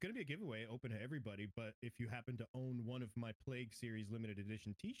it's gonna be a giveaway open to everybody. But if you happen to own one of my Plague Series limited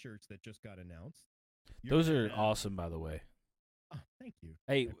edition T-shirts that just got announced, those are awesome, by the way. Oh, thank you.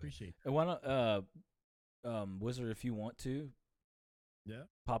 Hey, I appreciate it. Why not, Wizard? If you want to,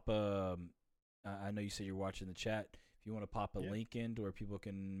 pop a. I know you said you're watching the chat. If you want to pop a link in to where people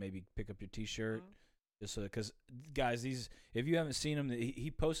can maybe pick up your T-shirt. Just so, because guys, if you haven't seen them,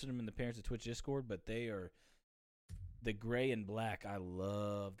 he posted them in the Parents of Twitch Discord, but they are the gray and black. I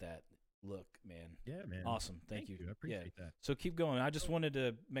love that look, man. Yeah, man. Awesome. Thank you. I appreciate that. So keep going. I just wanted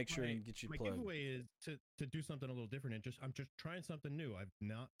to make sure and get you plugged. My giveaway is to do something a little different, and I'm just trying something new. I've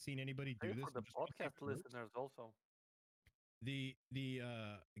not seen anybody do this. For the podcast listeners also. The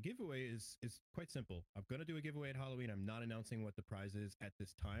giveaway is quite simple. I'm going to do a giveaway at Halloween. I'm not announcing what the prize is at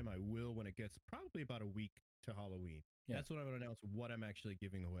this time. I will when it gets probably about a week to Halloween. Yeah. That's when I'm going to announce what I'm actually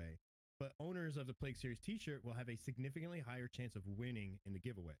giving away. But owners of the Plague Series T-shirt will have a significantly higher chance of winning in the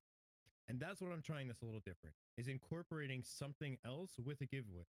giveaway. And that's what I'm trying this a little different, is incorporating something else with a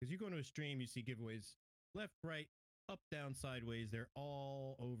giveaway. Because you go into a stream, you see giveaways left, right, up, down, sideways. They're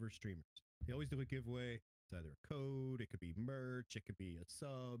all over streamers. They always do a giveaway. It's either a code, it could be merch, it could be a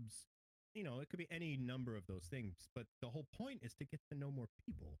subs, it could be any number of those things. But the whole point is to get to know more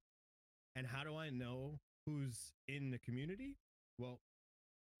people. And how do I know who's in the community? Well,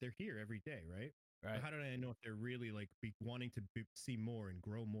 they're here every day, right? How do I know if they're really wanting to see more and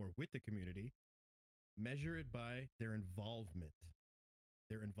grow more with the community? Measure it by their involvement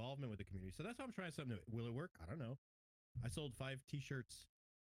with the community. So that's how I'm trying something new. Will it work? I don't know. I sold 5 T-shirts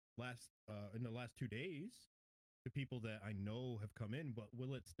in the last 2 days to people that I know have come in, but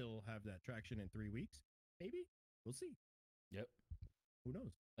will it still have that traction in 3 weeks? Maybe. We'll see. Yep. Who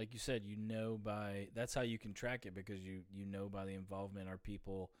knows? Like you said, that's how you can track it, because you know by the involvement. Are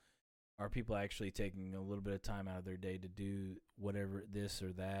people actually taking a little bit of time out of their day to do whatever this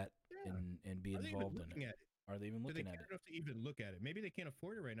or that and be involved in it? Are they even looking at it? Do they care enough to even look at it? Maybe they can't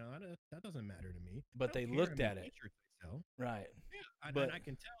afford it right now. That doesn't matter to me. But they looked at it. Right. Yeah, but I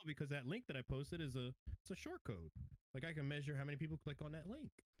can tell because that link that I posted it's a short code. Like I can measure how many people click on that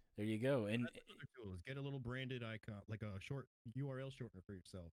link. There you go. And that's another tool is get a little branded icon, like a short URL shortener for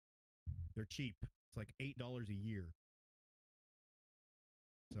yourself. They're cheap. It's like $8 a year.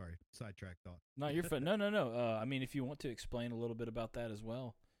 Sorry, sidetrack thought. Not your fault. No. I mean, if you want to explain a little bit about that as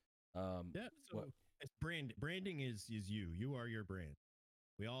well. So it's branding is you. You are your brand.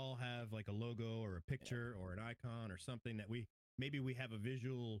 We all have like a logo or a picture or an icon or something that we have a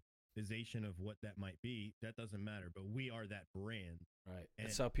visualization of what that might be. That doesn't matter, but we are that brand. Right. And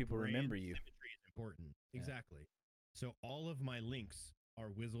that's how people remember you. Symmetry is important. Yeah. Exactly. So all of my links are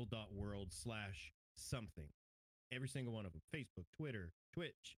wizzle.world/something. Every single one of them. Facebook, Twitter,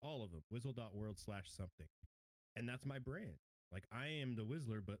 Twitch, all of them. Wizzle.world/something. And that's my brand. Like I am the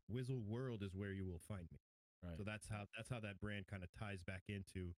Wizzler, but Wizzle World is where you will find me. Right. So that's how that brand kind of ties back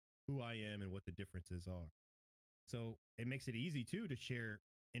into who I am and what the differences are. So it makes it easy too to share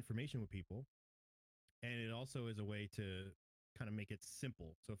information with people. And it also is a way to kind of make it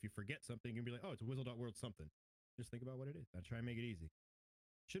simple. So if you forget something, you can be like, oh, it's Whizzle.world something. Just think about what it is. I try and make it easy.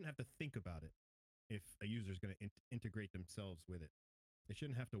 Shouldn't have to think about it if a user is going to integrate themselves with it. They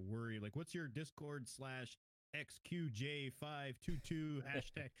shouldn't have to worry, like, what's your Discord / XQJ522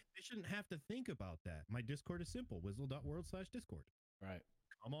 hashtag? They shouldn't have to think about that. My Discord is simple, Whizzle.world /Discord. Right.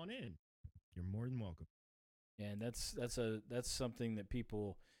 Come on in. You're more than welcome. And that's something that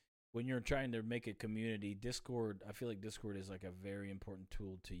people, when you're trying to make a community, Discord, I feel like Discord is like a very important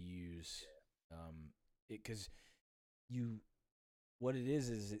tool to use. Because what it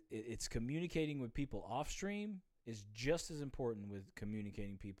is it's communicating with people off stream is just as important with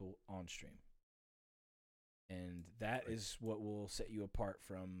communicating people on stream. And that is what will set you apart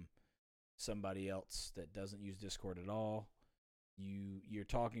from somebody else that doesn't use Discord at all. You're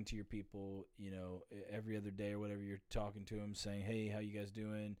talking to your people, every other day or whatever. You're talking to them, saying, "Hey, how you guys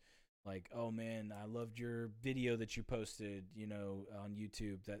doing?" Like, "Oh man, I loved your video that you posted, on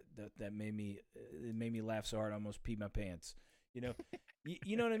YouTube. That made me laugh so hard I almost peed my pants." You know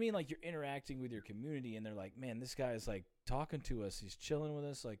what I mean? Like, you're interacting with your community, and they're like, "Man, this guy is like talking to us. He's chilling with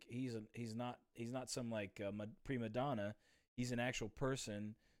us. Like, he's not some like prima donna. He's an actual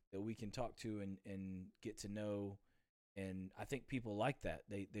person that we can talk to and get to know." And I think people like that.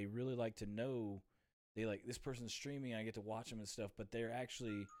 They really like to know. They like, this person's streaming, and I get to watch them and stuff. But they're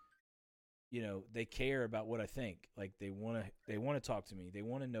actually, they care about what I think. Like, they want to talk to me. They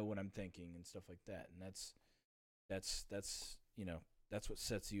want to know what I'm thinking and stuff like that. And that's what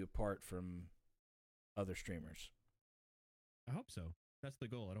sets you apart from other streamers. I hope so. That's the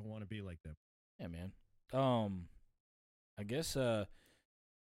goal. I don't want to be like them. Yeah, man. I guess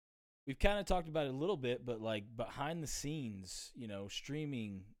we've kind of talked about it a little bit, but like behind the scenes,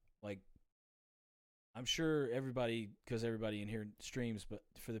 streaming, like, I'm sure because everybody in here streams, but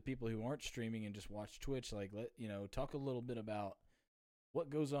for the people who aren't streaming and just watch Twitch, like, talk a little bit about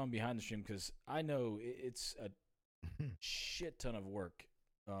what goes on behind the stream, because I know it's a shit ton of work.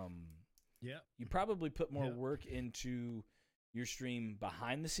 Yeah. You probably put more work into your stream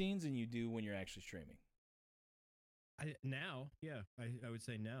behind the scenes than you do when you're actually streaming. I would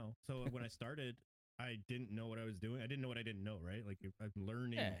say now. So when I started, I didn't know what I was doing. I didn't know what I didn't know, right? Like, I'm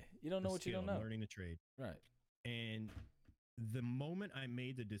learning. Yeah, you don't know what you don't know. I'm learning the trade. Right. And the moment I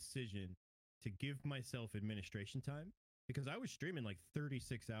made the decision to give myself administration time, because I was streaming like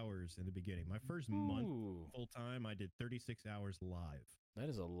 36 hours in the beginning. My first month full time, I did 36 hours live. That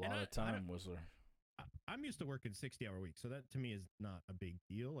is a lot of time, Whistler. I'm used to working 60-hour weeks, so that to me is not a big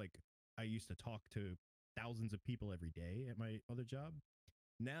deal. Like, I used to talk to thousands of people every day at my other job.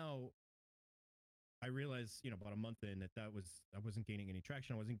 Now I realized, about a month in, that I wasn't gaining any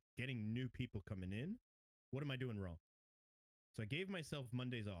traction. I wasn't getting new people coming in. What am I doing wrong? So I gave myself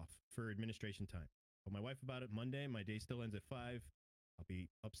Mondays off for administration time. Told my wife about it Monday. My day still ends at 5. I'll be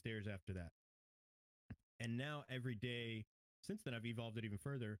upstairs after that. And now every day since then, I've evolved it even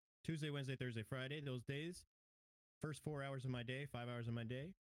further. Tuesday, Wednesday, Thursday, Friday, those days, first 4 hours of my day, 5 hours of my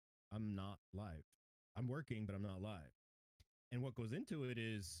day, I'm not live. I'm working, but I'm not live. And what goes into it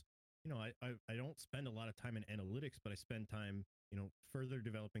is, I don't spend a lot of time in analytics, but I spend time, further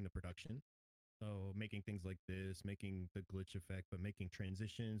developing the production. So making things like this, making the glitch effect, but making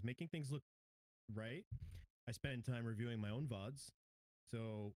transitions, making things look right. I spend time reviewing my own VODs.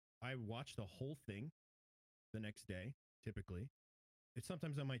 So I watch the whole thing the next day, typically.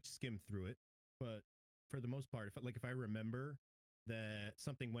 Sometimes I might skim through it, but for the most part, if I remember that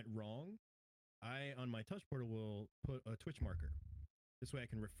something went wrong, I, on my touch portal, will put a Twitch marker. This way I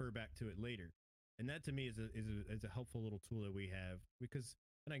can refer back to it later. And that to me is a helpful little tool that we have, because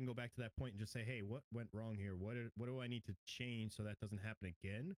then I can go back to that point and just say, hey, what went wrong here? What do I need to change so that doesn't happen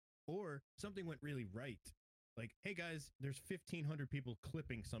again? Or something went really right. Like, hey guys, there's 1,500 people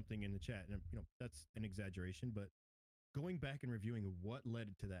clipping something in the chat. And that's an exaggeration, but going back and reviewing what led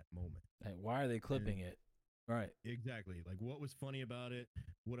to that moment. Hey, why are they clipping it? Right. Exactly. Like, what was funny about it?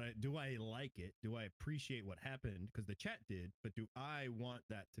 Do I like it? Do I appreciate what happened? Because the chat did, but do I want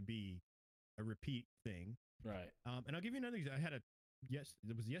that to be a repeat thing? Right. And I'll give you another example.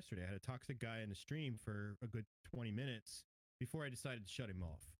 It was yesterday. I had a toxic guy in the stream for a good 20 minutes before I decided to shut him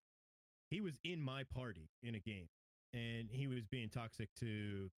off. He was in my party in a game, and he was being toxic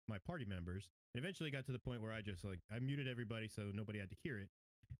to my party members. It eventually got to the point where I muted everybody so nobody had to hear it.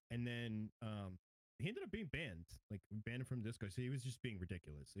 And then he ended up being banned. Like, we banned him from Discord. So he was just being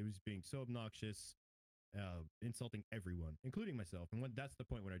ridiculous. It was being so obnoxious, insulting everyone, including myself. And that's the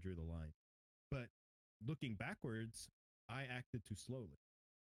point when I drew the line. But looking backwards, I acted too slowly.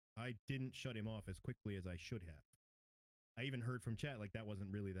 I didn't shut him off as quickly as I should have. I even heard from chat like that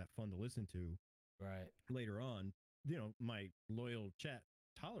wasn't really that fun to listen to. Right. Later on, my loyal chat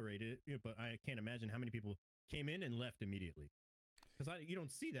tolerated it, but I can't imagine how many people came in and left immediately. Because you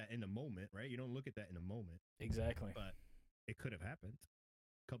don't see that in the moment, right? You don't look at that in the moment. Exactly. But it could have happened.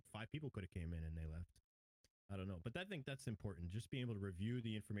 5 people could have came in and they left. I don't know. But I think that's important. Just being able to review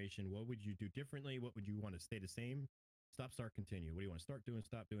the information. What would you do differently? What would you want to stay the same? Stop, start, continue. What do you want to start doing,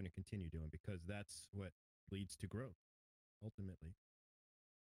 stop doing, and continue doing? Because that's what leads to growth, ultimately.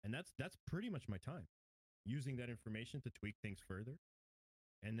 And that's pretty much my time. Using that information to tweak things further.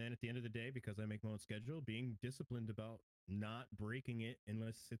 And then at the end of the day, because I make my own schedule, being disciplined about not breaking it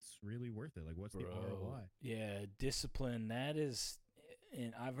unless it's really worth it. Like, what's the ROI? Yeah, discipline. That is,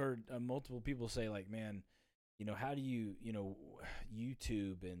 and I've heard multiple people say, like, man, how do you,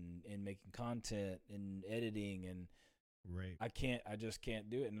 YouTube and making content and editing and right. I just can't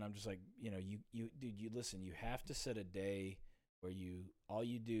do it. And I'm just like, dude, listen, you have to set a day where all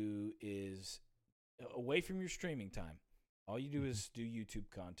you do is away from your streaming time. All you do is do YouTube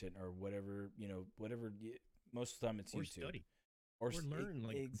content or whatever, most of the time it's or YouTube. Study. Or learn,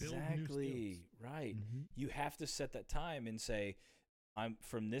 like, exactly, build new skills. Right. Mm-hmm. You have to set that time and say, I'm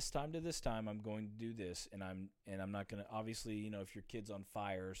from this time to this time, I'm going to do this, and I'm not going to, obviously, if your kid's on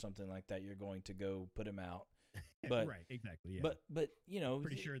fire or something like that, you're going to go put him out. But right, exactly. Yeah. But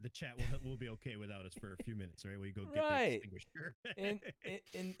pretty sure the chat will be okay without us for a few minutes, right? We go get right. the extinguisher.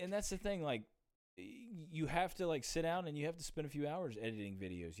 and that's the thing, like, you have to, like, sit down and you have to spend a few hours editing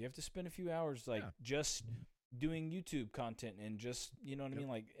videos. You have to spend a few hours, like, just doing YouTube content and just, I mean,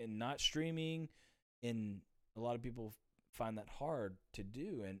 like, and not streaming. And a lot of people find that hard to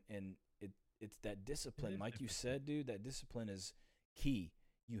do, and it's that discipline, like you said, dude. That discipline is key.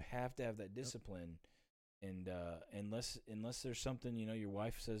 You have to have that discipline, and unless there's something, your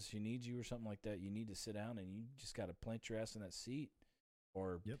wife says she needs you or something like that, you need to sit down and you just got to plant your ass in that seat,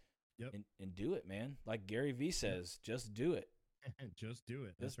 or and do it, man. Like Gary Vee says, just do it. Just do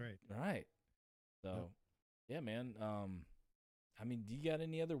it. That's right. Right. So, yeah, man. I mean, do you got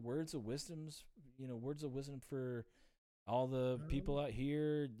any other words of wisdom for all the people out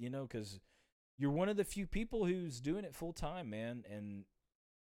here, because you're one of the few people who's doing it full time, man. And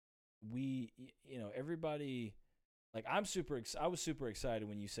we, everybody, like, I was super excited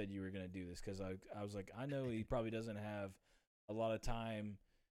when you said you were going to do this, because I was like, I know he probably doesn't have a lot of time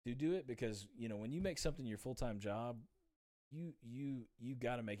to do it, because, when you make something your full-time job, you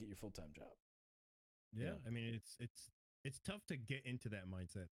got to make it your full-time job. Yeah. I mean, it's tough to get into that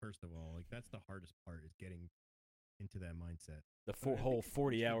mindset. First of all, like, that's the hardest part, is getting into that mindset. The whole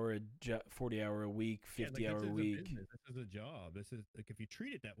 40 hour a week, 50 hour a week. This is a job. This is, like, if you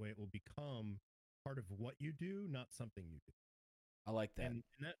treat it that way, it will become part of what you do, not something you do. I like that. And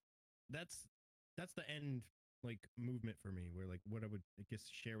that's the end, like, movement for me, where, like, what I would, I guess,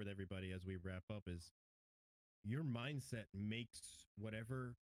 share with everybody as we wrap up is your mindset makes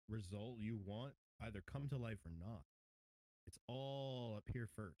whatever result you want either come to life or not. It's all up here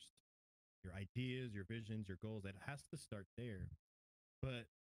first. Your ideas, your visions, your goals, that has to start there. But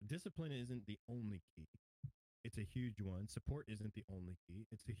discipline isn't the only key. It's a huge one. Support isn't the only key.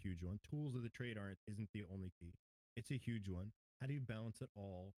 It's a huge one. Tools of the trade isn't the only key. It's a huge one. How do you balance it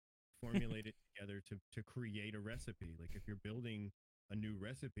all? Formulate it together to create a recipe. Like, if you're building a new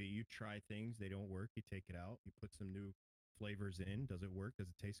recipe, you try things, they don't work, you take it out, you put some new flavors in. Does it work? Does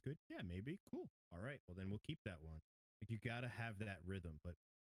it taste good? Yeah, maybe. Cool. All right. Well, then we'll keep that one. Like, you got to have that rhythm. But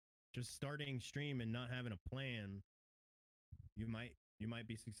just starting stream and not having a plan, you might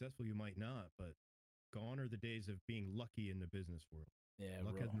be successful, you might not, but gone are the days of being lucky in the business world. Yeah,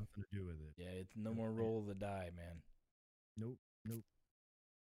 luck has nothing to do with it. Yeah, it's no more roll of the die, man. Nope.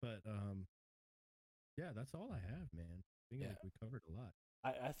 But yeah, that's all I have, man. I think like we covered a lot.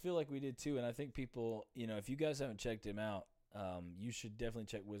 I feel like we did too, and I think people, if you guys haven't checked him out, you should definitely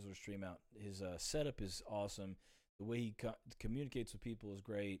check Whistler Stream out. His setup is awesome. The way he communicates with people is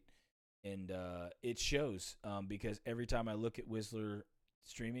great, and it shows because every time I look at Whistler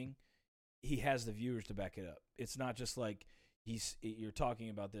streaming, he has the viewers to back it up. It's not just like you're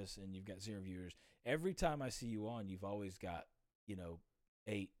talking about this and you've got 0 viewers. Every time I see you on, you've always got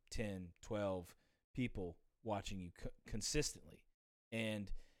 8, 10, 12 people watching you consistently.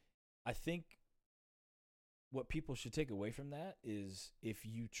 And I think what people should take away from that is, if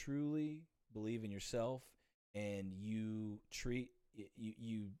you truly believe in yourself and you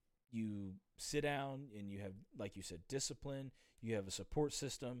you sit down and you have, like you said, discipline, you have a support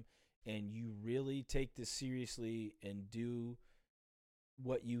system, and you really take this seriously and do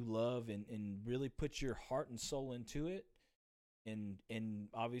what you love and really put your heart and soul into it, and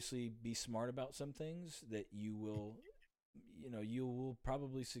obviously be smart about some things, that you will, you will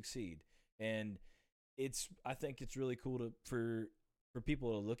probably succeed. And I think it's really cool for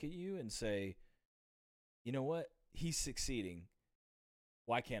people to look at you and say, you know what, he's succeeding.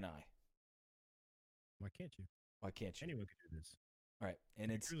 Why can't I? Why can't you? Why can't you? Anyone could do this. Right.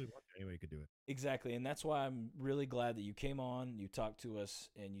 And If you truly want to, anyone could do it. Exactly. And that's why I'm really glad that you came on, you talked to us,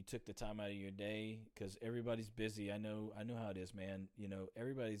 and you took the time out of your day, because everybody's busy. I know how it is, man.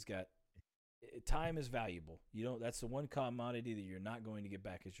 Everybody's got time is valuable. That's the one commodity that you're not going to get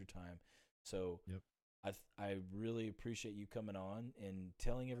back is your time. So Yep. I really appreciate you coming on and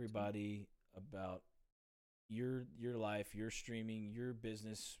telling everybody about your life, your streaming, your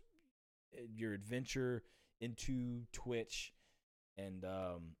business, your adventure into Twitch. And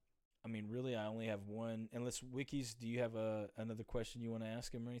I mean, really, I only have one. Unless Wikis, do you have another question you want to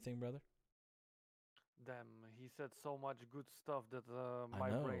ask him or anything, brother? Damn, he said so much good stuff that I my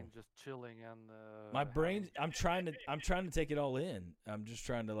know. brain just chilling and My brain, having- I'm trying to take it all in. I'm just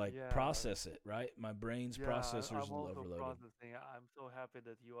trying to Yeah. process it, right? My brain's Yeah, processor's I'm a little also overloaded. processing. I'm so happy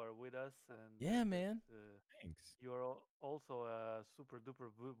that you are with us, and Yeah, that, man. Thanks. you are also a super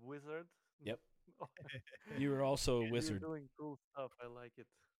duper wizard. Yep. You are also a wizard. You're doing cool stuff. I like it.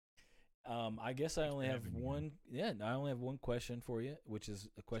 I guess I Thanks only for have having me, one. Yeah, I only have one question for you, which is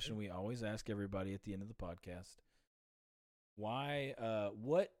a question we always ask everybody at the end of the podcast. Why?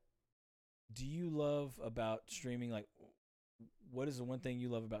 What do you love about streaming? Like, what is the one thing you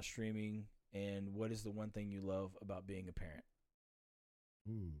love about streaming, and what is the one thing you love about being a parent?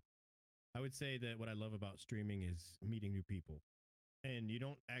 Ooh. I would say that what I love about streaming is meeting new people. And you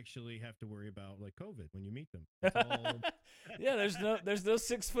don't actually have to worry about like COVID when you meet them. It's all Yeah, there's no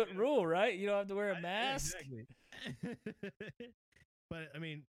 6-foot rule, right? You don't have to wear a mask. Exactly. But I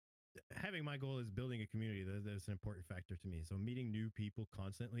mean, having my goal is building a community. That's an important factor to me. So meeting new people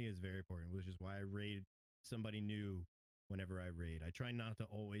constantly is very important, which is why I raid somebody new whenever I raid. I try not to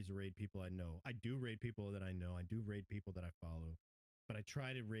always raid people I know. I do raid people that I know. I do raid people that I follow, but I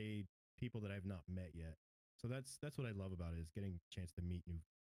try to raid people that I've not met yet. So that's what I love about it, is getting a chance to meet new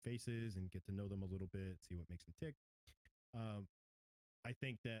faces and get to know them a little bit, see what makes them tick. I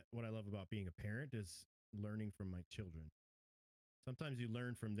think that what I love about being a parent is learning from my children. Sometimes you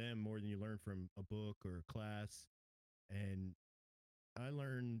learn from them more than you learn from a book or a class. And I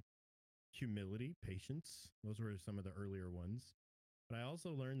learned humility, patience. Those were some of the earlier ones. But I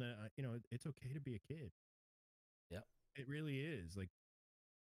also learned that, it's okay to be a kid. Yep. It really is. Like,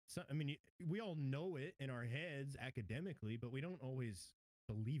 so, I mean, we all know it in our heads academically, but we don't always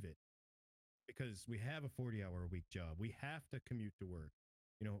believe it because we have a 40-hour-a-week job. We have to commute to work.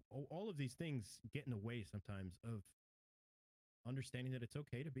 All of these things get in the way sometimes of understanding that it's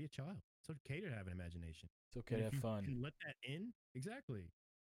okay to be a child. It's okay to have an imagination. It's okay to have fun. If you can let that in, exactly.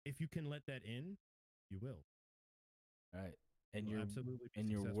 If you can let that in, you will. Right. And You'll your absolutely be and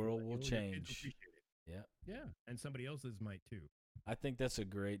your successful. world will Your kids change. appreciate it. Yeah. Yeah, and somebody else's might too. I think that's a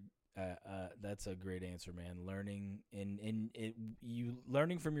great answer, man. Learning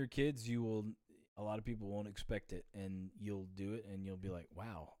learning from your kids, a lot of people won't expect it, and you'll do it and you'll be like,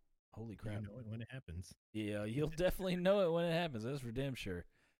 wow, holy crap. You know it when it happens. Yeah, you'll definitely know it when it happens. That's for damn sure.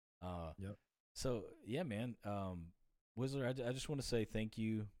 Yep. So yeah, man. Wizard, I just want to say thank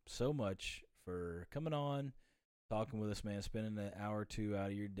you so much for coming on, talking with us, man, spending an hour or two out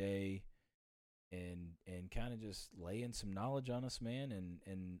of your day and kind of just laying some knowledge on us, man.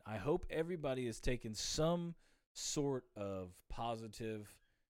 And I hope everybody is taking some sort of positive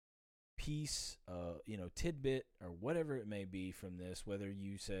piece, tidbit or whatever it may be from this, whether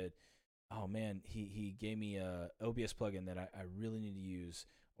you said, oh man, he gave me a OBS plugin that I really need to use,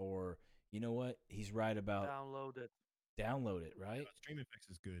 or you know what, he's right about download it, right? Yeah,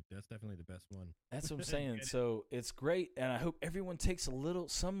 StreamFX is good. That's definitely the best one. That's what I'm saying. So it's great, and I hope everyone takes some little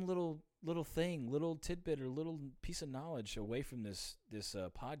thing, little tidbit or little piece of knowledge away from this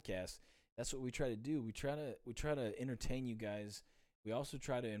podcast. That's what we try to do. We try to entertain you guys. We also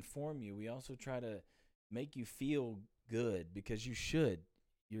try to inform you. We also try to make you feel good, because you should.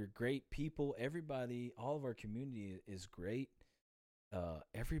 You're great people. Everybody, all of our community is great.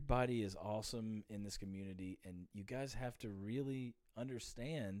 Everybody is awesome in this community, and you guys have to really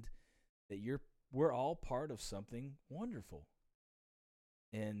understand that we're all part of something wonderful,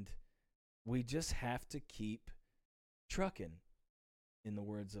 and we just have to keep trucking. In the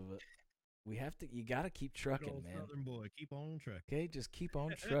words of you got to keep trucking, man. Southern boy, keep on trucking. Okay, just keep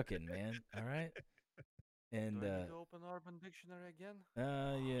on trucking, man. All right. And Do I need to open Urban Dictionary again?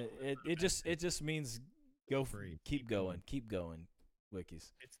 yeah, it just means keep going,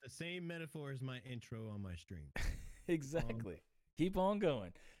 Wikis. It's the same metaphor as my intro on my stream. Exactly. Keep on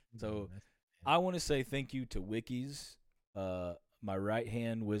going. So That's- I want to say thank you to Wikis, my right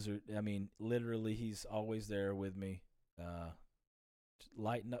hand wizard. I mean, literally, he's always there with me.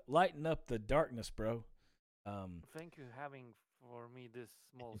 Lighten up the darkness, bro. Thank you having for me this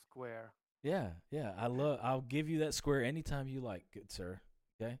small square. Yeah. I'll give you that square anytime you like, good sir.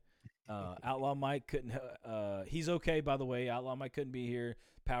 Okay. Outlaw Mike couldn't. He's okay, by the way. Outlaw Mike couldn't be here.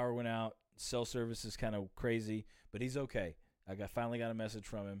 Power went out. Cell service is kind of crazy, but he's okay. Finally got a message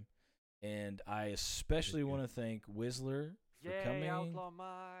from him, and I especially want to thank Whistler for Yay, coming. Outlaw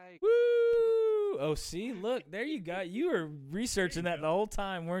Mike! Woo! Oh, see, look, there you go. You were researching that the whole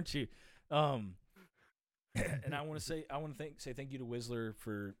time, weren't you? And I want to say thank you to Whistler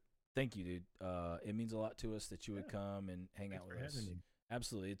for thank you, dude. It means a lot to us that you would come and hang out with us.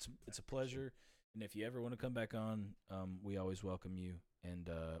 Absolutely, it's a pleasure. And if you ever want to come back on, we always welcome you, and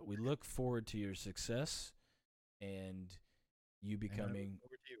we look forward to your success and you becoming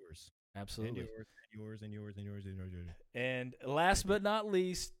over to yours. absolutely. And yours. And last but not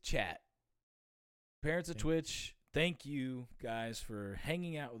least, chat. Parents of Twitch, thank you guys for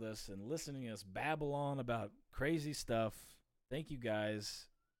hanging out with us and listening to us babble on about crazy stuff. Thank you guys.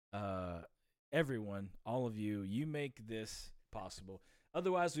 Everyone, all of you, you make this possible.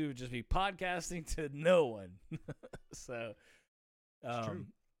 Otherwise, we would just be podcasting to no one. So, true.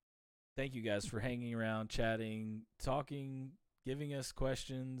 thank you guys for hanging around, chatting, talking, giving us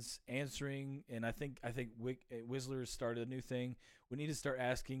questions, answering. And I think Whistler started a new thing. We need to start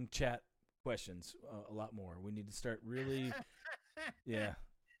asking chat questions a lot more. We need to start really, yeah.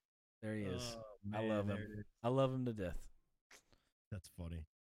 There he is. Oh, I man, love him. there it is. I love him to death. That's funny.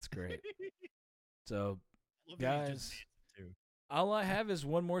 It's great. So, Love that he's just guys, dancing, too. all I have is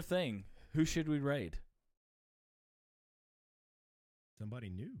one more thing. Who should we raid? Somebody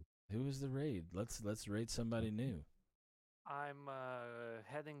new. Who is the raid? Let's raid somebody new. I'm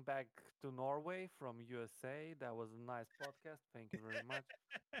heading back to Norway from USA. That was a nice podcast. Thank you very much.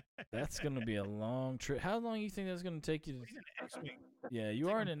 That's gonna be a long trip. How long do you think that's gonna take you? He's in an X-wing. Yeah, you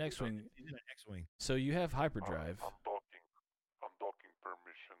are in an X-wing, He's in an X-wing. so you have hyperdrive. I'm docking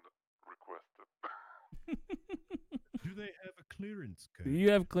permission requested. Do they have a clearance code? You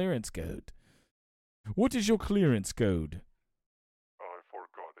have clearance code. What is your clearance code? I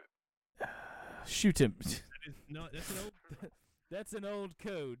forgot it. Shoot him. That's an old. That's an old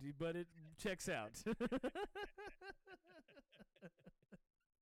code, but it checks out.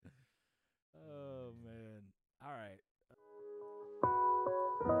 Oh man. All right.